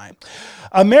that airline.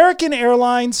 American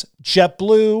Airlines,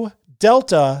 JetBlue,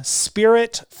 Delta,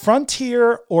 Spirit,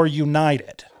 Frontier, or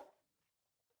United?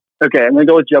 Okay, I'm going to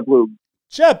go with JetBlue.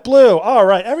 JetBlue. All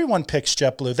right, everyone picks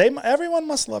JetBlue. Everyone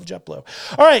must love JetBlue.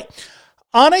 All right.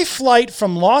 On a flight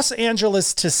from Los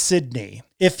Angeles to Sydney,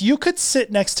 if you could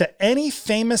sit next to any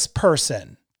famous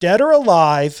person, dead or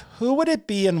alive, who would it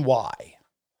be and why?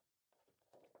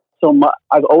 So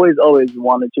I've always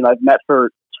wanted to, and I've met her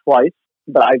twice,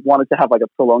 but I've wanted to have like a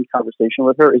prolonged conversation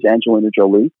with her, is Angelina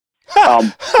Jolie.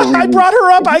 I brought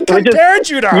her up. I compared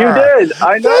you to her. You did.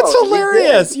 I know. That's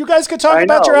hilarious. You guys could talk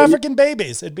about your African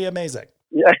babies. It'd be amazing.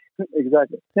 Yeah,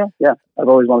 exactly. Yeah. I've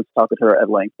always wanted to talk with her at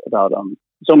length about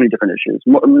so many different issues.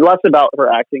 Less about her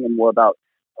acting and more about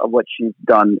what she's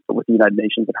done with the United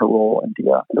Nations and her role in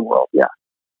the world. Yeah.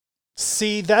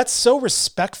 See, that's so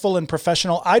respectful and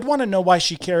professional. I'd want to know why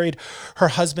she carried her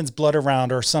husband's blood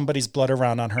around or somebody's blood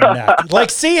around on her neck. Like,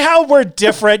 see how we're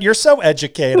different. You're so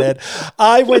educated.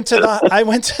 I went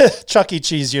to Chuck E.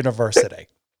 Cheese University.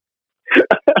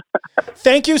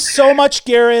 Thank you so much,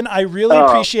 Garen. I really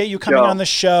appreciate you coming on the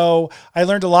show. I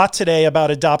learned a lot today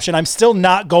about adoption. I'm still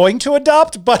not going to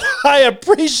adopt, but I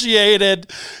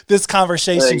appreciated this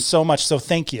conversation so much. So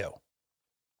thank you.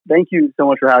 Thank you so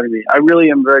much for having me. I really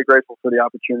am very grateful for the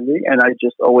opportunity, and I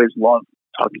just always love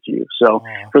talking to you. So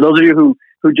for those of you who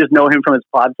just know him from his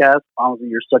podcast, honestly,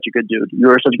 you're such a good dude.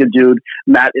 You're such a good dude.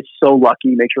 Matt is so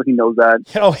lucky. Make sure he knows that.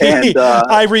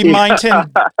 I remind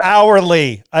him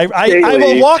hourly. I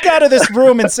will walk out of this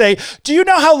room and say, do you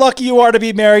know how lucky you are to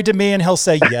be married to me? And he'll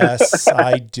say, yes,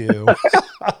 I do.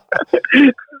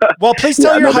 Well, please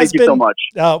tell your husband. Thank you so much.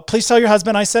 Please tell your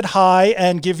husband I said hi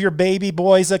and give your baby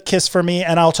boys a kiss for me,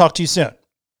 and I'll talk to you soon.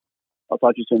 I'll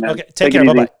talk to you soon, man. Okay, take care.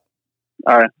 Bye-bye.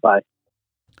 All right, bye.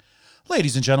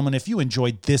 Ladies and gentlemen, if you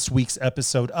enjoyed this week's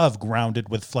episode of Grounded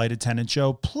with Flight Attendant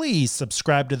Joe, please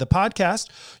subscribe to the podcast.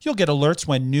 You'll get alerts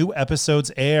when new episodes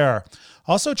air.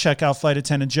 Also, check out Flight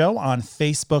Attendant Joe on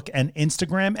Facebook and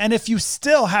Instagram. And if you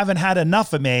still haven't had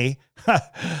enough of me,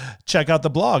 check out the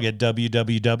blog at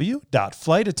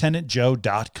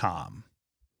www.flightattendantjoe.com.